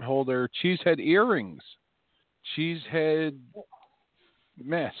 cheesehead pot holder, cheesehead earrings, cheesehead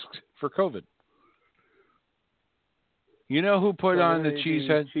masks for COVID. You know who put on the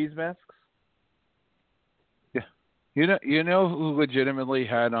cheesehead? Cheese masks? Yeah. You know who legitimately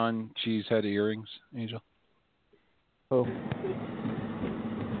had on cheesehead earrings, Angel? Oh.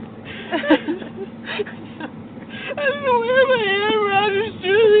 I don't know where my Aaron Rodgers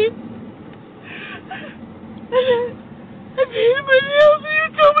jersey. I painted my nails and you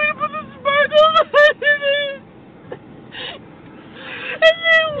told me to put the sparkles on it. And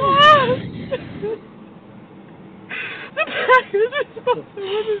then what? The Packers are supposed to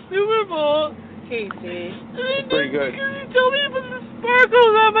win the Super Bowl. Casey. Pretty good. Because you told me to put the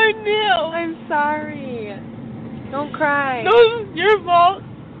sparkles on my nails. I'm sorry. Don't cry. No, it's your fault.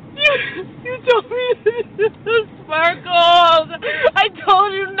 You told me to do the sparkles. I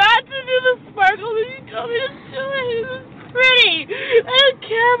told you not to do the sparkles, and you told me to do it. It was pretty. I don't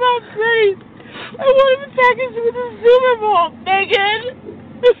care about pretty. I wanted the Packers to win the Super Bowl, Megan.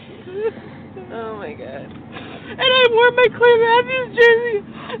 Oh my God. And I wore my Clay Matthews jersey,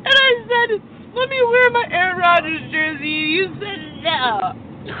 and I said, "Let me wear my Aaron Rodgers jersey." You said no.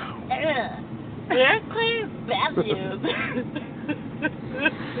 Wear Clay Matthews.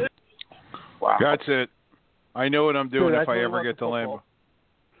 Wow. That's it. I know what I'm doing Dude, if I ever get to football.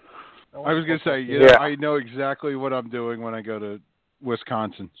 Lambeau. I was going to say, Yeah. I know exactly what I'm doing when I go to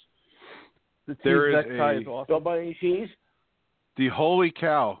Wisconsin. The cheese There is necktie is a- awesome. Don't buy any cheese? The Holy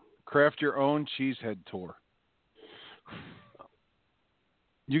Cow Craft Your Own Cheesehead Tour.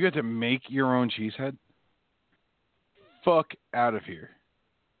 You get to make your own cheesehead? Fuck out of here.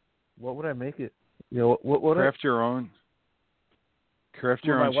 What would I make it? You know, what would Craft your own. Craft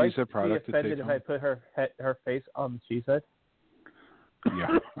your would own my wife cheesehead product be to offended take if home. I put her face on the cheesehead?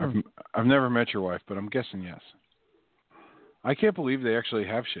 Yeah, I've never met your wife, but I'm guessing yes. I can't believe they actually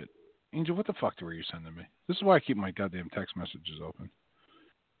have shit. Angel, what the fuck were you sending me? This is why I keep my goddamn text messages open.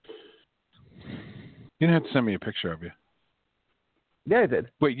 You didn't have to send me a picture of you. Yeah, I did.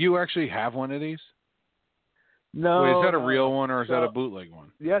 Wait, you actually have one of these? No. Wait, is that a no, real no. one or is So- that a bootleg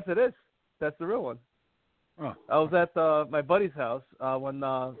one? Yes, it is. That's the real one. Oh, I was at my buddy's house when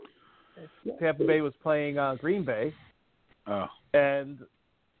Tampa Bay was playing Green Bay, oh, and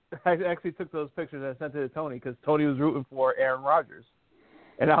I actually took those pictures and I sent it to Tony because Tony was rooting for Aaron Rodgers,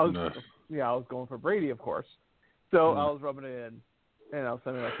 and I was, No. I was going for Brady, of course. So No. I was rubbing it in, and I was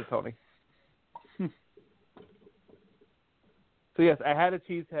sending it to Tony. So yes, I had a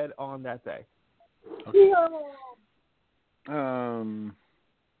cheesehead on that day. okay.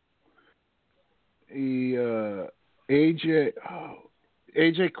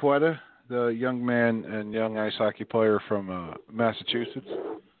 AJ Quetta, the young man and young ice hockey player from Massachusetts,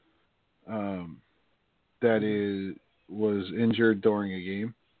 was injured during a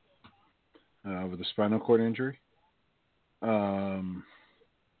game with a spinal cord injury.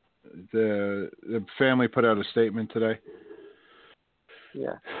 The family put out a statement today.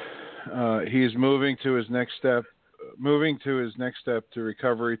 Yeah. He is moving to his next step to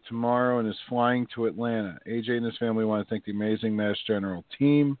recovery tomorrow and is flying to Atlanta. AJ and his family want to thank the amazing Mass General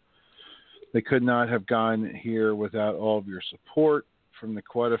team. They could not have gotten here without all of your support. From the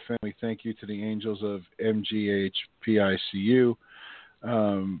Quetta family, thank you to the Angels of MGHPICU.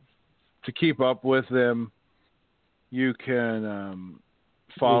 To keep up with them, you can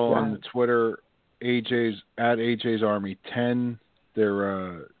follow on the Twitter at AJ's Army 10.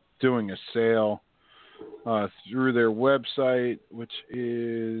 They're doing a sale through their website, which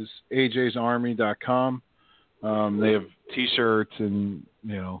is ajsarmy.com. They have T-shirts and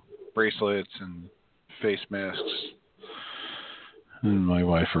bracelets and face masks. And my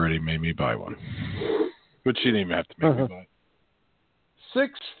wife already made me buy one, but she didn't even have to make me buy it.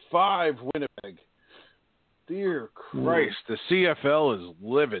 6-5 Winnipeg. Dear Christ, the CFL is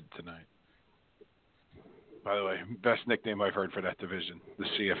livid tonight. By the way, best nickname I've heard for that division, the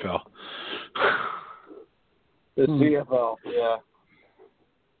CFL. The CFL, yeah.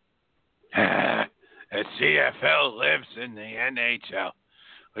 The CFL lives in the NHL.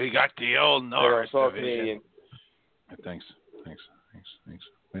 We got the old North division. Canadian. Thanks.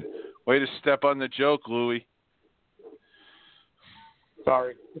 Way to step on the joke, Louie.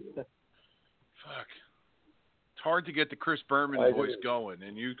 Sorry. Fuck. It's hard to get the Chris Berman voice going,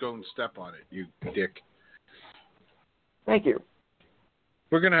 and you go and step on it, you dick. Thank you.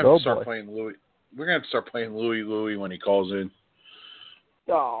 We're gonna have to start playing Louie. We're gonna have to start playing Louie when he calls in.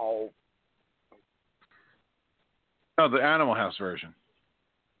 Oh. No, the Animal House version.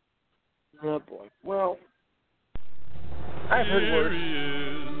 Oh boy. Well, I've heard worse. He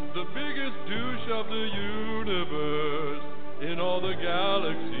is the biggest douche of the universe. In all the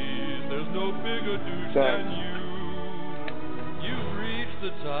galaxies, there's no bigger douche than you. You've reached the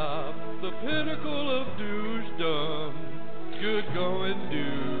top, the pinnacle of douchedom. Good going,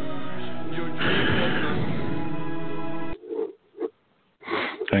 douche. Your dreams are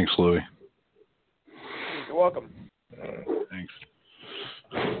true. Thanks, Louie. You're welcome. Thanks.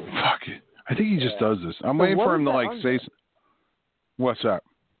 Fuck it. I think he just does this. I'm waiting for him to say. What's up?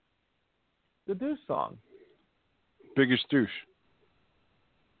 The douche song. Biggest douche.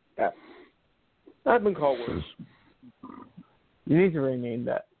 Yeah. I've been called worse. You need to rename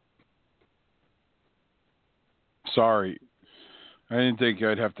that. Sorry. I didn't think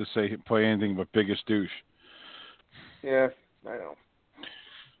I'd have to play anything but biggest douche. Yeah, I know.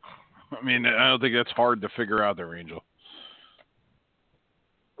 I mean, I don't think that's hard to figure out there, Angel.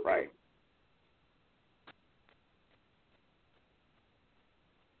 Right.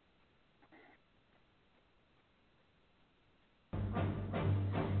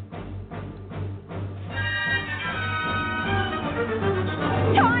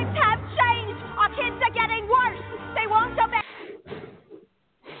 Times have changed. Our kids are getting worse. They won't obey.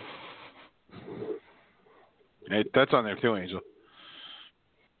 Hey, that's on there too, Angel.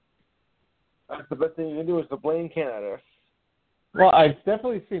 That's the best thing you can do is to blame Canada. Well, I've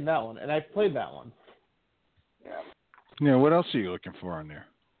definitely seen that one, and I've played that one. Yeah, what else are you looking for on there?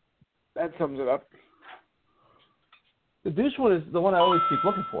 That sums it up. The douche one is the one I always keep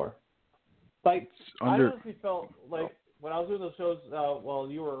looking for. Like, I honestly felt like when I was doing those shows while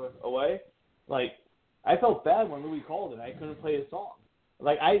you were away, like, I felt bad when Louis called and I couldn't play his song.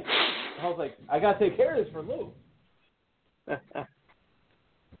 Like, I was like, I got to take care of this for Lou. You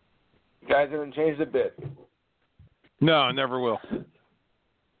guys haven't changed a bit. No, never will.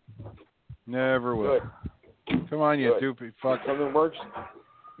 Never will. Good. Come on, you doopy fuck. Something works.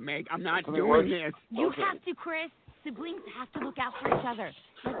 Meg, I'm not Something doing works. this. You have to, Chris. Siblings have to look out for each other.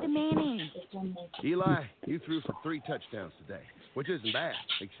 Like the Mannings. Eli, you threw for 3 touchdowns today, which isn't bad,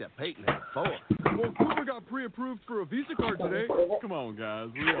 except Peyton had 4. Well, Cooper got pre-approved for a Visa card today. Come on, guys.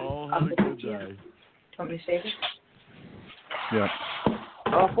 We all had a good day. Want me to save it? Yeah.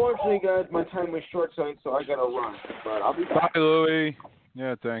 Unfortunately, guys, my time is short, so I got to run. But I'll be back. Bye, Louie.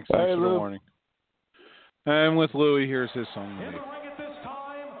 Yeah, thanks. Bye, Thanks for the Lou. warning. And with Louie, here's his song. In the ring at this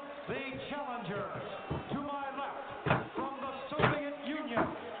time, the challengers. To my left, from the Soviet Union,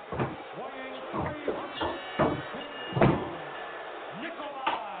 weighing 350 pounds,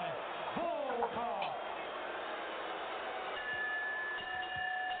 Nikolai Volkov.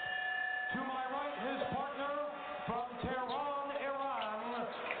 To my right, his partner, from Tehran, Iran,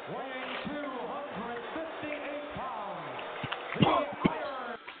 weighing 258 pounds, the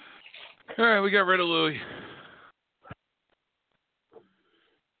Iron. All right, we got rid of Louie.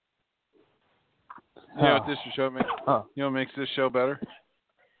 You know what this show makes? You know what makes this show better?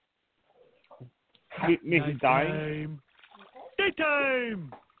 Makes you dying.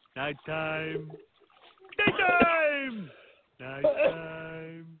 Daytime! Nighttime! Daytime!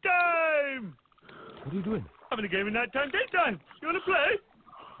 Nighttime! Time! What are you doing? Having a game of nighttime, daytime. You want to play?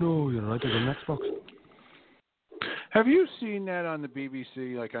 No, you're not getting an Xbox. Have you seen that on the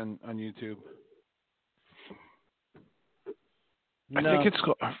BBC, like on YouTube? No. I think it's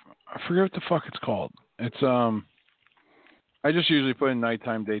called, I forget what the fuck it's called. It's I just usually put in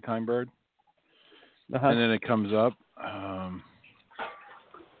nighttime, daytime bird, and then it comes up.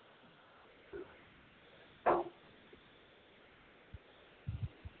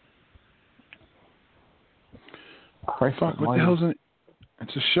 Fuck, what the hell's it?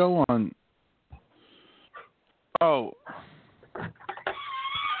 It's a show on. Oh.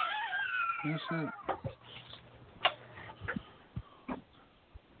 What's that?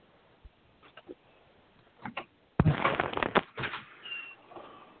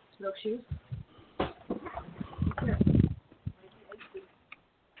 shoes.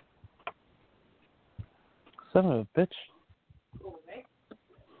 Son of a bitch.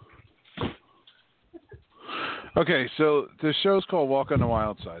 Okay, so the show's called Walk on the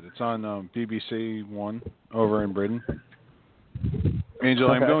Wild Side. It's on BBC One over in Britain.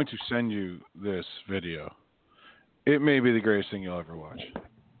 Angel, I'm going to send you this video. It may be the greatest thing you'll ever watch.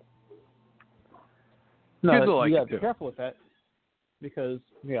 No, you got to be careful with that because,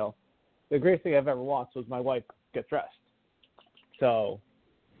 the greatest thing I've ever watched was my wife get dressed. So.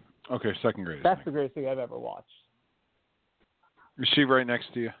 Okay, second greatest. That's the greatest thing I've ever watched. Is she right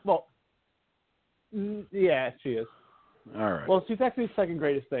next to you? Well, yeah, she is. All right. Well, she's actually the second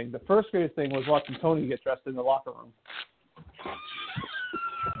greatest thing. The first greatest thing was watching Tony get dressed in the locker room.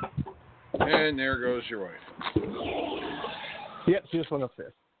 And there goes your wife. Yep, she just went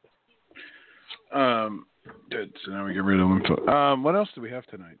upstairs. Good. So now we get rid of info. What else do we have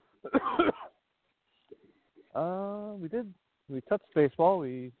tonight? We touched baseball.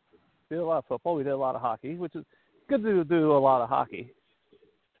 We did a lot of football. We did a lot of hockey, which is good to do a lot of hockey.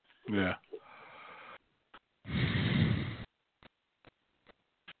 Yeah.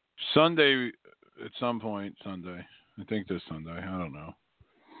 Sunday, at some point, Sunday. I think this Sunday. I don't know.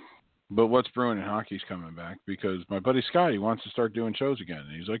 But what's brewing in hockey's coming back because my buddy Scotty wants to start doing shows again.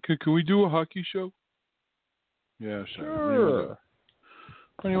 And he's like, hey, can we do a hockey show? Yeah, sure.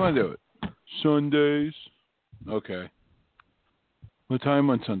 When do you want to do it? Sundays. Okay. What time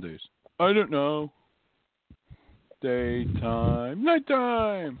on Sundays? I don't know. Daytime.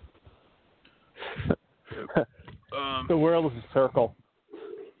 Nighttime. The world is a circle.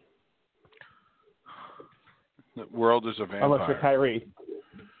 The world is a vampire. Unless you're Kyrie.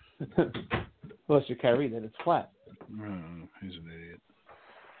 Unless you're Kyrie, then it's flat. He's an idiot.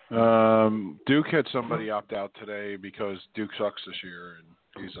 Duke had somebody opt out today because Duke sucks this year, and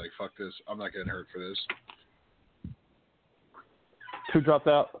he's like, fuck this. I'm not getting hurt for this. Who dropped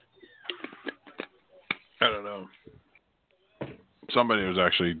out? I don't know. Somebody was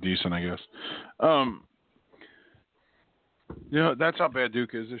actually decent, I guess. That's how bad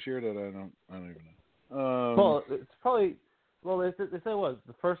Duke is this year that I don't even know. Well, it's probably they said it was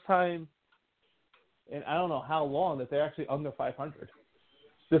the first time in I don't know how long that they're actually under 500.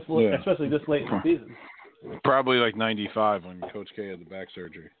 Especially this late in the season. Probably like 95 when Coach K had the back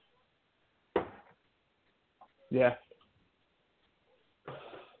surgery. Yeah.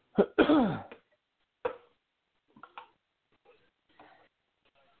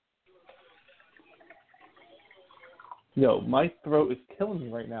 Yo, my throat is killing me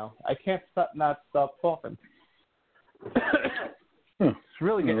right now. I can't not stop coughing. It's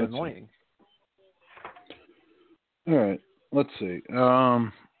really getting annoying. All right, let's see.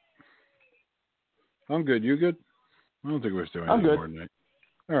 I'm good. You good? I don't think we're doing anything more tonight.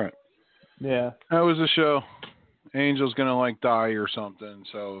 All right. Yeah. That was the show. Angel's gonna die or something.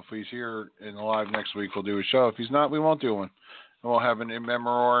 So if he's here and alive next week, we'll do a show. If he's not, we won't do one. And we'll have an in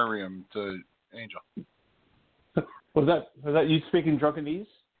memoriam to Angel. Was that you speaking drunkenese?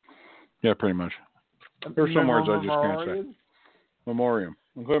 Yeah, pretty much. There's some words I just can't say. Memoriam.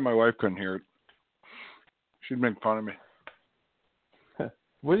 I'm glad my wife couldn't hear it. She'd make fun of me.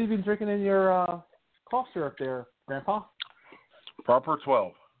 What have you been drinking in your cough syrup there, Grandpa? Proper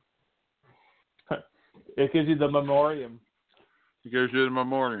 12. It gives you the memoriam. It gives you the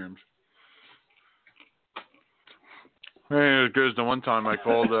memoriams. Hey, it goes the one time I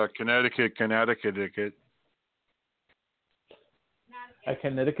called Connecticut. Connecticut.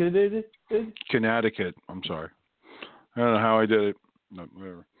 I'm sorry. I don't know how I did it. No,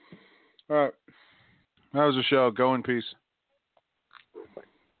 whatever. All right. That was the show. Go in peace.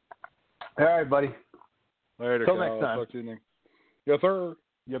 All right, buddy. Later. Till next time. Talk to you next. Yes, sir.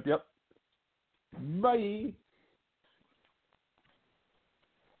 Yep. Bye.